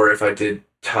prison, or if I did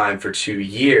time for 2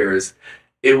 years,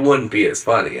 it wouldn't be as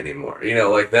funny anymore. You know,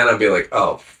 like then I'd be like,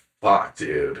 oh fuck,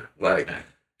 dude. Like,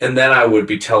 and then I would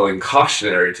be telling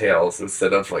cautionary tales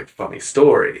instead of like funny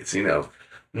stories. You know,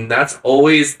 and that's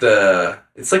always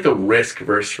it's like a risk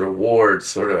versus reward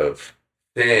sort of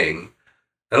thing.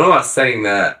 And I'm not saying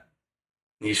that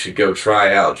you should go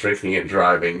try out drinking and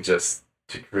driving just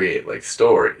to create like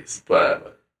stories,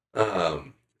 but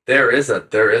there is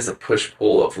a push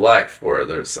pull of life where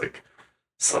there's like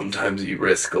sometimes you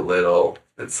risk a little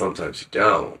and sometimes you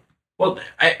don't. Well,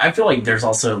 I feel like there's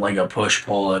also like a push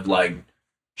pull of like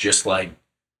just like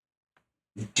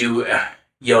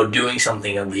doing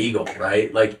something illegal,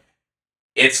 right? Like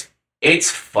it's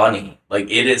funny. Like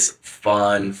it is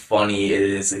funny, it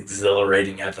is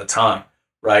exhilarating at the time.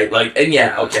 Right? Like, and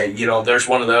yeah, okay, there's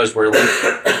one of those where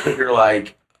like, you're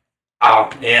like, oh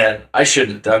man, I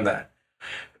shouldn't have done that.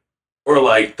 Or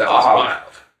like, That was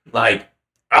wild. like,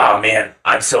 oh man,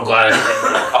 I'm so glad I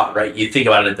didn't get caught, right? You think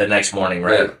about it the next morning,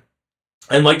 right? Yeah.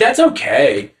 And like, that's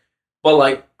okay. But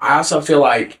like, I also feel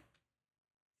like,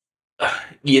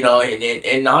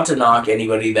 and not to knock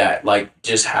anybody that like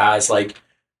just has like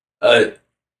a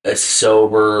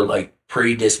sober, like,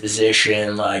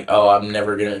 predisposition, like, oh, I'm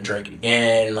never gonna drink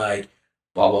again, like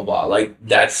blah blah blah. Like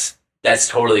that's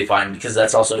totally fine because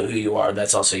that's also who you are,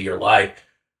 that's also your life.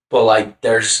 But like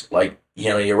there's like,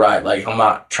 you're right, like I'm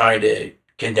not trying to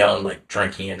condone like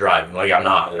drinking and driving, like I'm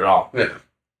not at all. Yeah.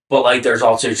 But like there's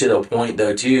also to the point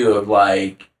though too of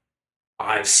like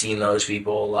I've seen those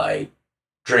people like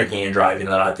drinking and driving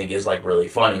that I think is like really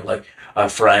funny. Like a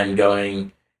friend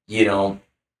going,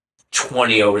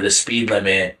 20 over the speed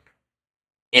limit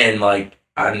in like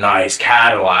a nice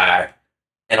Cadillac,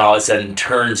 and all of a sudden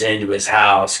turns into his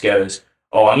house, goes,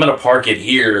 oh, I'm gonna park it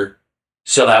here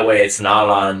so that way it's not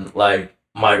on like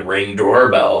my Ring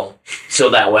doorbell, so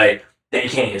that way they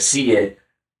can't see it.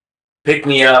 Pick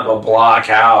me up a block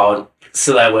out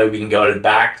so that way we can go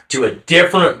back to a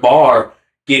different bar,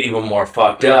 get even more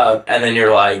fucked up. And then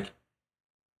you're like,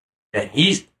 and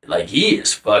he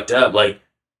is fucked up. Like,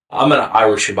 I'm gonna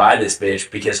Irish goodbye this bitch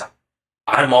because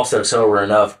I'm also sober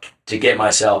enough to get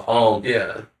myself home.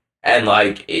 Yeah. And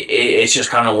like it's just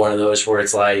kind of one of those where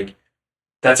it's like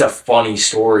that's a funny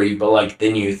story, but like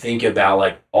then you think about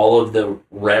like all of the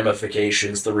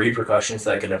ramifications, the repercussions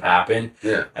that could have happened.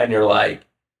 Yeah. And you're like,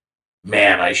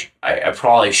 man, I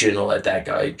probably shouldn't have let that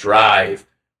guy drive.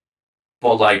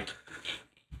 But like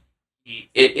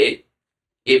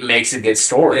it makes a good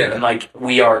story. Yeah. And like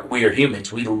we are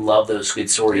humans. We love those good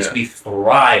stories. Yeah. We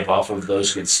thrive off of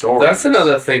those good stories. That's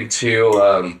another thing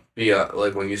too.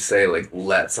 like when you say like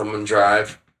let someone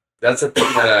drive, that's a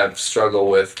thing that I've struggled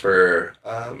with for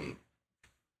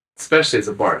especially as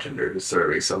a bartender who's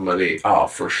serving somebody. Oh,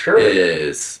 for sure.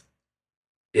 Is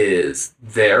there's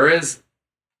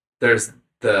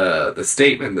the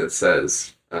statement that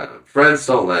says friends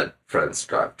don't let friends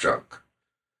drive drunk,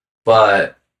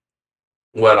 but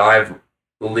what I've,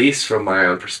 at least from my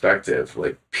own perspective,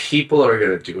 like people are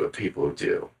gonna do what people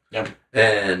do. Yep.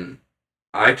 And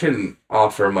I can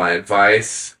offer my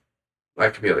advice. I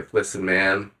can be like, listen,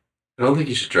 man, I don't think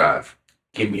you should drive.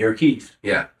 Give me your keys.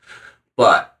 Yeah.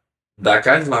 But that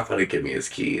guy's not going to give me his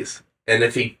keys. And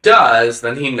if he does,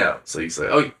 then he knows. So he's like,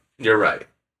 oh, you're right.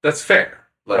 That's fair.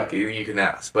 Like, you can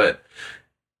ask. But,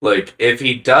 like, if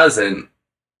he doesn't,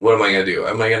 what am I going to do?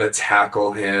 Am I going to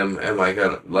tackle him? Am I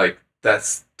going to, like,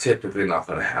 that's typically not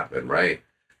going to happen, right?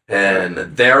 And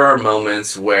there are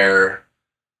moments where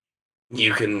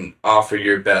you can offer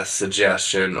your best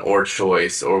suggestion or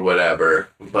choice or whatever,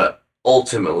 but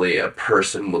ultimately a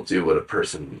person will do what a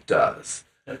person does.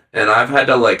 And I've had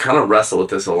to like kind of wrestle with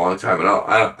this a long time, and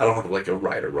I don't have like a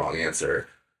right or wrong answer,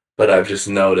 but I've just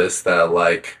noticed that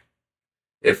like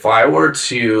if I were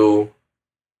to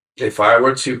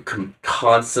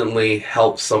constantly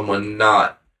help someone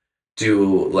not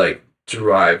do like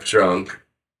drive drunk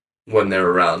when they're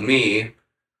around me,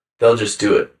 they'll just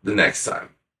do it the next time.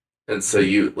 And so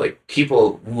you like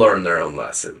people learn their own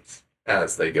lessons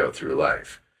as they go through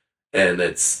life. And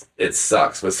it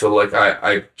sucks. But so like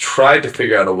I tried to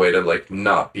figure out a way to like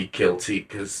not be guilty,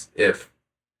 because if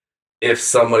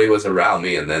somebody was around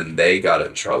me and then they got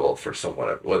in trouble for someone,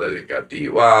 whether they got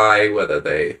DUI, whether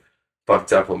they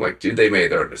fucked up, I'm like, dude, they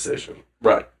made their own decision.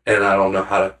 Right. And I don't know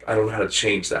how to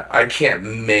change that. I can't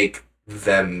make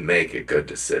them make a good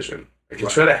decision. I can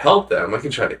try to help them. I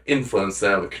can try to influence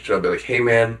them. I can try to be like, hey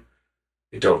man,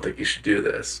 I don't think you should do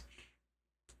this.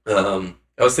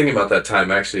 I was thinking about that time,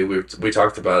 actually. We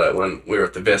talked about it when we were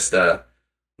at the Vista.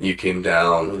 You came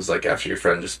down. It was like after your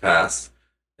friend just passed.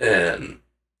 And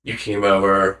you came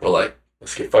over. We're like,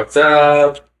 let's get fucked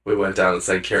up. We went down and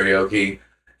sang karaoke.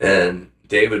 And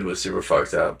David was super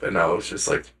fucked up. And I was just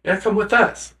like, yeah, come with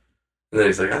us. And then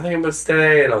he's like, I think I'm going to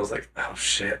stay. And I was like, oh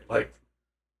shit. Like,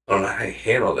 I don't know how to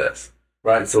handle this.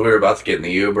 Right. And so we were about to get in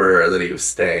the Uber. And then he was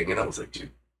staying. And I was like,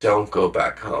 dude, don't go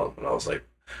back home. And I was like,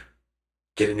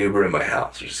 get an Uber in my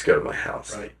house, or just go to my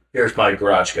house. Right. Here's my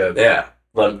garage code. Yeah.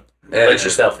 Let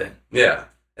yourself in. Yeah.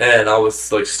 And I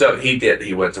was like stoked. He did.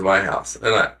 He went to my house.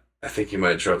 And I think he might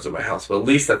have drove to my house. But at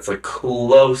least that's like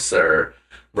closer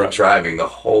than driving the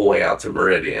whole way out to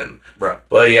Meridian. Right.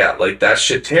 But yeah, like that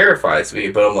shit terrifies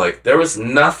me. But I'm like, there was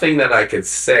nothing that I could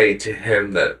say to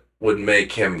him that would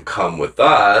make him come with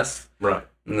us. Right.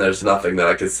 And there's nothing that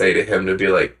I could say to him to be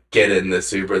like, get in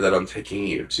this Uber that I'm taking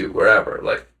you to wherever.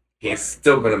 Like, he's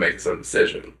still going to make his own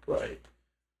decision. Right.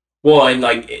 Well, and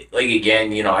like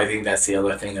again, you know, I think that's the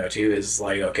other thing though too, is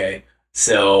like, okay,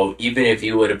 so even if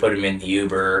you would have put him in the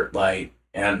Uber, like,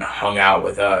 and hung out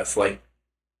with us, like,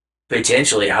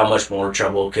 potentially how much more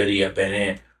trouble could he have been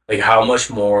in? Like, how much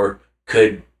more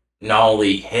could not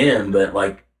only him, but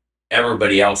like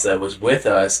everybody else that was with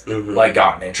us, like,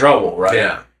 gotten in trouble, right?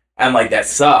 Yeah. And like, that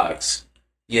sucks.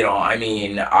 You know, I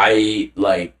mean, I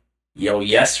like, you know,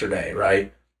 yesterday,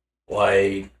 right?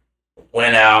 Like,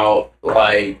 went out,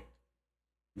 like,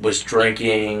 was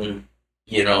drinking,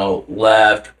 you know,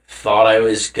 left, thought I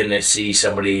was gonna see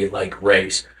somebody, like,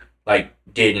 race. Like,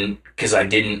 didn't, because I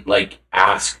didn't, like,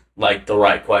 ask, like, the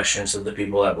right questions of the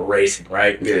people that were racing,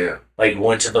 right? Yeah. Like,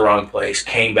 went to the wrong place,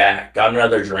 came back, got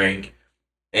another drink,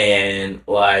 and,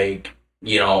 like,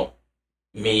 you know,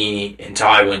 me and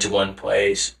Ty went to one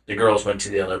place, the girls went to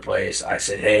the other place. I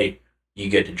said, hey, you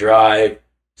good to drive?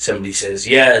 Somebody says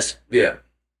yes. Yeah.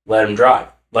 Let him drive.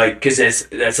 Like, because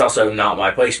that's also not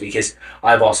my place, because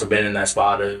I've also been in that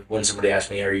spot of when somebody asks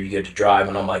me, are you good to drive?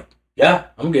 And I'm like, yeah,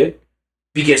 I'm good.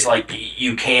 Because, like,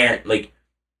 you can't, like,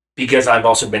 because I've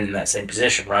also been in that same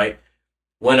position, right?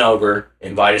 Went over,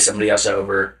 invited somebody else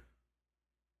over.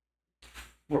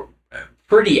 We're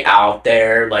pretty out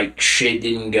there. Like, shit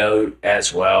didn't go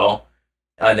as well.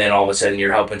 And then all of a sudden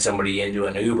you're helping somebody into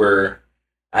an Uber.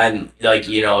 And, like,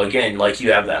 you know, again, like,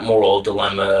 you have that moral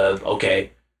dilemma of,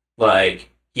 okay, like,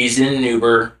 he's in an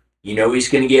Uber, you know he's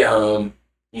going to get home,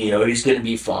 you know he's going to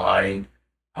be fine.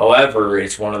 However,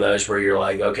 it's one of those where you're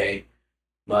like, okay,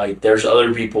 like, there's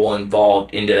other people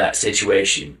involved into that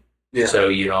situation. Yeah. So,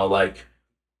 you know, like,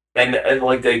 and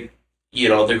like, you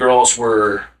know, the girls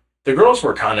were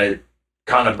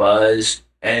kind of buzzed,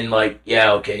 and, like,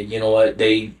 yeah, okay, you know what,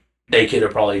 they could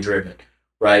have probably driven.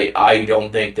 Right, I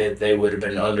don't think that they would have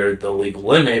been under the legal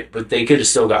limit, but they could have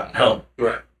still gotten home.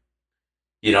 Right.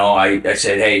 I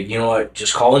said, hey, you know what?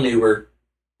 Just call an Uber.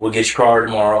 We'll get your car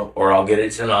tomorrow, or I'll get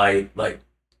it tonight. Like,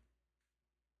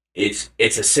 it's a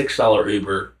 $6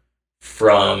 Uber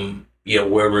from where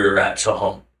we were at to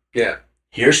home. Yeah.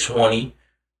 Here's 20.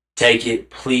 Take it.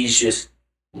 Please just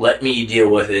let me deal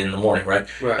with it in the morning, right?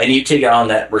 Right. And you take on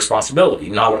that responsibility,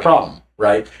 not a problem,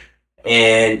 right?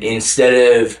 And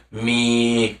instead of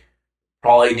me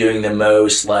probably doing the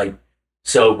most like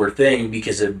sober thing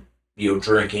because of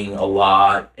drinking a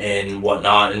lot and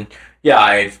whatnot, and yeah,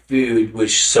 I had food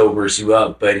which sobers you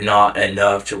up, but not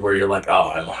enough to where you're like,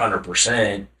 oh, I'm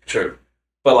 100%. True.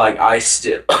 But like I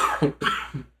still,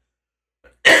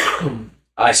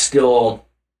 I still,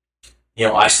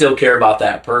 I still care about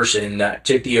that person that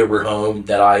took the Uber home,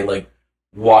 that I like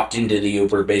walked into the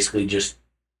Uber, basically just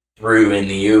threw in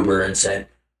the Uber and said,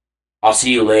 I'll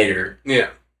see you later. Yeah.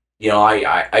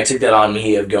 I took that on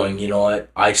me of going, you know what,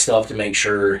 I still have to make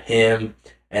sure him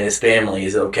and his family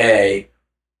is okay.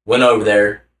 Went over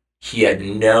there. He had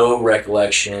no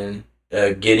recollection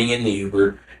of getting in the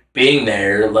Uber, being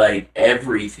there, like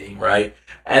everything, right?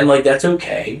 And like that's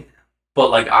okay. But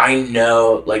like I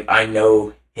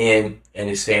know him and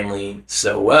his family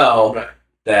so well, right,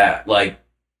 that like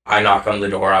I knock on the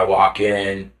door, I walk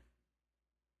in,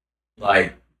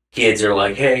 like kids are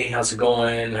like, hey, how's it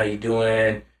going? How you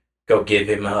doing? Go give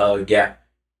him a hug. Yeah.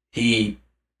 He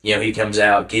comes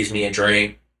out, gives me a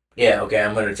drink. Yeah, okay,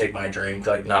 I'm gonna take my drink,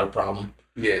 like not a problem.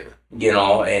 Yeah.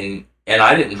 And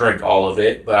I didn't drink all of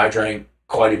it, but I drank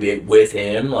quite a bit with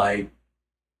him, like,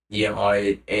 and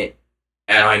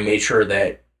I made sure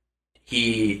that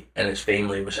he and his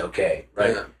family was okay,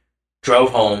 right? Yeah.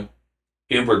 Drove home,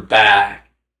 Ubered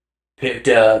back, picked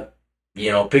up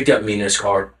Mina's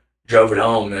car, drove it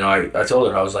home, and I told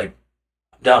her, I was like,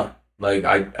 I'm done. Like,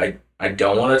 I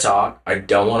don't want to talk. I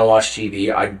don't want to watch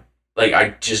TV.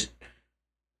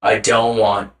 I don't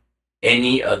want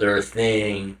any other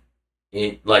thing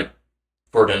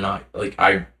for tonight. Like,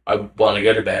 I want to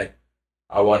go to bed.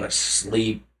 I want to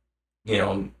sleep,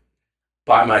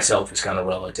 by myself is kind of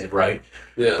relative, right?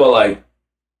 Yeah. But, like,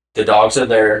 the dogs are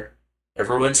there.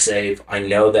 Everyone's safe. I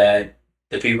know that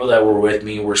the people that were with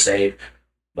me were safe.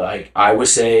 Like, I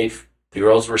was safe. The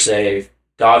girls were safe.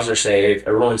 Dogs are safe.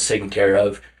 Everyone's taken care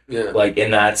of. Yeah. Like,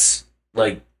 and that's,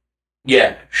 like,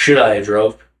 yeah, should I have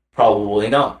drove? Probably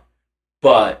not.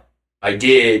 But I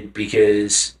did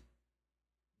because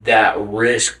that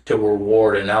risk to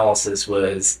reward analysis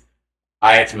was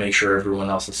I have to make sure everyone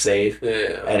else is safe.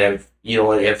 Yeah. And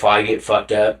if I get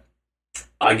fucked up,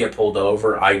 I get pulled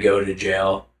over, I go to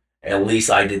jail, at least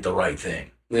I did the right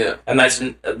thing. Yeah. And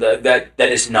that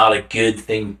is not a good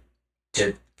thing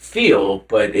to feel,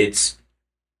 but it's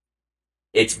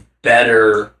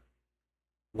better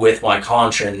with my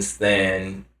conscience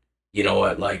than,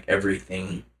 like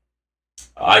everything.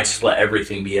 I just let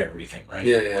everything be everything, right?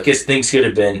 Yeah, yeah. Because things could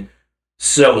have been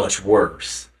so much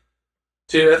worse.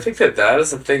 Dude, I think that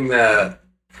is a thing that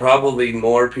probably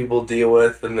more people deal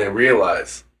with than they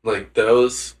realize. Like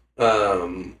those,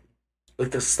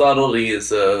 like the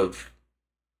subtleties of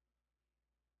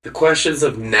the questions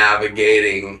of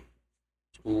navigating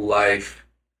life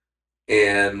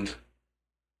and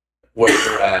where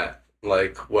you're at.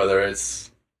 Like whether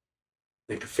it's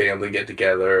like a family get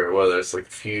together or whether it's like a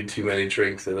few too many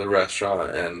drinks in a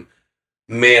restaurant and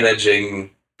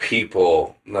managing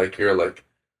people. Like you're like,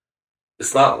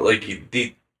 it's not like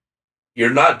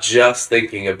you're not just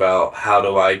thinking about how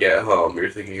do I get home.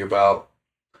 You're thinking about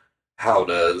how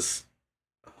does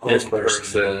This this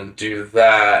person. person do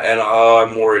that, and oh,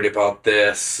 I'm worried about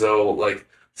this. So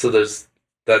there's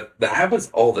that happens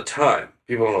all the time.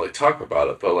 People don't really talk about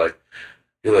it, but like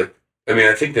you're like, I mean,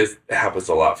 I think this happens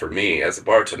a lot for me as a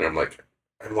bartender. I'm like,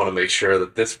 I want to make sure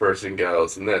that this person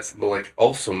goes and this, but like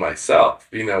also myself,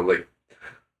 like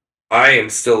I am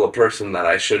still a person that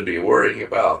I should be worrying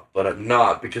about, but I'm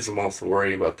not because I'm also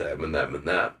worrying about them and them and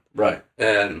them. Right.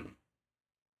 And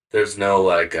there's no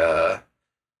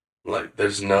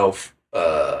there's no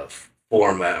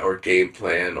format or game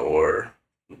plan or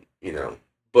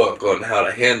book on how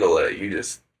to handle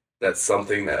it. That's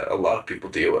something that a lot of people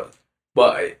deal with.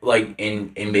 But like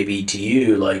and maybe to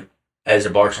you, like as a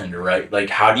bartender, right? Like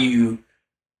how do you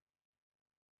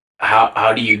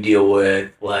deal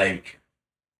with like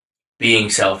being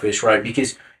selfish, right?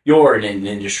 Because you're in an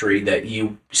industry that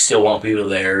you still want people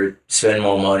there, spend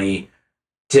more money,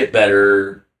 tip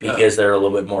better because they're a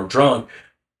little bit more drunk.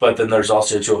 But then there's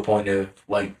also to a point of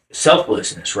like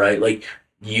selflessness, right? Like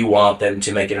you want them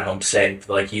to make it home safe.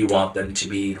 Like you want them to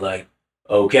be like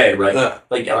okay, right?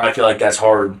 Like I feel like that's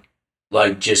hard,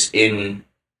 like just in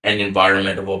an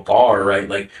environment of a bar, right?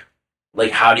 Like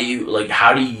how do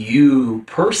you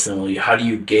personally, how do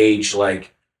you gauge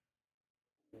like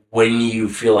when you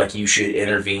feel like you should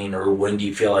intervene, or when do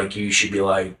you feel like you should be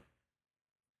like,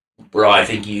 bro, I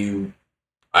think you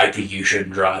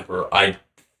shouldn't drive, or I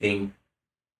think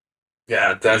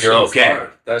Yeah, that's you're just okay.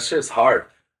 hard. That's just hard.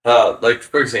 Like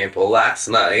for example, last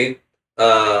night,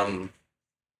 there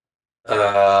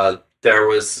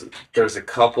was a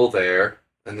couple there,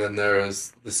 and then there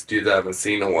was this dude that I haven't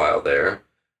seen in a while there,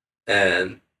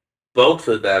 and both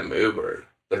of them Ubered.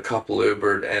 The couple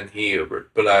Ubered and he Ubered,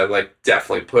 but I like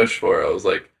definitely pushed for it. I was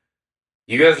like,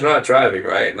 "You guys are not driving,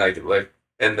 right?" And I like,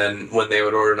 and then when they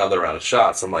would order another round of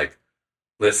shots, I'm like,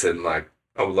 "Listen, like,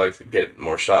 I would like to get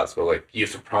more shots, but like, you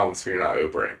have to promise me you're not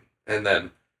Ubering." And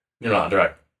then You're not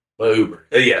driving, but Uber.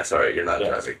 yeah, sorry, you're not Yes.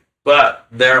 driving. But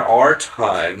there are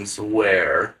times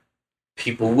where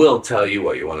people will tell you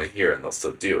what you want to hear and they'll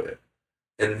still do it.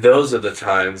 And those are the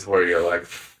times where you're like,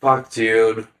 fuck,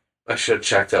 dude, I should have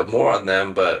checked out more on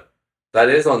them, but that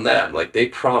is on them. Like, they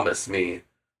promised me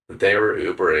that they were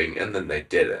Ubering and then they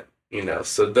didn't, you know?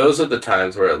 So those are the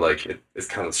times where, like, it's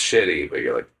kind of shitty, but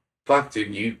you're like, fuck,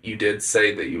 dude, you did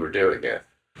say that you were doing it.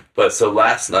 But so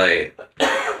last night,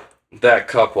 that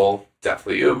couple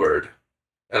definitely Ubered.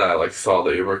 And I like saw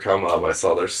the Uber come up. I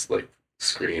saw their like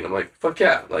screen. I'm like, fuck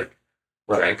yeah! Like,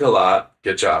 drank a lot.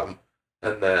 Good job.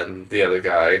 And then the other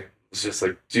guy was just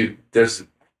like, dude,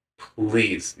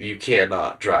 please, you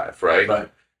cannot drive, right?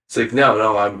 Right. It's like,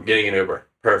 no, I'm getting an Uber.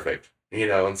 Perfect. You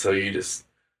know, and so you just,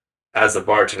 as a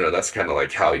bartender, that's kind of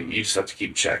like how you just have to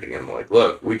keep checking. And like,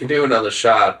 look, we can do another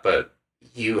shot, but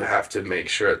you have to make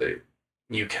sure that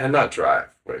you cannot drive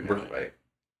right now, right?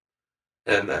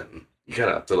 And then you kind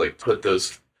of have to like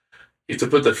you have to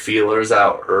put the feelers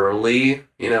out early,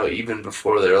 you know, even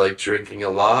before they're like drinking a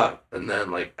lot. And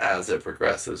then like as it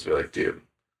progresses, be like, dude,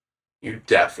 you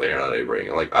definitely are not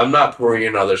Ubering. Like, I'm not pouring you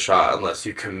another shot unless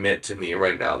you commit to me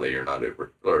right now that you're not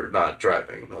Uber or not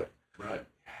driving. Like, Right.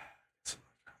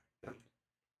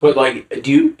 But like,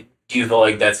 do you feel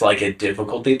like that's like a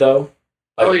difficulty though?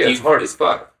 Like, oh yeah, it's hard as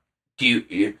fuck. Do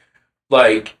you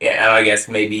like? And I guess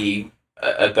maybe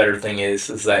a better thing is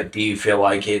that, do you feel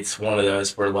like it's one of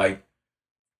those where like,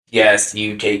 yes,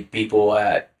 you take people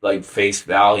at like face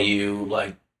value,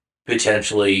 like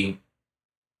potentially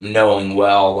knowing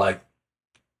well, like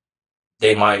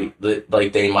they might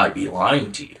be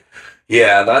lying to you.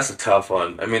 Yeah, that's a tough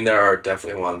one. I mean, there are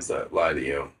definitely ones that lie to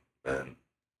you, and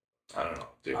I don't know,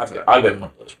 dude. I've been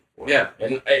one of those before. Yeah,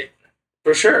 and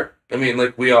for sure. I mean,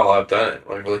 like, we all have done it.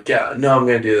 Like, we're like, yeah, no, I'm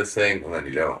gonna do this thing, and then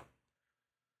you don't.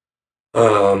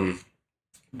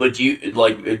 But do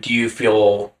you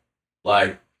feel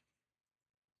like,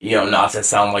 you know, not to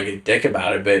sound like a dick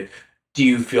about it, but do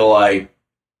you feel like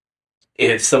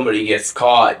if somebody gets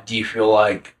caught, do you feel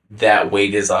like that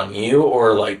weight is on you,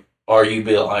 or like, are you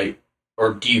be like,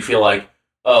 or do you feel like,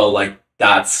 oh, like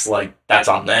that's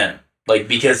on them, like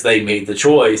because they made the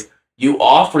choice, you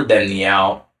offered them the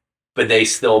out, but they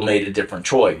still made a different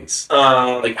choice.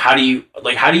 Like how do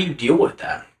you deal with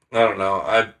that? I don't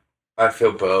know. I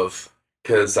feel both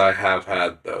because I have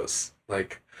had those.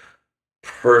 Like,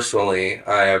 personally,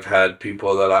 I have had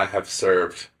people that I have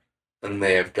served and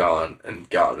they have gone and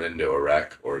gotten into a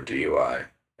wreck or a DUI,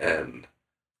 and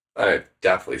I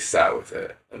definitely sat with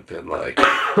it and been like,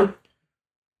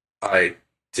 I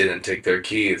didn't take their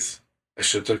keys. I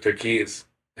should have took their keys.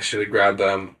 I should have grabbed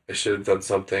them. I should have done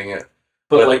something.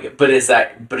 But is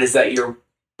that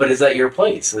your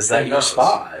place? Is that Who your knows?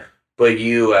 spot? But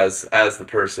you, as the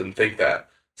person, think that.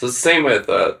 So it's the same with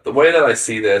the way that I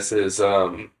see this is.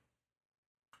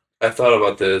 I thought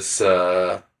about this.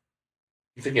 I'm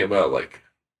thinking about like,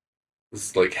 this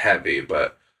is like heavy,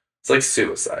 but it's like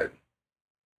suicide.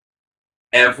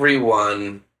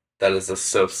 Everyone that is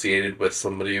associated with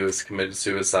somebody who has committed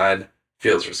suicide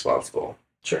feels responsible.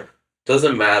 Sure.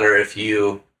 Doesn't matter if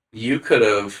you could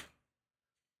have,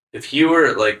 if you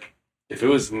were like, if it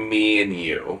was me and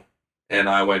you, and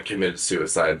I went committed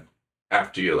suicide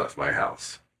after you left my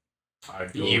house. I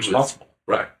feel You responsible.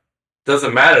 Right.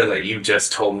 Doesn't matter that you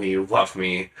just told me you love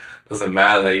me. Doesn't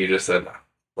matter that you just said,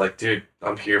 like, dude,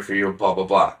 I'm here for you, blah, blah,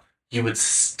 blah. You would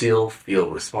still feel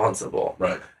responsible.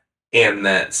 Right. And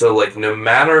that, so, like, no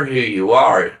matter who you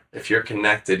are, if you're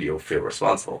connected, you'll feel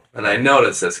responsible. And I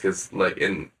noticed this because, like,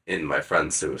 in my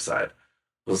friend's suicide,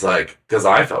 it was like, because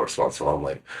I felt responsible. I'm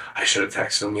like, I should have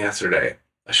texted him yesterday.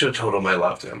 I should have told him I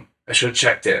loved him. I should have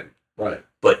checked in. Right.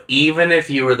 But even if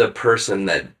you were the person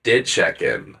that did check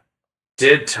in,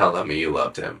 did tell them you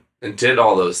loved him, and did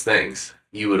all those things,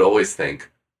 you would always think,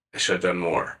 I should have done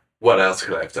more. What else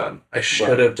could I have done? I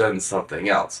should have done something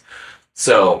else.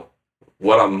 So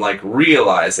what I'm like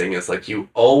realizing is like you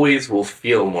always will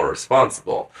feel more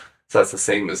responsible. So that's the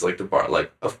same as like the bar.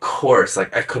 Like, of course,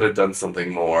 like I could have done something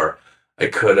more. I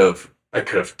could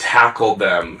have tackled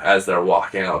them as they're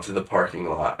walking out to the parking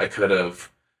lot. I could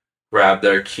have grabbed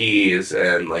their keys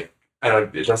and like I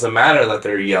don't. It doesn't matter that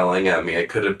they're yelling at me. I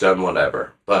could have done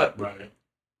whatever, but Right.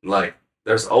 like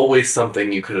there's always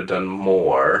something you could have done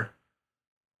more.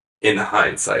 In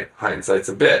hindsight, hindsight's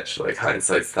a bitch. Like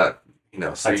hindsight's not,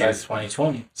 Hindsight's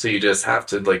 2020. so you just have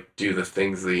to like do the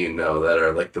things that you know that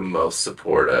are like the most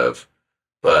supportive.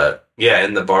 But yeah,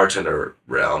 in the bartender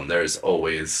realm, there's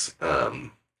always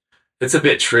it's a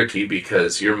bit tricky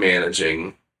because you're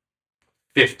managing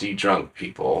 50 drunk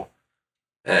people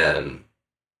and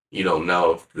you don't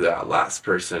know if that last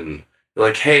person you're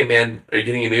like, hey man, are you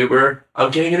getting an Uber?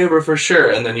 I'm getting an Uber for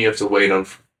sure. And then you have to wait on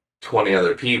 20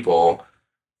 other people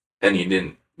and you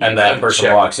didn't And that person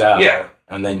check. walks out. Yeah.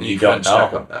 And then you couldn't don't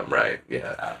check know. on them, right?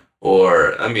 Yeah.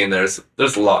 Or I mean, there's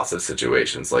lots of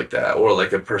situations like that. Or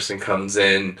like a person comes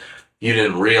in, you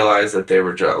didn't realize that they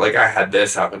were drunk. Like I had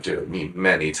this happen to me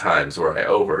many times where I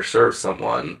overserved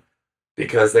someone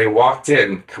because they walked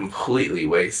in completely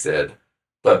wasted,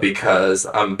 but because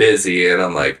I'm busy and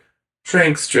I'm like,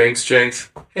 drinks, drinks, drinks.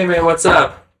 Hey man, what's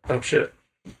up? Oh shit.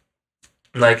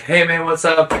 Like, hey man, what's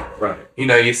up? Right.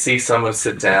 You see someone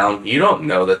sit down, you don't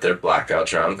know that they're blackout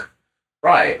drunk.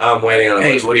 Right. I'm waiting on a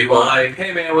Hey, bunch of what do you people. want? Like,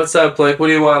 hey man, what's up? Like, what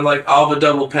do you want? Like, I'll have a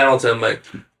double Pendleton. Like,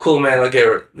 cool man, I'll get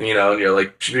it. And you're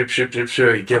like, shoop, shoop, shoop,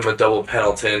 shoop. You give him a double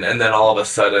Pendleton, and then all of a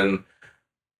sudden,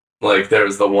 like,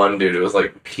 there's the one dude who was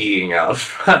like peeing out in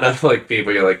front of like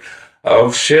people. You're like,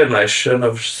 oh shit, and I shouldn't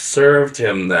have served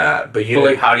him that. But you But like,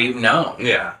 didn't, how do you know?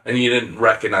 yeah, and you didn't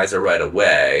recognize it right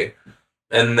away.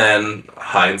 And then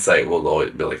hindsight will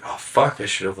always be like, oh fuck, I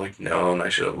should have like known. I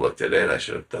should have looked at it. I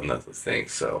should have done those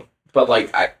things. So. But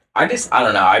like, I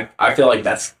don't know. I feel like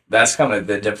that's kind of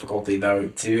the difficulty though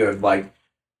too of like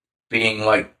being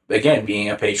like, again, being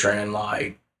a patron and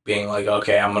like being like,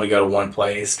 okay, I'm gonna go to one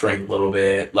place, drink a little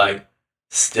bit, like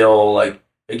still like,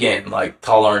 again, like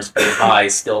tolerance being high,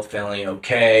 still feeling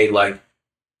okay, like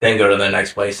then go to the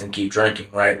next place and keep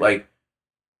drinking, right? Like,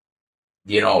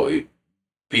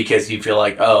 because you feel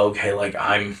like, oh, okay, like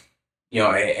I'm,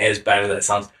 as bad as that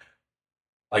sounds,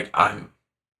 like I'm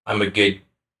a good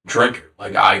drinker.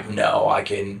 Like I know I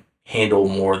can handle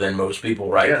more than most people,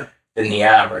 right? Yeah. Than the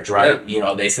average, right?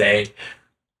 They say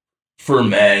for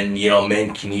men,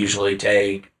 men can usually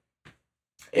take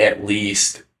at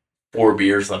least 4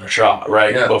 beers and a shot,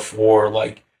 right? Yeah. Before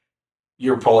like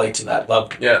you're probably to that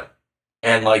level. Yeah.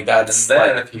 And like that's And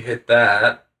then like, if you hit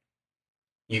that,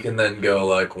 you can then go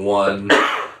like 1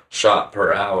 shot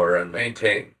per hour and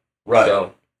maintain. right.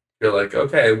 So you're like,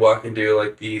 okay, well I can do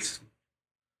like these.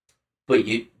 But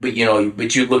you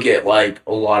look at like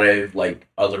a lot of like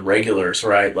other regulars,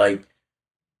 right? Like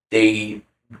they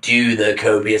do the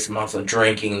copious amounts of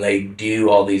drinking, they do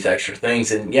all these extra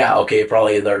things, and yeah, okay,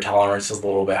 probably their tolerance is a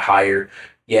little bit higher.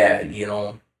 Yeah,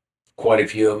 quite a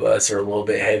few of us are a little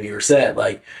bit heavier set,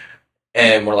 like,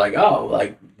 and we're like, oh,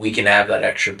 like we can have that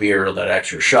extra beer or that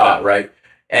extra shot, right?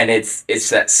 And it's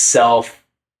that self,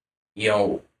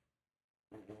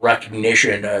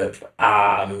 recognition of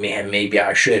man, maybe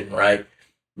I shouldn't, right?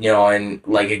 And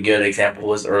like a good example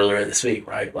was earlier this week,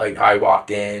 right? Like I walked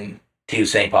in to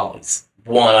St. Pauli's.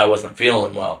 1, I wasn't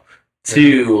feeling well.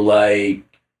 2, like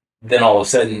then all of a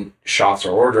sudden shots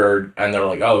are ordered and they're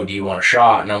like, oh, do you want a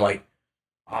shot? And I'm like,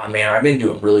 oh man, I've been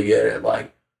doing really good at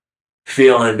like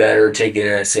feeling better, taking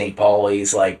it to St.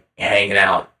 Pauli's, like hanging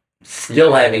out,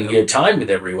 still having a good time with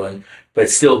everyone,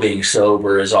 but still being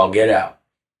sober as all get out.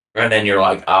 And then you're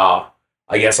like, I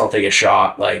guess I'll take a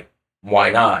shot. Like, why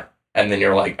not? And then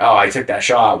you're like, oh, I took that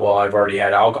shot. Well, I've already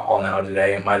had alcohol now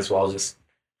today. I might as well just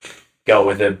go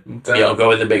with the big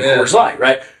Coors Light,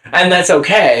 right? And that's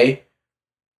okay.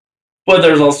 But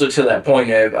there's also to that point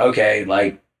of, okay,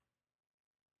 like,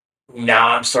 now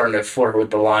I'm starting to flirt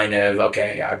with the line of,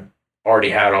 okay, I've already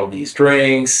had all these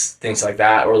drinks, things like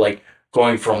that. Or like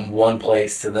going from one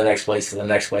place to the next place to the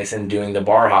next place and doing the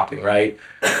bar hopping, right?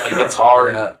 Like it's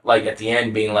hard, like at the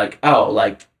end being like, oh,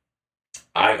 like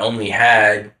I only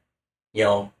had,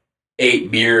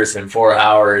 8 beers in 4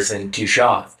 hours and 2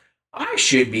 shots. I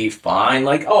should be fine.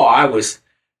 Like, oh, I was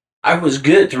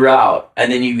good throughout. And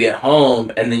then you get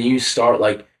home and then you start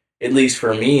like, at least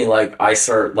for me, like I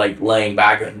start like laying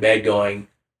back in bed going,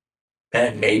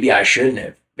 man, maybe I shouldn't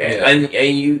have. Yeah. And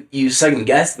you second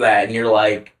guess that and you're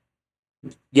like,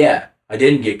 yeah, I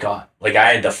didn't get caught. Like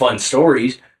I had the fun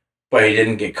stories, but I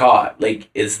didn't get caught. Like,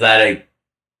 is that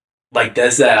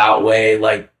does that outweigh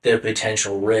like the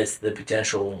potential risk, the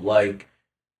potential like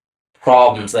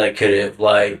problems that could have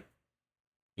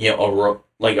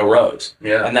arose.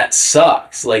 Yeah. And that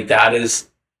sucks. That is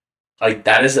a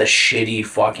shitty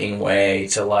fucking way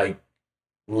to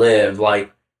live.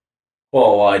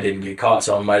 Well, I didn't get caught,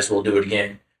 so I might as well do it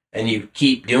again. And you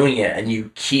keep doing it, and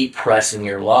you keep pressing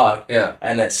your luck. Yeah.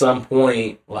 And at some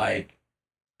point, it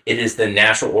is the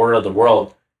natural order of the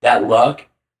world. That luck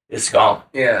is gone.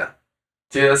 Yeah.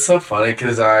 Dude, that's so funny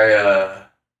because I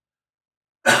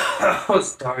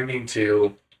was talking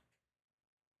to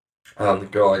the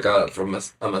girl I got from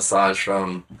a massage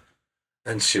from,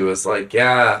 and she was like,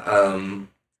 yeah,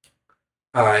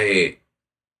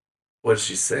 what did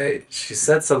she say? She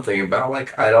said something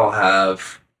about I don't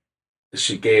have.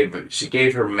 She gave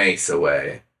her mace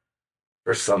away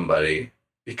for somebody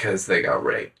because they got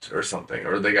raped or something,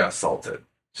 or they got assaulted.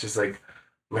 She's like,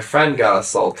 my friend got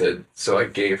assaulted, so I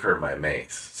gave her my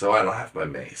mace. So I don't have my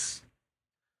mace.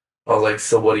 I was like,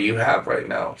 so what do you have right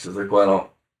now? She's like, well, I don't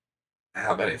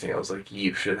have anything. I was like,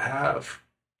 you should have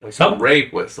some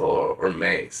rape whistle or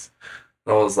mace.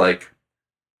 And I was like,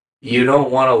 you don't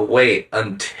want to wait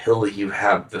until you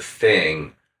have the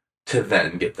thing to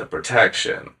then get the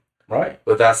protection. Right.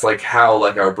 But that's how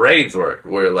our brains work.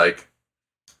 We're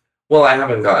well, I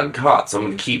haven't gotten caught, so I'm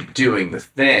going to keep doing the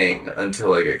thing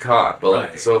until I get caught. But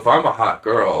right. So if I'm a hot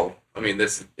girl, I mean,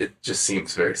 it just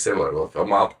seems very similar. Well,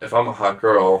 if I'm a hot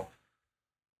girl,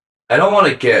 I don't want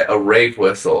to get a rape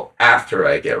whistle after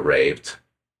I get raped.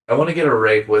 I want to get a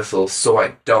rape whistle so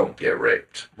I don't get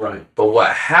raped. Right. But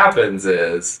what happens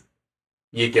is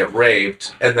you get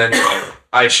raped, and then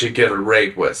I should get a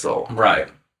rape whistle. Right.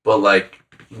 But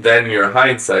then your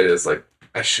hindsight is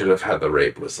I should have had the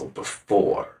rape whistle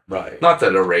before. Right. Not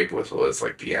that a rape whistle is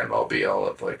the end all be all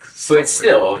of So it's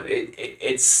still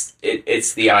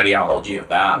it's the ideology of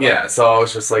that. Yeah. So I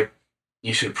was just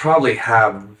you should probably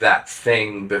have that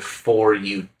thing before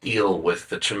you deal with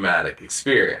the traumatic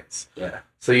experience. Yeah.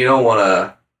 So you don't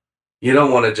want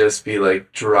to just be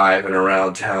driving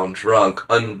around town drunk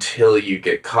until you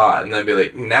get caught and then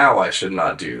be now I should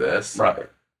not do this. Right.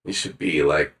 You should be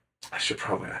I should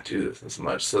probably not do this as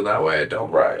much so that way I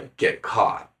don't get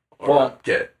caught or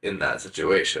get in that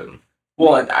situation.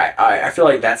 Well, and I feel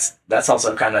like that's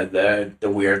also kind of the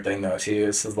weird thing though too.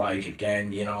 This is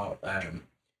again,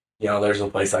 there's a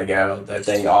place I go that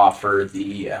they offer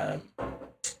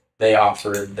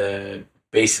the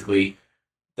basically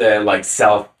the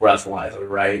self breathalyzer,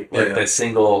 right? The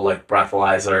single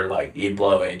breathalyzer, you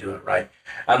blow into it, right?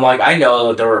 And I know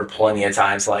that there were plenty of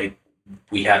times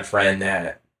we had a friend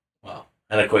that,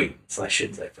 an acquaintance, I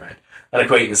shouldn't say friend, an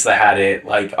acquaintance that had it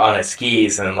on his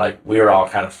skis, and we were all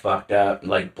kind of fucked up,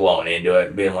 blowing into it,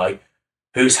 and being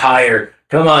who's higher?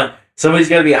 Come on, somebody's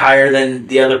got to be higher than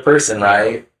the other person,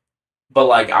 right? But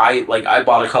I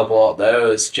bought a couple of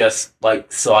those just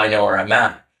so I know where I'm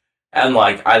at, and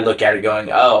I look at it going,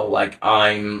 oh,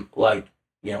 I'm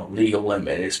legal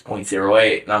limit is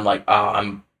 0.08, and I'm oh,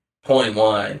 I'm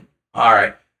 0.1. All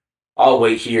right, I'll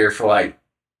wait here for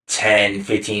 10,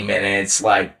 15 minutes,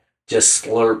 just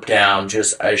slurp down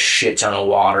just a shit ton of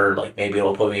water, maybe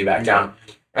it'll put me back down.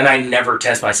 And I never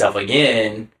test myself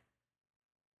again.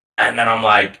 And then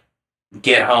I'm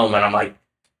get home and I'm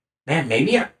man,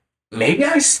 maybe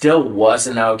I still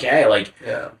wasn't okay.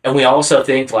 Yeah. And we also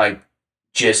think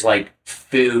just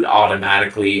food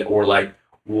automatically or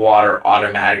water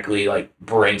automatically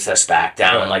brings us back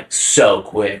down so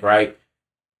quick, right?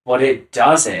 But it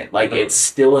doesn't. It's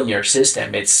still in your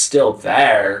system. It's still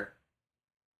there.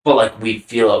 But, we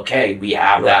feel okay. We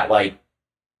have that,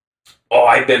 oh,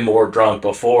 I've been more drunk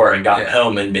before and gotten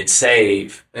home and been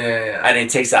safe. Yeah. And it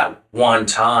takes that one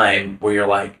time where you're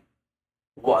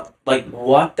what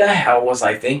the hell was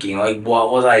I thinking?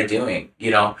 What was I doing?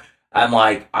 And,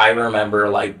 I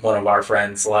remember, one of our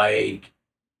friends, I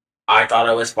thought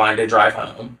it was fine to drive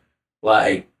home.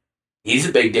 He's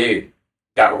a big dude.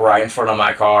 Got right in front of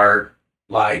my car.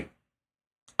 I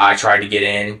tried to get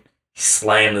in,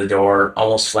 slammed the door,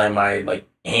 almost slammed my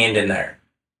hand in there.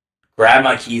 Grabbed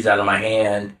my keys out of my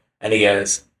hand, and he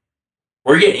goes,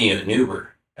 "We're getting you an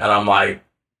Uber." And I'm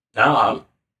no,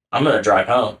 I'm gonna drive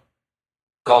home.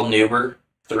 Called an Uber,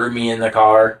 threw me in the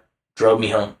car, drove me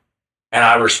home. And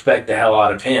I respect the hell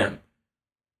out of him.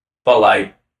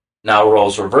 But now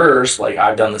roles reverse,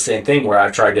 I've done the same thing where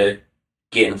I've tried to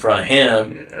get in front of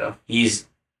him. Yeah. He's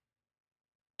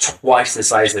twice the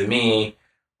size of me.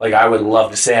 I would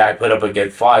love to say I put up a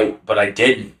good fight, but I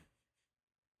didn't.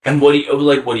 And what do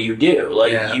you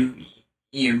do?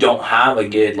 You don't have a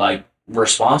good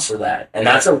response to that. And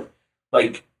that's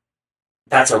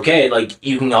that's okay.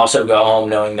 You can also go home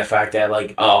knowing the fact that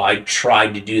oh, I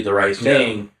tried to do the right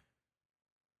thing.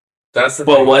 That's the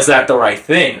But thing. was that the right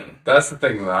thing? That's the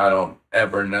thing that I don't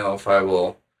ever know if I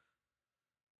will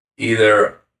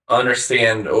either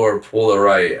understand or pull the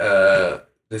right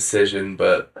decision.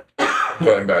 But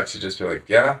going back to just be like,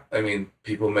 yeah, I mean,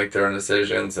 people make their own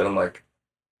decisions, and I'm like,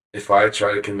 if I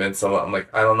try to convince someone, I'm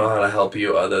like, I don't know how to help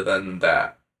you other than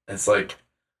that. It's like,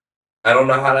 I don't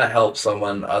know how to help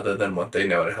someone other than what they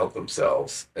know to help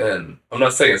themselves. And I'm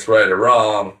not saying it's right or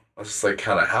wrong. It's just like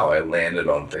kind of how I landed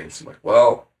on things. I'm like,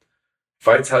 well, if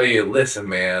I tell you, listen,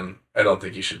 man, I don't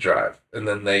think you should drive, and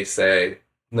then they say,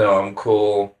 no, I'm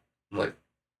cool. I'm like,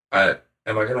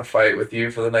 am I gonna fight with you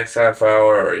for the next half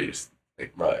hour, or are you just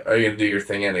like, Right. are you gonna do your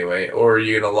thing anyway, or are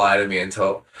you gonna lie to me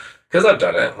until? Because I've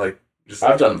done it. Like, just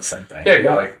I've done the same thing. yeah,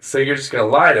 you're like, so you're just gonna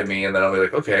lie to me, and then I'll be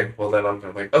like, okay, well then I'm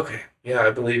gonna be like, okay, yeah, I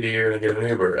believe you. You're gonna get an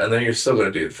Uber, and then you're still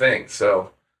gonna do the thing.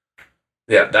 So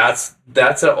yeah,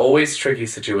 that's a always tricky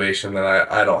situation that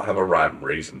I don't have a rhyme or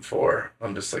reason for.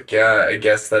 I'm just like, yeah, I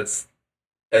guess that's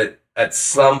at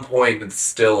some point it's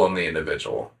still on the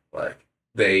individual. Like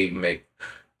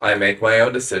I make my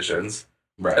own decisions,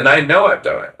 Right. and I know I've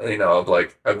done it. You know,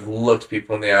 I've looked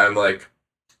people in the eye. I'm like,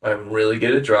 I'm really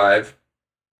good at drive.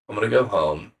 I'm gonna go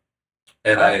home,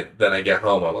 and then I get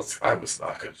home. I was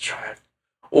not good at drive,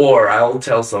 or I'll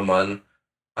tell someone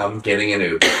I'm getting an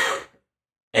Uber.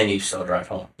 And you still drive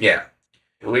home. Yeah.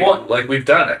 We've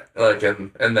done it. Like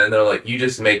and then they're like, you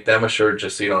just make them assured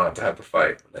just so you don't have to have the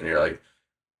fight. And then you're like,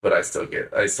 but I still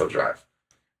drive.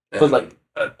 And But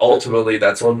like, ultimately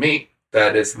that's on me.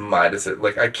 That is my decision.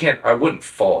 Like I wouldn't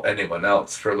fault anyone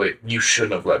else for like, you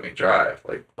shouldn't have let me drive.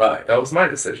 Like right. that was my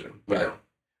decision. You Right. know?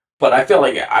 But I feel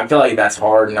like that's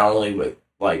hard, not only with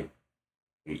like,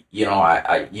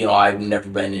 I've never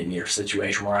been in your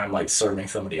situation where I'm like serving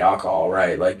somebody alcohol,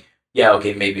 right? Like, yeah,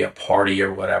 okay, maybe a party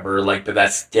or whatever, like, but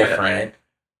that's different. Yeah.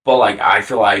 But like, I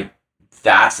feel like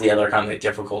that's the other kind of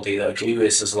difficulty though too.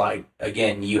 Is just like,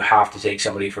 again, you have to take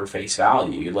somebody for face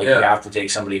value. Like, you have to take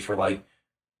somebody for like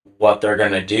what they're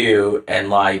gonna do, and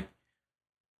like,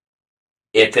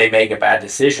 if they make a bad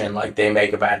decision, like they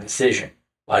make a bad decision.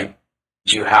 Like,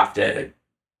 you have to,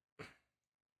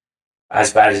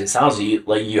 as bad as it sounds to you,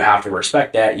 like, you have to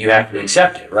respect that. You have to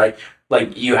accept it, right?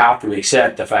 Like, you have to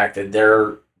accept the fact that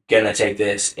they're gonna take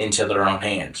this into their own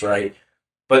hands, right?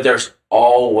 But there's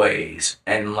always,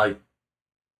 and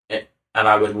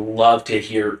I would love to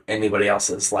hear anybody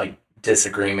else's like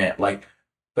disagreement, like,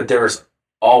 but there's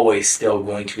always still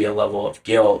going to be a level of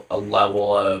guilt, a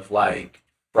level of like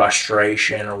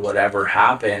frustration or whatever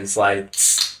happens. Like,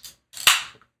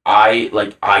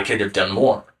 I could have done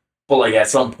more, but like at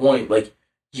some point, like,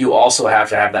 you also have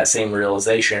to have that same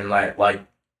realization that like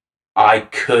I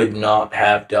could not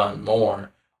have done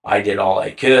more. I did all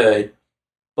I could,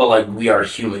 but like, we are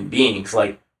human beings.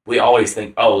 Like, we always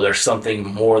think, oh, there's something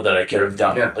more that I could have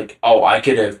done. Yeah. Like, oh, I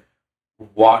could have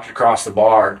walked across the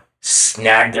bar,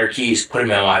 snagged their keys, put them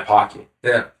in my pocket.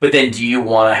 Yeah. But then do you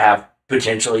want to have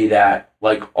potentially that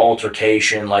like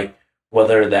altercation, like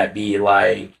whether that be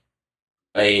like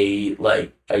a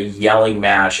yelling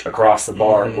match across the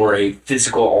bar, Mm-hmm. or a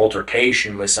physical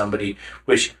altercation with somebody,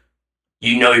 which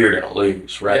you're gonna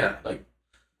lose, right? Yeah. Like,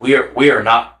 we are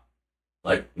not,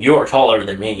 like, you are taller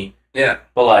than me, Yeah.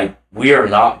 but like, we are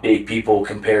not big people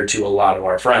compared to a lot of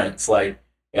our friends. Like,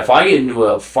 if I get into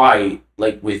a fight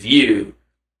like with you,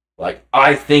 like,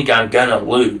 I think I'm gonna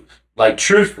lose, like,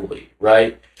 truthfully,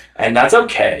 right? And that's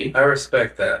okay. I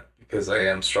respect that because I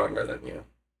am stronger than you.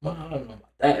 Well, I don't know about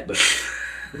that, but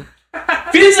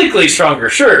physically stronger,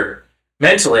 sure.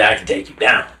 Mentally, I can take you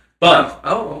down. But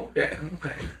okay.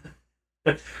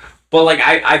 But like,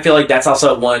 I feel like that's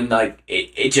also one, like,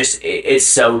 it's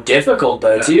so difficult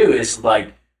though too. Is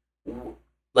like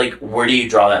where do you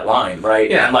draw that line, right?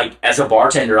 Yeah. And like, as a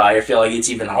bartender, I feel like it's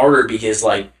even harder because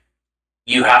like,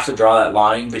 you have to draw that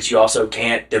line, but you also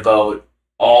can't devote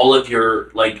all of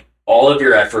your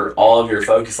effort, all of your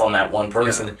focus on that one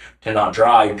person to not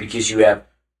drive, because you have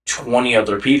 20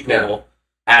 other people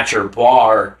at your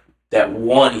bar that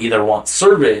one either want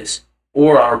service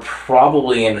or are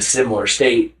probably in a similar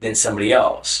state than somebody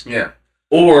else. Yeah.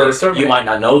 Or you might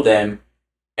not know them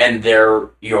and they're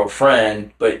your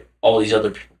friend, but all these other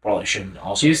people probably shouldn't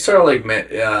also. You start like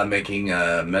making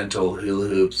mental hula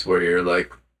hoops where you're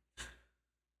like,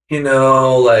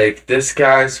 like, this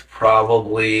guy's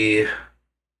probably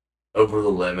over the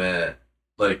limit.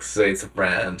 Like, say it's a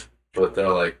friend, but they're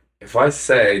like, if I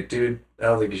say, dude, I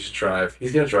don't think you should drive,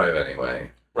 he's gonna drive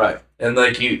anyway. Right. And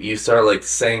like, you start like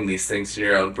saying these things in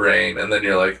your own brain, and then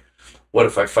you're like, what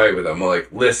if I fight with him? I'm like,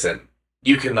 listen,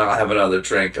 you cannot have another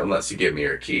drink unless you give me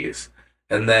your keys.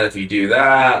 And then if you do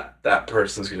that, that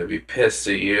person's gonna be pissed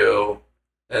at you,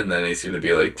 And then he's going to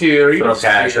be like, dude, are you Throw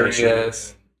cash at you.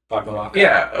 serious? Fucking walk out.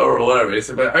 Yeah, or whatever. He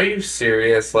said, but are you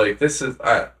serious? Like, this is,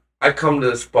 I come to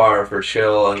this bar for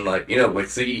chill and, like, you know, like,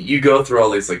 so you go through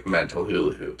all these, like, mental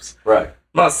hula hoops. Right. I'm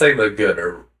not saying they're good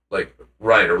or, like,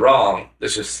 right or wrong.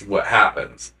 It's just what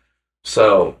happens.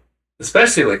 So,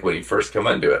 especially, like, when you first come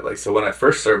into it. Like, so when I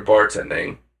first started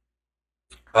bartending,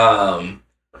 I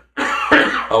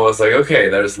was like, okay,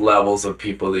 there's levels of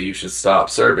people that you should stop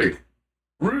serving.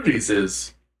 Rudy's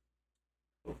is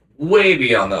way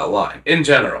beyond that line in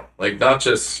general. Like, not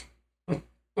just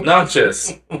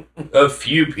a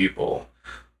few people,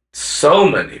 so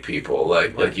many people.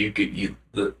 Like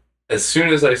as soon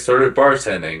as I started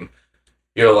bartending,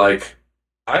 you're like,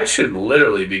 I should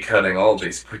literally be cutting all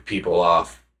these people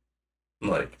off,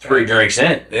 like 3 drinks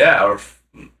in. yeah, or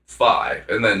 5,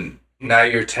 and then now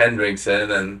you're 10 drinks in,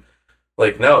 and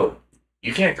like, no,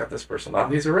 you can't cut this person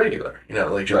off. He's a regular, you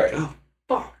know, like, you're Right. like, oh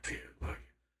fuck, dude. Like,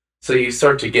 so you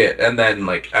start to get, and then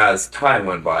like as time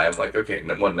went by, I'm like, okay,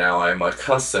 well, now I'm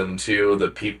accustomed to the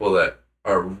people that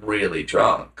are really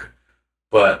drunk,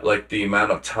 but like the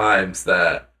amount of times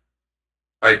that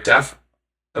I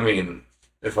mean,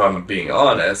 if I'm being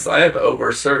honest, I have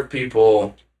overserved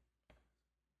people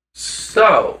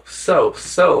so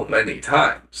many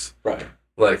times. Right.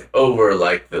 Like, over,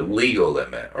 like, the legal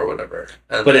limit or whatever.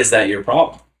 And, But is that your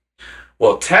problem?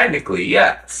 well, technically,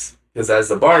 yes. Because as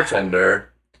a bartender,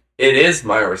 it is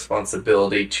my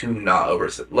responsibility to not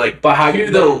overserve. Like, But how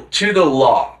to the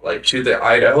law, like, to the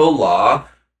Idaho law,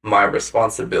 my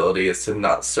responsibility is to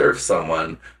not serve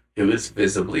someone who is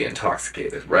visibly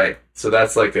intoxicated, right? So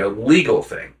that's, like, a legal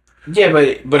thing. Yeah,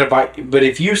 but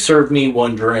if you serve me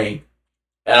 1 drink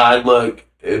and I look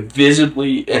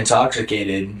visibly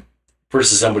intoxicated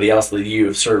versus somebody else that you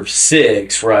have served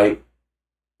 6, right?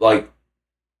 Like,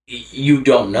 you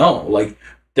don't know. Like,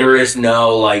 there is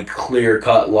no, like,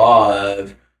 clear-cut law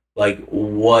of, like,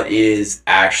 what is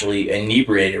actually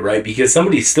inebriated, right? Because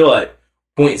somebody's still at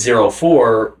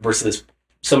 0.04 versus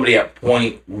somebody at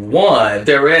 0.1.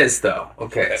 There is, though.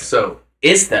 Okay, so,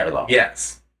 Is there, though?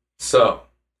 yes. So,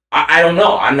 I don't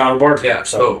know. I'm not a bartender. yeah,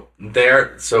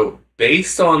 so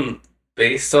based on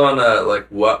like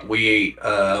what we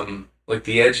like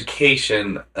the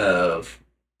education of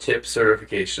tip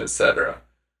certification, etc.,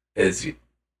 is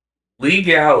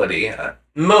legality.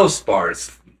 Most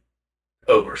bars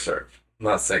overserve. I'm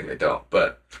not saying they don't,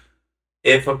 but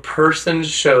if a person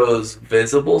shows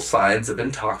visible signs of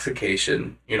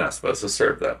intoxication, you're not supposed to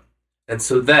serve them. And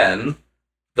so then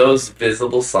those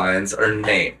visible signs are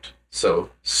named. So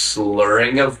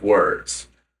slurring of words,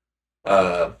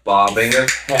 bobbing of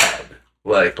head,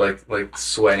 like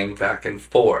swaying back and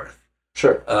forth.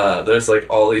 Sure. There's like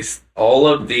all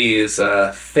of these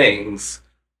things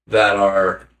that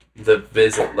are the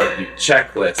like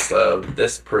checklist of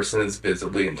this person is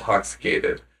visibly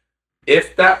intoxicated.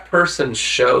 If that person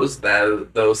shows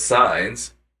those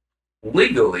signs,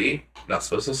 legally not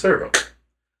supposed to serve them.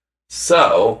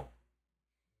 So,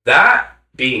 that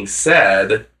being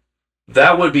said,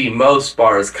 that would be most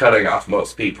bars cutting off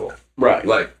most people. Right.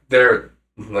 Like, they're,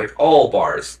 like, all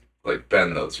bars, like,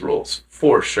 bend those rules,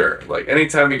 for sure. Like,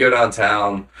 anytime you go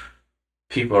downtown,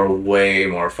 people are way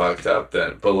more fucked up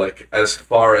than, but, like, as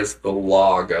far as the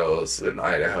law goes in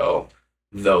Idaho,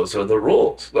 those are the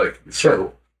rules. Like,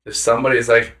 so, if somebody's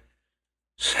like,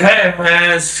 hey,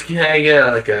 man, can I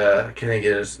get, like,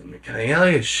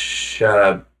 a shot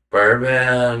of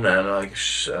bourbon and, like,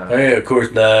 Hey, of course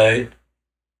not.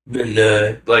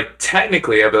 like,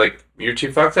 technically, I'd be like, you're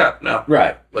too fucked up. No.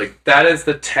 Right. Like, that is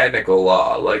the technical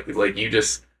law. Like you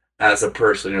just, as a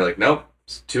person, you're like, nope,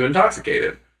 it's too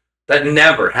intoxicated. That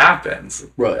never happens.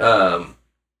 Right.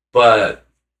 But,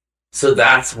 so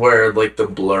that's where, like, the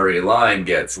blurry line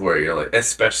gets, where you're like,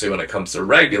 especially when it comes to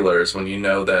regulars, when you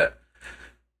know that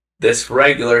this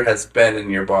regular has been in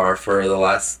your bar for the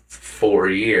last 4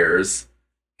 years,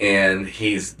 and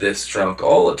he's this drunk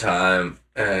all the time,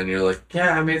 and you're like,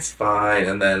 yeah, I mean, it's fine.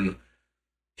 And then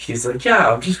he's like,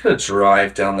 yeah, I'm just going to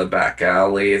drive down the back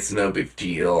alley. It's no big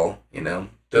deal, you know?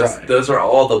 Those are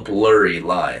all the blurry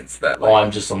lines that, like, Oh,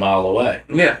 I'm just a mile away.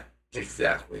 yeah,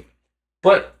 exactly.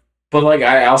 But like,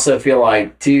 I also feel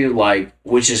like, too, like,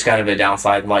 which is kind of a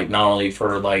downside, like, not only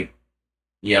for, like,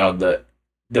 you know,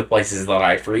 the places that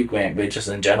I frequent, but just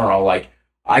in general, like,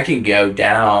 I can go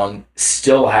down,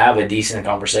 still have a decent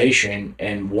conversation,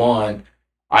 and one,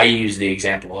 I use the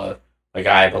example of, like,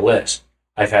 I have a list.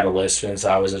 I've had a list since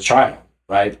I was a child,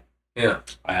 right? Yeah.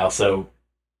 I also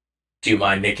do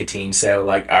my nicotine, so,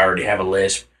 like, I already have a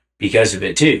list because of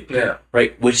it, too. Yeah.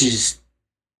 Right? Which is,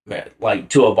 like,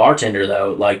 to a bartender,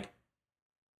 though, like,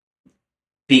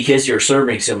 because you're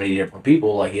serving so many different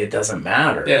people, like it doesn't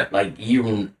matter. Yeah. Like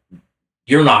you're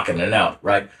not gonna know,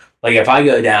 right? Like if I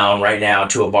go down right now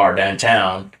to a bar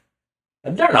downtown,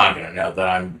 they're not gonna know that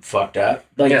I'm fucked up.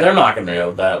 Like they're not gonna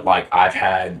know that like I've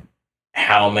had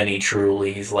how many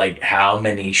Trulies, like how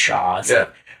many shots,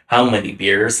 how many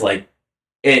beers, like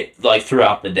it like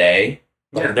throughout the day.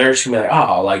 Like, they're just gonna be like,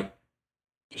 oh, like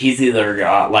he's either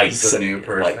like he's a new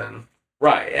person, like,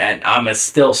 right? And I'm gonna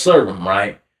still serve him,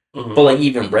 right? Mm-hmm. But like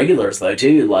even regulars though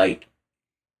too, like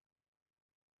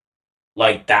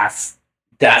that's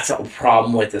a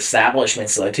problem with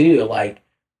establishments though too. Like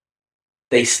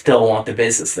they still want the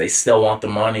business, they still want the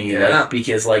money, like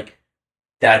because like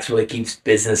that's what keeps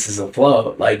businesses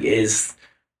afloat. Like is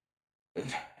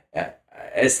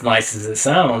as nice as it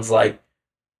sounds, like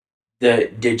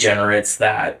the degenerates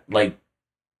that like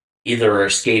either are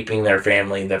escaping their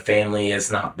family, the family is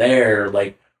not there,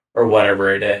 like or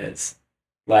whatever it is,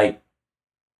 like,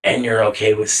 and you're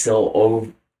okay with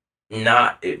still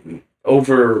not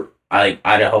over like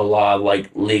Idaho law, like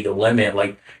legal limit,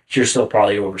 like you're still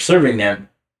probably over serving them,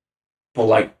 but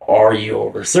like, are you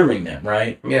over serving them,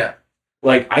 right? Yeah.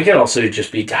 Like I could also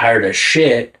just be tired of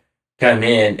shit, come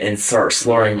in and start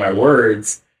slurring my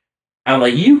words. I'm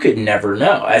like, you could never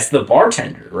know as the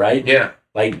bartender, right? Yeah.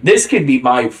 Like this could be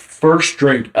my first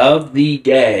drink of the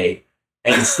day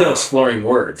and still slurring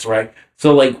words, right?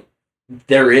 So like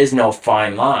there is no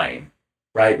fine line,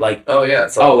 right? Like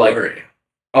it's all blurry.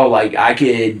 Like I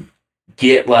could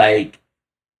get like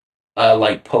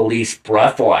police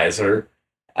breathalyzer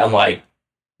and like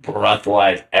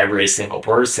breathalyze every single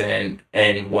person,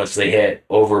 and once they hit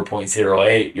over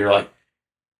 0.08, you're like,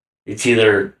 it's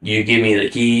either you give me the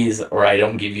keys or I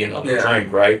don't give you another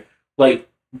drink, right? Like,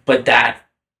 but that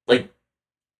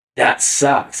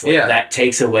sucks. Like, that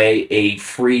takes away a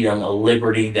freedom, a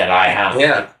liberty that I have.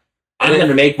 Yeah. Like, I'm going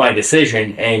to make my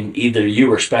decision, and either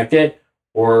you respect it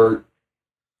or,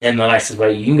 in the nicest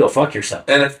way, you can go fuck yourself.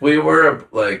 And if we were,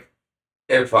 like,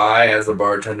 if I as a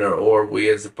bartender or we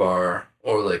as a bar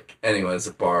or, like, anyone as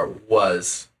a bar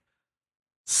was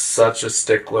such a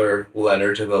stickler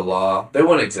letter to the law, they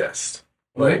wouldn't exist.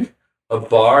 Mm-hmm. Like, a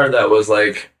bar that was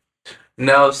like,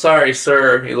 no, sorry,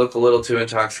 sir, you look a little too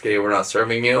intoxicated, we're not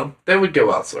serving you, they would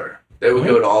go elsewhere. They would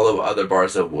go to all the other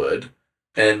bars that would,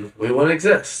 and we wouldn't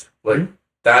exist. Like,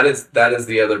 that is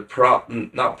the other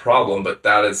not problem, but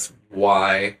that is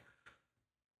why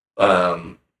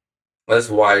bars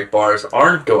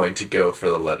aren't going to go for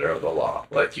the letter of the law.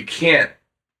 Like, you can't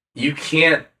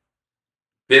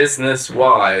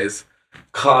business-wise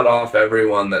cut off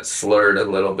everyone that slurred a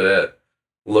little bit,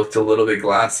 looked a little bit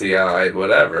glassy-eyed,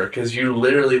 whatever, because you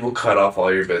literally will cut off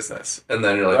all your business. And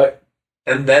then you're like,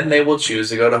 and then they will choose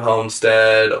to go to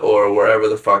Homestead or wherever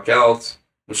the fuck else,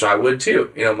 which I would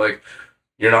too. You know, I'm like,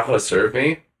 you're not going to serve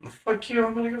me? Fuck you,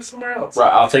 I'm going to go somewhere else.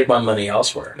 Right, I'll take my money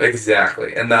elsewhere.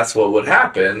 Exactly. And that's what would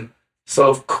happen. So,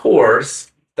 of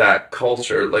course, that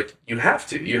culture, like, you have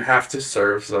to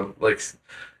serve some, like,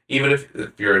 even if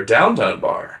you're a downtown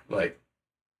bar, like,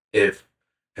 if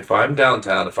I'm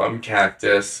downtown, if I'm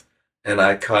Cactus, and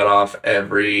I cut off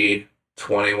every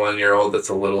 21-year-old that's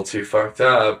a little too fucked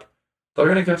up, they're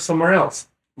going to go somewhere else.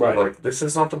 Right. Like, this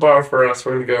is not the bar for us,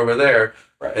 we're going to go over there.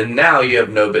 Right. And now you have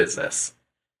no business.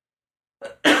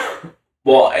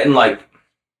 Well, and, like,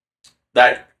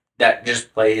 that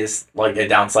just plays, like, a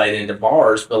downside into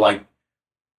bars, but, like,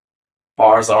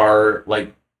 bars are,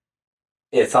 like,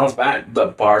 it sounds bad,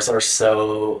 but bars are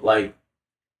so, like,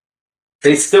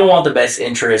 they still want the best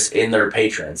interest in their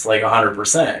patrons, like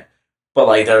 100%. But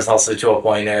like, there's also to a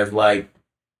point of like,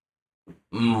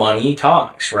 money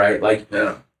talks, right? Like,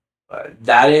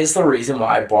 that is the reason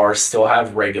why bars still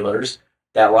have regulars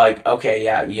that like, okay,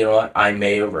 yeah, you know what, I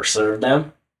may overserve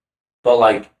them, but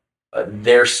like,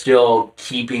 they're still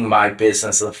keeping my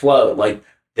business afloat. Like,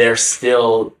 they're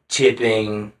still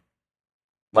tipping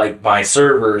like my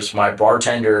servers, my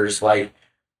bartenders, like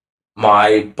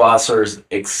my bussers,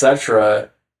 etc.,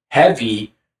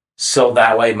 heavy, so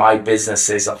that way my business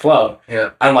stays afloat.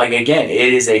 Yeah. And like, again,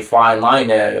 it is a fine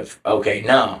line of, okay,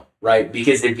 no, right?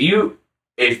 Because if you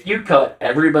cut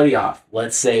everybody off,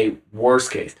 let's say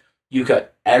worst case, you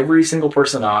cut every single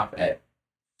person off at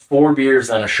 4 beers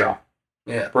and a shot.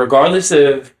 Yeah. Regardless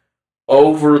of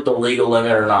over the legal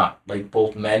limit or not, like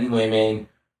both men, women,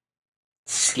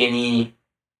 skinny,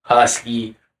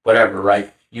 husky, whatever,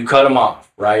 right? You cut them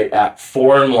off, right, at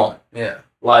 4 and 1. Yeah.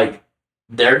 Like,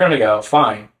 they're going to go,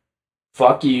 fine,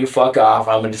 fuck you, fuck off,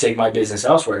 I'm going to take my business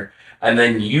elsewhere. And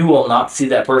then you will not see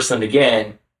that person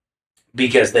again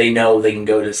because they know they can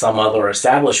go to some other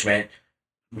establishment,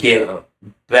 get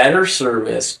better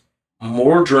service,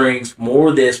 more drinks,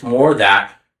 more this, more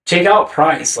that, take out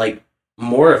price, like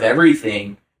more of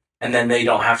everything, and then they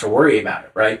don't have to worry about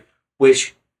it, right?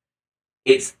 Which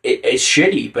it's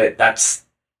shitty, but that's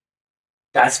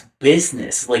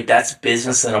business. Like that's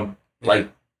business in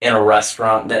a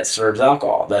restaurant that serves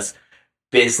alcohol. That's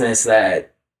business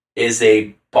that is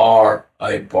a bar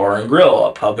and grill,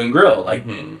 a pub and grill.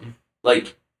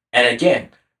 Like, and again,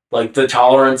 like the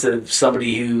tolerance of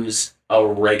somebody who's a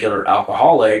regular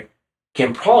alcoholic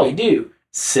can probably do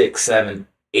 6, 7,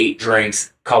 8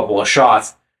 drinks, couple of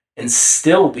shots, and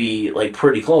still be like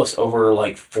pretty close over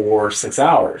like 4 or 6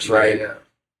 hours, right? Yeah.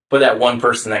 But that one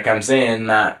person that comes in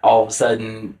that all of a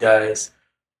sudden does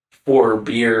 4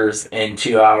 beers in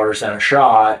 2 hours and a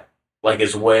shot, like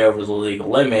is way over the legal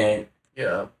limit.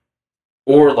 Yeah.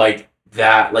 Or like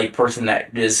that like person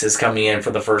that is coming in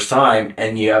for the first time,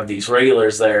 and you have these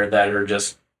regulars there that are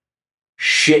just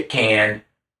shit canned,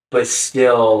 but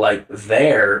still like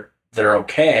they're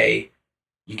okay.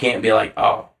 You can't be like,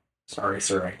 oh, sorry,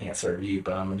 sir, I can't serve you,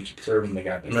 but I'm gonna keep serving the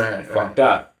guy that's fucked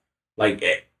up. Like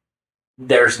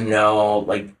there's no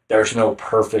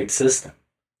perfect system.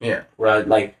 Yeah. Right?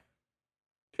 Like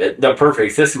the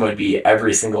perfect system would be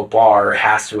every single bar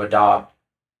has to adopt.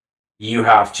 You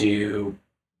have to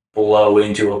blow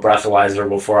into a breathalyzer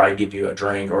before I give you a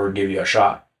drink or give you a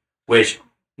shot. Which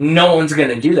no one's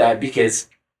gonna do that, because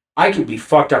I could be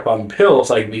fucked up on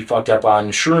pills, I could be fucked up on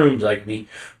shrooms, I could be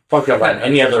fucked up on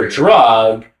any other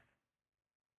drug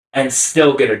and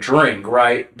still get a drink,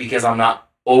 right? Because I'm not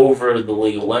over the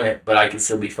legal limit, but I can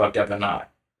still be fucked up and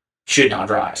should not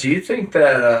drive. Do you think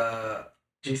that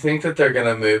they're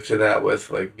gonna move to that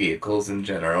with like vehicles in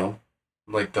general?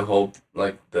 Like the whole,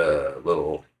 like the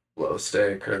little glow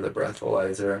stick or the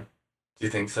breathalyzer? Do you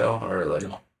think so? Or like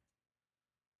No.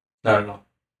 Not at all.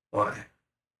 Why?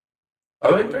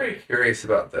 I'm very curious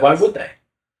about this. Why would they?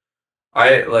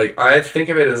 I think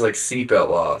of it as like seatbelt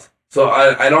laws. So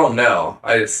I don't know.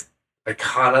 I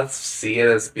kind of see it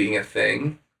as being a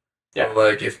thing. Yeah.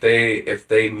 Like if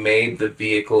they made the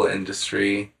vehicle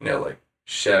industry, you know, like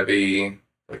Chevy,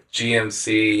 like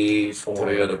GMC,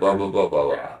 Toyota, blah blah blah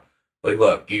blah blah. Like,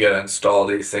 look, you gotta install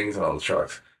these things on all the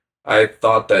trucks. I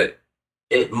thought that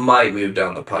it might move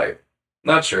down the pipe.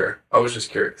 Not sure. I was just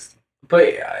curious.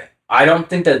 But I don't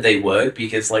think that they would,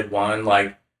 because like one,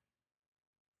 like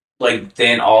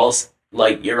then also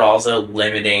like you're also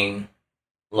limiting,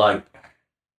 like,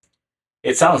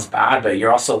 it sounds bad, but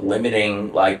you're also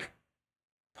limiting like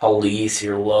police,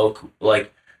 your local,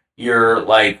 like you're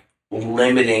like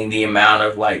limiting the amount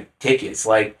of like tickets,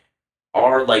 like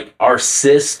our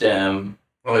system.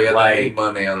 Oh yeah, like, they make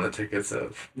money on the tickets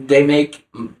of. They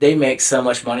make so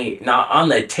much money, not on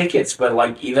the tickets, but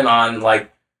like even on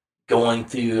like going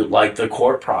through like the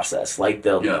court process, like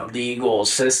the legal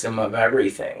system of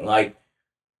everything, like,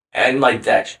 and like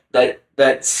that's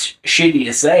shitty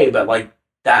to say, but like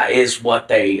that is what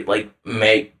they like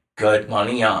make good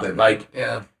money on. Like,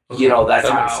 yeah, you know, that's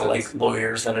how like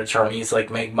lawyers and attorneys like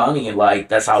make money. Like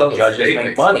that's how judges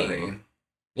make money.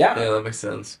 Yeah, that makes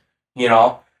sense. You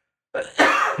know,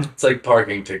 it's like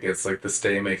parking tickets. Like the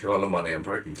state makes a lot of money on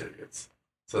parking tickets.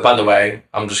 So by the way,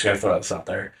 I'm just gonna throw this out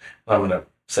there. I'm gonna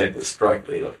say this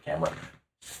directly to the camera.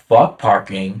 Fuck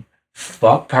parking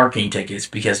tickets,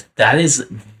 because that is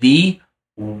the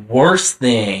worst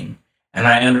thing. And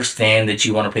I understand that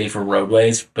you want to pay for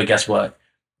roadways, but guess what?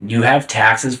 You have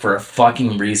taxes for a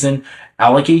fucking reason.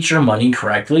 Allocate your money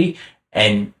correctly,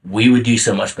 and we would do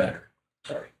so much better.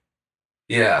 Sorry.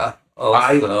 Yeah.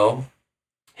 Also,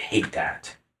 I hate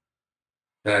that.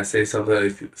 Can I say something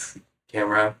to this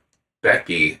camera?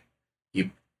 Becky,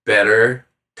 you better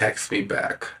text me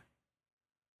back.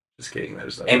 Just kidding.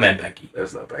 There's no Amen, Becky.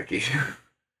 There's no Becky.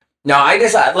 No, I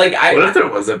just what if there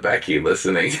was a Becky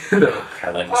listening? Oh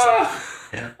my gosh,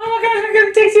 I'm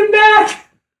gonna text him back.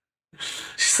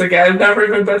 She's like, I've never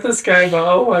even met this guy, but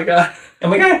oh my god,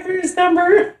 here's his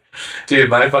number. Dude,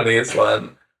 my funniest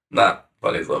one, not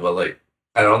funniest one, but like,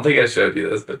 I don't think I showed you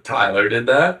this, but Tyler did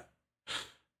that.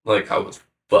 Like, I was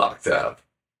fucked up,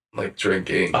 like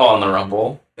drinking. Oh, on the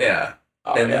Rumble. Yeah,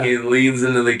 and he leans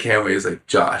into the camera. He's like,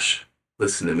 Josh,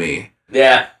 listen to me.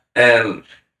 Yeah, and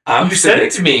you said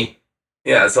it to me.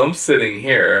 Yeah, so I'm sitting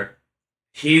here.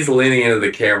 He's leaning into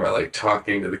the camera, like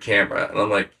talking to the camera. And I'm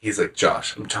like, he's like,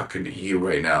 Josh, I'm talking to you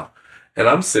right now. And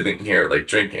I'm sitting here, like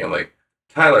drinking. I'm like,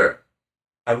 Tyler,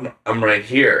 I'm right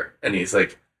here. And he's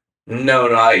like, no,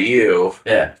 not you.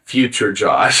 Yeah. Future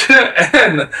Josh.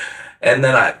 and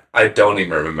then I don't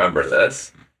even remember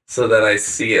this. So then I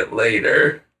see it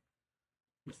later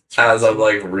as I'm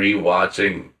like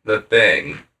rewatching the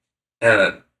thing.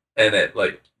 And it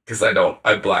like, because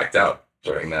I blacked out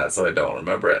during that, so I don't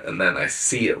remember it. And then I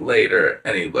see it later,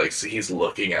 and he's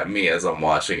looking at me as I'm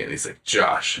watching it. And he's like,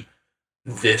 "Josh,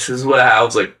 this is what I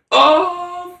was like.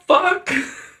 Oh fuck,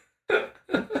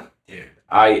 Dude,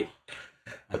 I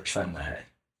understand that.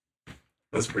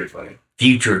 that's pretty funny.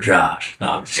 Future Josh.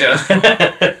 No,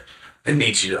 Yeah. I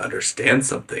need you to understand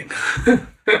something.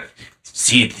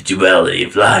 see the duality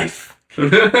of life.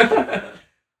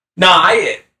 No,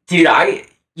 I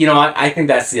think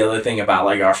that's the other thing about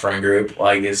like our friend group,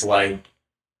 like is like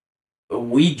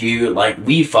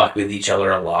we fuck with each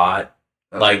other a lot,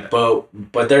 like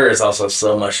but there is also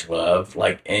so much love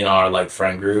like in our like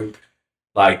friend group,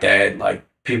 like that like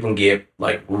people can get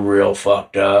like real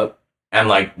fucked up, and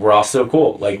like we're all still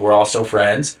cool, like we're all still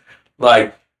friends,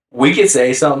 like we could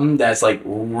say something that's like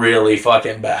really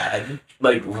fucking bad,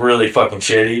 like really fucking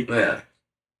shitty, yeah,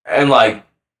 and like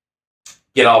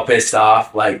get all pissed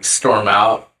off, like storm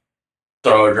out,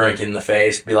 throw a drink in the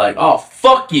face, be like, "Oh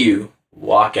fuck you,"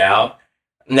 walk out.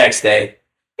 Next day,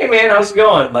 "Hey man, how's it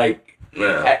going?" Like,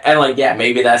 yeah. and like, yeah,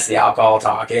 maybe that's the alcohol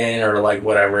talking or like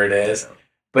whatever it is.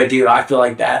 But dude, I feel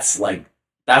like that's like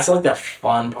the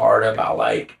fun part about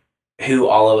like who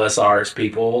all of us are as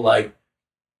people. Like,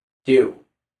 dude,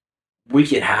 we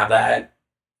can have that,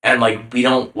 and like we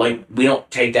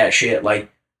don't take that shit like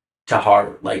to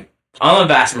heart. Like, on the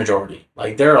vast majority,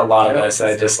 like there are a lot of us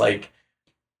that just like,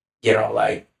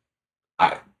 like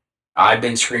I I've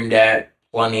been screamed at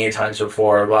plenty of times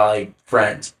before by like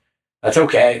friends. That's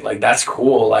okay. Like that's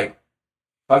cool. Like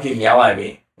fucking yell at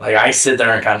me. Like I sit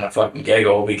there and kind of fucking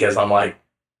giggle because I'm like,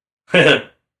 and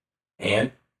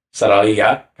is that all you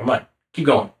got? Come on, keep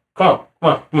going. Come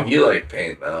on. You like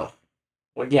pain though.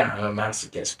 Well, yeah, I'm a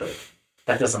masochist, but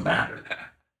that doesn't matter.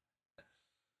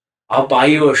 I'll buy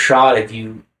you a shot if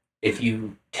you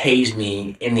tase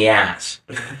me in the ass.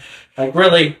 Like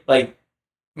really? Like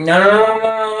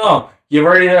no. You've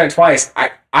already done it twice.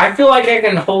 I feel like I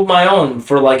can hold my own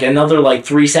for like another like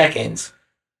 3 seconds.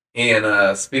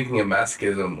 And speaking of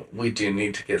masochism, we do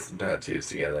need to get some tattoos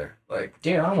together. Like,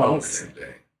 Dude, I on want the to. same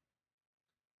day.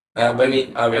 I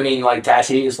mean, like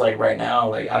tattoos, like right now,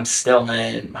 like I'm still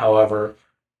in. However,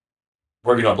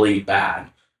 we're gonna bleed bad.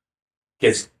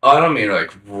 Cause I don't mean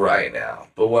like right now,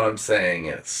 but what I'm saying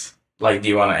is, like, do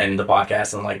you want to end the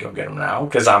podcast and like go get them now?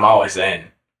 Because I'm always in.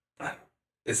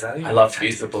 is that even I love a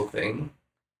feasible thing?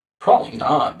 Probably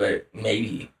not, but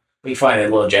maybe we find a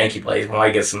little janky place. We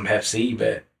might get some Pepsi,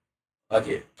 but fuck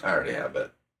it. I already have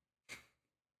it.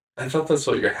 I thought that's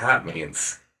what your hat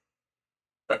means.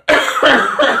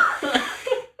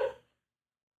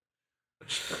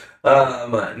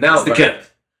 No, It's the cup.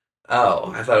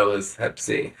 Oh, I thought it was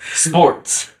Pepsi.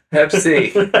 Sports.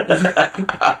 Pepsi.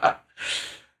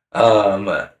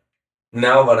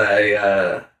 No,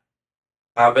 but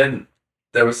I've been.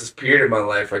 There was this period in my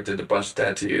life where I did a bunch of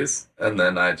tattoos, and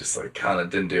then I just like kind of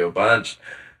didn't do a bunch.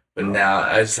 But now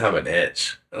I just have an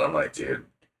itch, and I'm like, dude,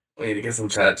 we need to get some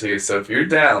tattoos. So if you're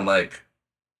down, like,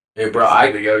 Hey, bro, I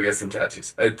need I to go get some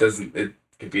tattoos. It doesn't. It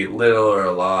could be little or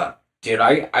a lot. dude,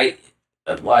 I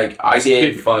like I It'd be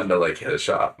did fun to like hit a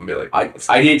shop and be like,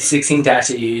 I did 16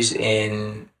 tattoos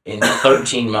in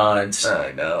 13 months.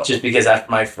 I know. Just because after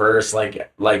my first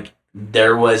like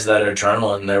there was that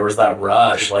adrenaline, there was that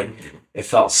rush, like it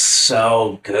felt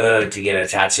so good to get a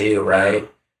tattoo,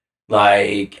 right?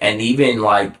 Like, and even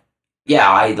like, yeah,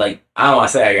 I don't want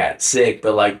to say I got sick,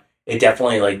 but like it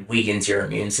definitely like weakens your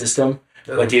immune system.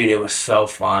 But dude, it was so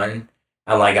fun,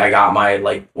 and like I got my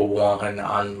like one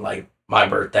on like my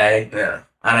birthday, Yeah.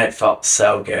 and it felt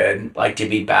so good, like to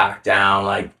be back down,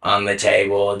 like on the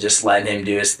table, just letting him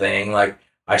do his thing. Like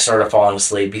I started falling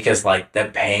asleep because like the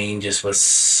pain just was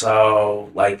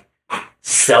so like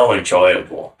so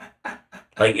enjoyable.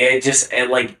 Like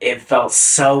it felt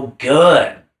so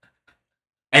good.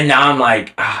 And now I'm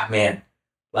like, ah man,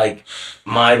 like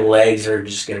my legs are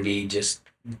just gonna be just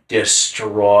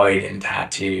destroyed in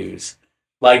tattoos.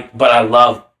 Like, but I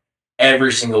love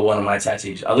every single one of my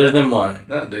tattoos, other than one,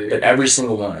 No, dude. but every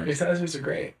single one. Your tattoos are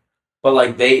great. But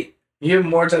like You have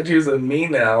more tattoos than me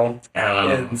now I don't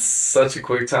know. in such a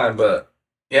quick time, but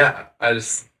yeah, I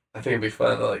think it'd be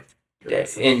fun to like get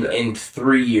some shit. In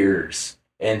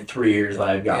 3 years,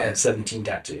 I've gotten Yeah. 17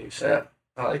 tattoos, Yeah,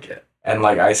 I like it. and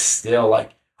like I still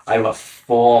like I have a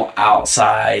full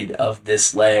outside of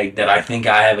this leg that I think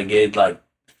I have a good like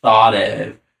thought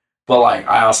of, but like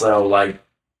I also like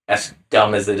as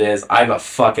dumb as it is, I have a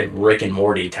fucking Rick and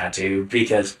Morty tattoo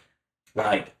because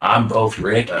like I'm both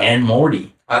Rick and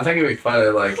Morty. I think it'd be fun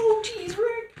to like. Oh jeez,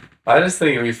 Rick. I just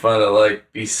think it'd be fun to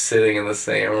like be sitting in the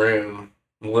same room,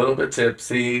 a little bit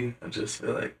tipsy, and just be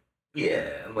like, yeah,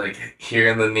 and like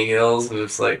hearing the needles and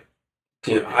just like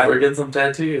Dude, Or get some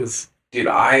tattoos. Dude,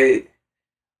 I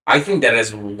think that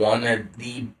is one of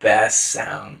the best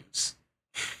sounds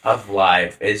of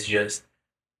life. Is just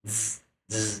zzz,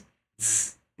 zzz,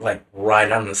 zzz, like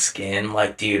right on the skin.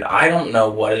 Like, dude, I don't know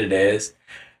what it is.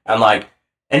 And like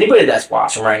anybody that's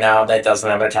watching right now that doesn't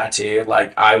have a tattoo,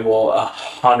 like I will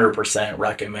 100%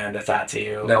 recommend a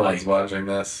tattoo. No like, one's watching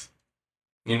this.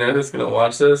 You know who's gonna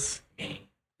watch this? me.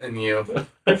 And you.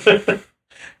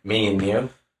 Me and you.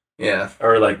 Yeah.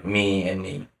 Or like me and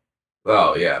me.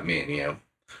 Oh yeah, me and you.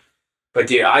 But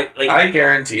dude, I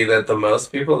guarantee that the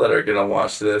most people that are gonna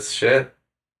watch this shit,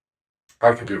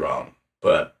 I could be wrong,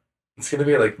 but it's gonna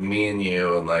be like me and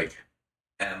you, and like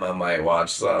Emma might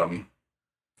watch some.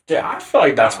 Yeah, I feel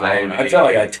like that's wrong. Maybe. I feel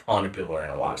like a ton of people are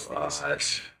gonna watch this.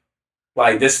 Watch.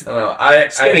 Like this, I don't know.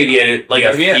 it's gonna get like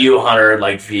a yeah. few hundred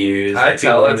like views. I Like,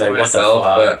 tell people it to are like, what the myself,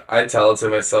 fuck? but I tell it to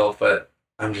myself, but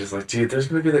I'm just like, dude, there's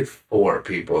gonna be like 4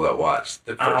 people that watch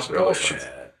the first early ones.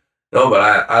 Bullshit. No, but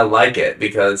I like it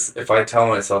because if I tell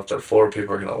myself that 4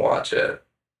 people are gonna watch it,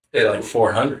 Like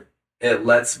 400. it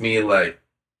lets me like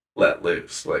let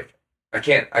loose. Like I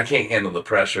can't handle the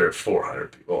pressure of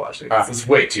 400 people watching. This is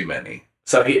way too many.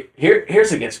 So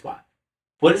here's a good spot.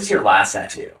 What is your last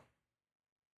tattoo?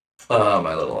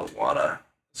 My little iguana.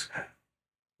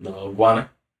 The iguana.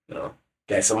 No.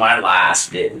 Okay, so my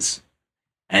last is,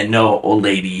 and no, old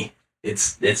lady,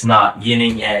 it's not yin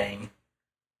and yang,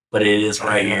 but it is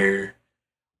right here.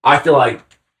 I feel like,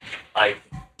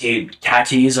 dude,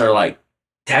 tattoos are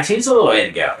the way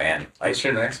to go, man. Like, What's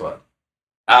your next one?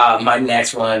 my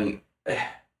next one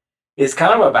is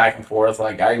kind of a back and forth.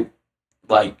 Like, I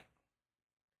like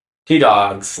 2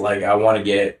 dogs. Like, I want to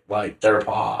get like their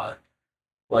paw,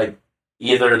 like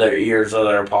either their ears or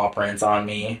their paw prints on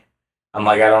me. I'm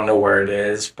like, I don't know where it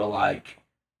is, but like,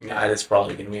 that is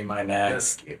probably gonna be my next.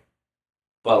 That's cute.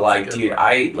 But like, That's a good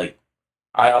dude, one.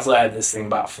 I also had this thing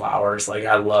about flowers. Like,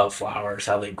 I love flowers,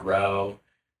 how they grow.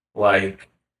 Like,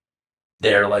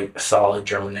 they're like solid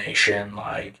germination.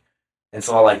 Like, and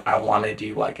so like, I want to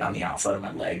do like on the outside of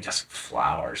my leg just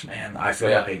flowers, man. I feel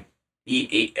Yeah. like,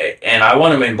 and I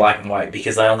want them in black and white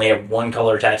because I only have one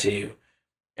color tattoo,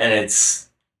 and it's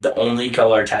the only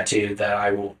color tattoo that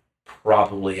I will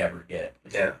probably ever get.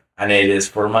 Yeah. And it is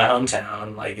for my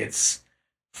hometown. Like, it's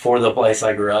for the place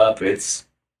I grew up. It's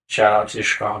shout out to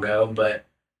Chicago, but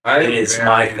it is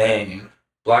my thing.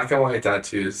 Black and white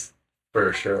tattoos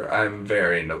for sure. I'm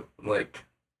very like.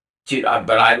 Dude,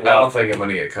 but I I don't love. think I'm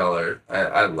gonna get color.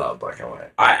 I love black and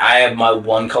white. I have my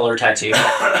one color tattoo,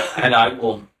 and I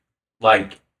will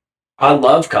like. I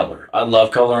love color. I love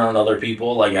color on other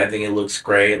people. Like, I think it looks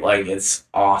great. Like, it's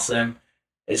awesome.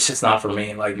 It's just not for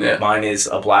me. Like, Yeah. mine is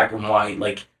a black and white.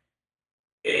 Like,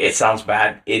 it sounds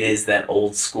bad. It is that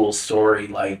old school story.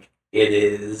 Like,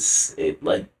 it's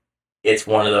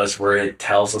one of those where it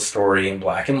tells a story in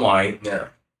black and white. Yeah.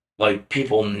 Like,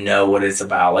 people know what it's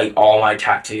about. Like, all my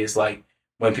tattoos, like,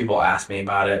 when people ask me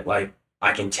about it, like,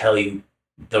 I can tell you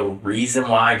the reason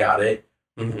why I got it,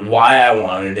 Mm-hmm. why I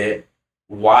wanted it,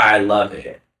 why I love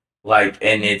it. Like,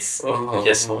 and it's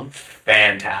just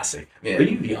fantastic. Yeah. Are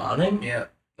you yawning? Yeah.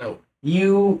 No.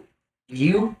 You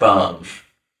bum.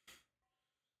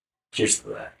 Cheers to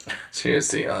that. Cheers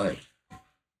to yawning.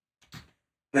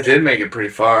 I did make it pretty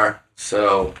far,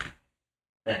 so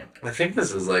I think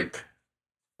this is like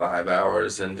 5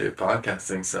 hours into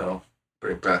podcasting, so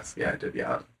pretty impressed. Yeah, I did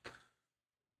yawn.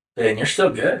 And you're still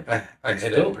good. I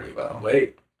hit Still it pretty well.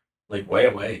 Wait. Like, way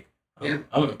away. Yeah.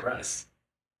 I'm impressed.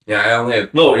 Yeah, I only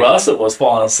have Little 3 Russell was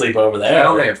falling asleep over I there.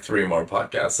 only have 3 more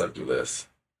podcasts after this.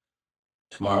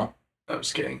 Tomorrow. I'm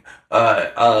just kidding.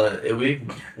 It would be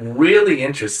really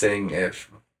interesting if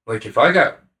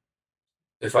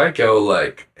I go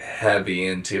like heavy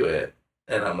into it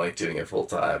and I'm like doing it full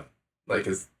time. Like,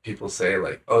 as people say,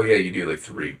 like, oh yeah, you do like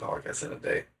 3 podcasts in a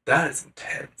day. That is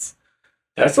intense.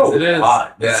 That's a It is.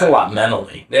 lot. That's Yeah. a lot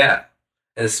mentally. Yeah,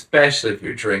 and especially if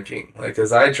you're drinking. Like,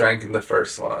 cause I drank in the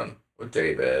first one with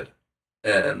David,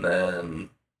 and then,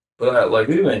 like,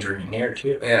 We've been drinking here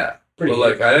too. yeah, Pretty but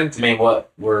like I didn't. I mean,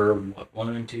 we're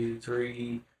 1, 2,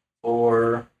 3,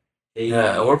 4, 8,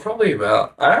 Yeah, we're probably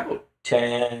about.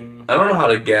 10. I don't know how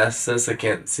to guess this. I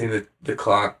can't see the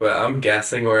clock, but I'm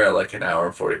guessing we're at like an hour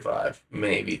and 45,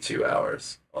 maybe 2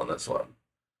 hours on this one.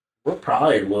 We're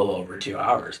probably a little over 2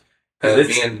 hours. And It's,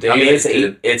 me and I mean, David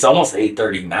it's It's almost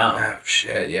 8:30 now. Oh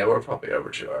shit! Yeah, we're probably over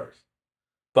 2 hours.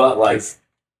 But like,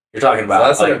 you're talking about. So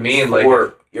that's what like I mean,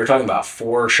 you're talking about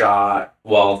 4 shot.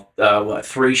 Well,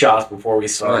 3 shots before we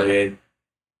started.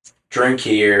 Drink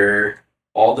here,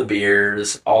 all the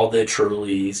beers, all the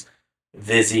Trulies.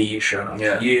 Vizzy, shout out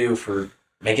Yeah. to you for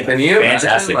Make it Can a you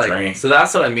fantastic imagine, like, drink. so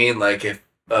that's what I mean. Like, if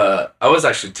I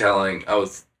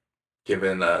was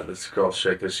giving this girl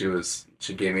shit because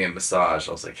she gave me a massage.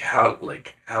 I was like, how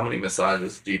many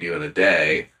massages do you do in a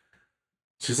day?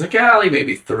 She's like, yeah, like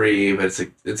maybe 3, but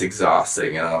it's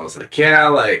exhausting. And I was like, yeah,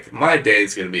 like my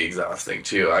day's gonna be exhausting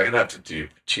too. I'm gonna have to do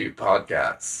 2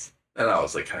 podcasts. And I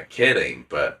was like, kind of kidding,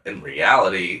 but in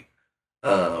reality,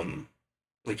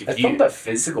 like if It's you not the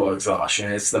physical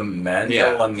exhaustion; it's the mental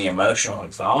Yeah. and the emotional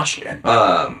exhaustion.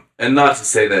 and not to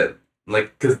say that,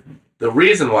 like, because the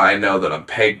reason why I know that I'm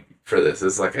pegged for this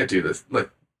is, like, I do this, like,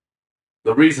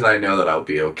 the reason I know that I'll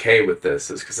be okay with this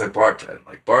is because I bartend.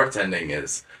 Like, bartending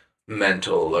is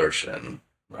mental immersion,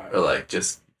 Right. or, like,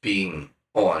 just being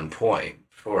on point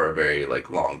for a very, like,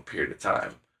 long period of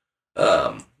time.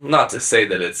 Not to say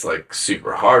that it's, like,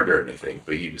 super hard or anything,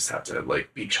 but you just have to,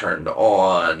 like, be turned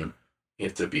on. You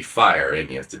have to be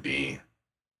firing. You have to be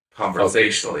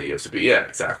conversationally. You have to be, yeah,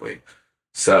 exactly.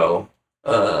 So,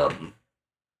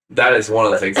 that is one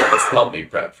of the things that has helped me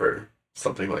prep for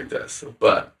something like this.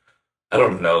 But I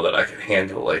don't know that I can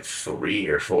handle like 3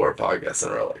 or 4 podcasts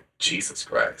in a row. Like, Jesus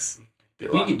Christ. Be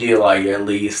a You lot. could do like at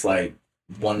least like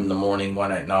 1 in the morning,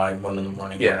 1 at night, 1 in the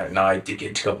morning, Yeah. 1 at night to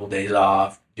get a couple days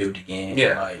off. Do it again.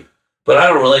 Yeah. Like, But I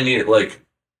don't really need it. Like,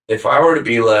 if I were to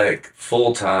be like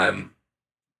full time,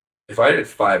 if I did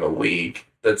 5 a week,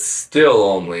 that's still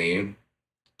only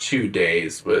 2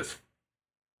 days with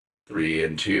 3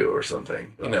 and 2 or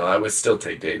something. You know, I would still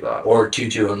take days off. or 2,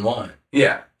 2, and 1.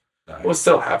 Yeah. Right. We'll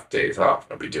still have days off.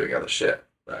 I'll be doing other shit.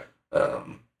 Right.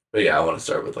 But yeah, I want to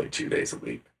start with like 2 days a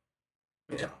week.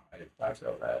 Yeah, I didn't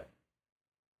know that.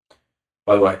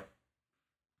 By the way,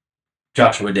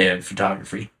 Joshua David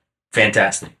Photography.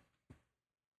 Fantastic.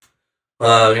 You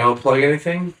want to plug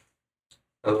anything?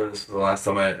 Other than this was the last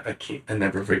time I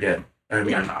never forget. I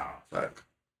mean, fuck.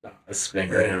 No, it's been I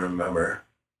great. don't remember.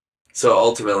 So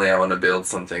ultimately, I want to build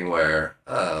something where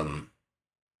I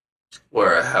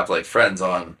have like friends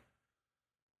on.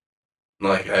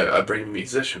 Like I bring a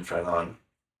musician friend on,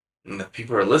 and if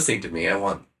people are listening to me, I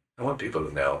want people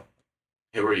to know,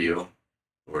 who are you?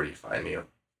 Where do you find you?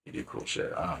 You do cool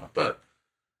shit. But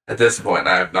at this point,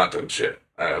 I have not done shit.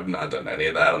 I have not done any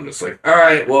of that. I'm just like, all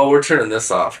right, well, we're turning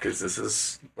this off because this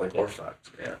is like more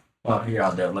fucked. Yeah. Well, here,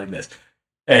 I'll do it like this.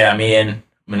 Hey, I'm Ian.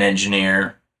 I'm an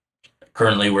engineer.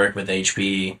 Currently work with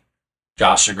HP.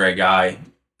 Josh is a great guy.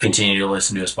 Continue to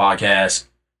listen to his podcast.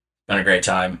 Been a great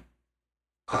time.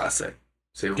 Classic.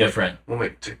 See, Good friend. we'll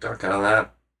make TikTok out of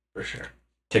that for sure.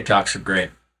 TikToks are great.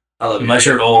 I love you. Unless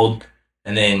you're old,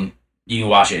 and then you can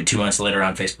watch it 2 months later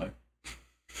on Facebook.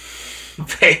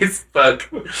 Facebook.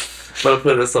 I'm gonna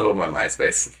put this up on my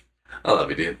MySpace. I love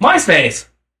you, dude. MySpace.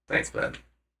 Thanks, Ben.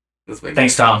 This makes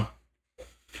Thanks, Tom.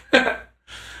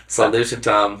 Salute to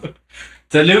Tom.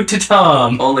 Salute to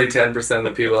Tom. Only 10% of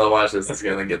the people that watch this is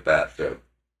gonna get that joke.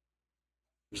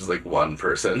 Which is like one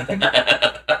person.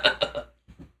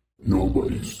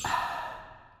 Nobody's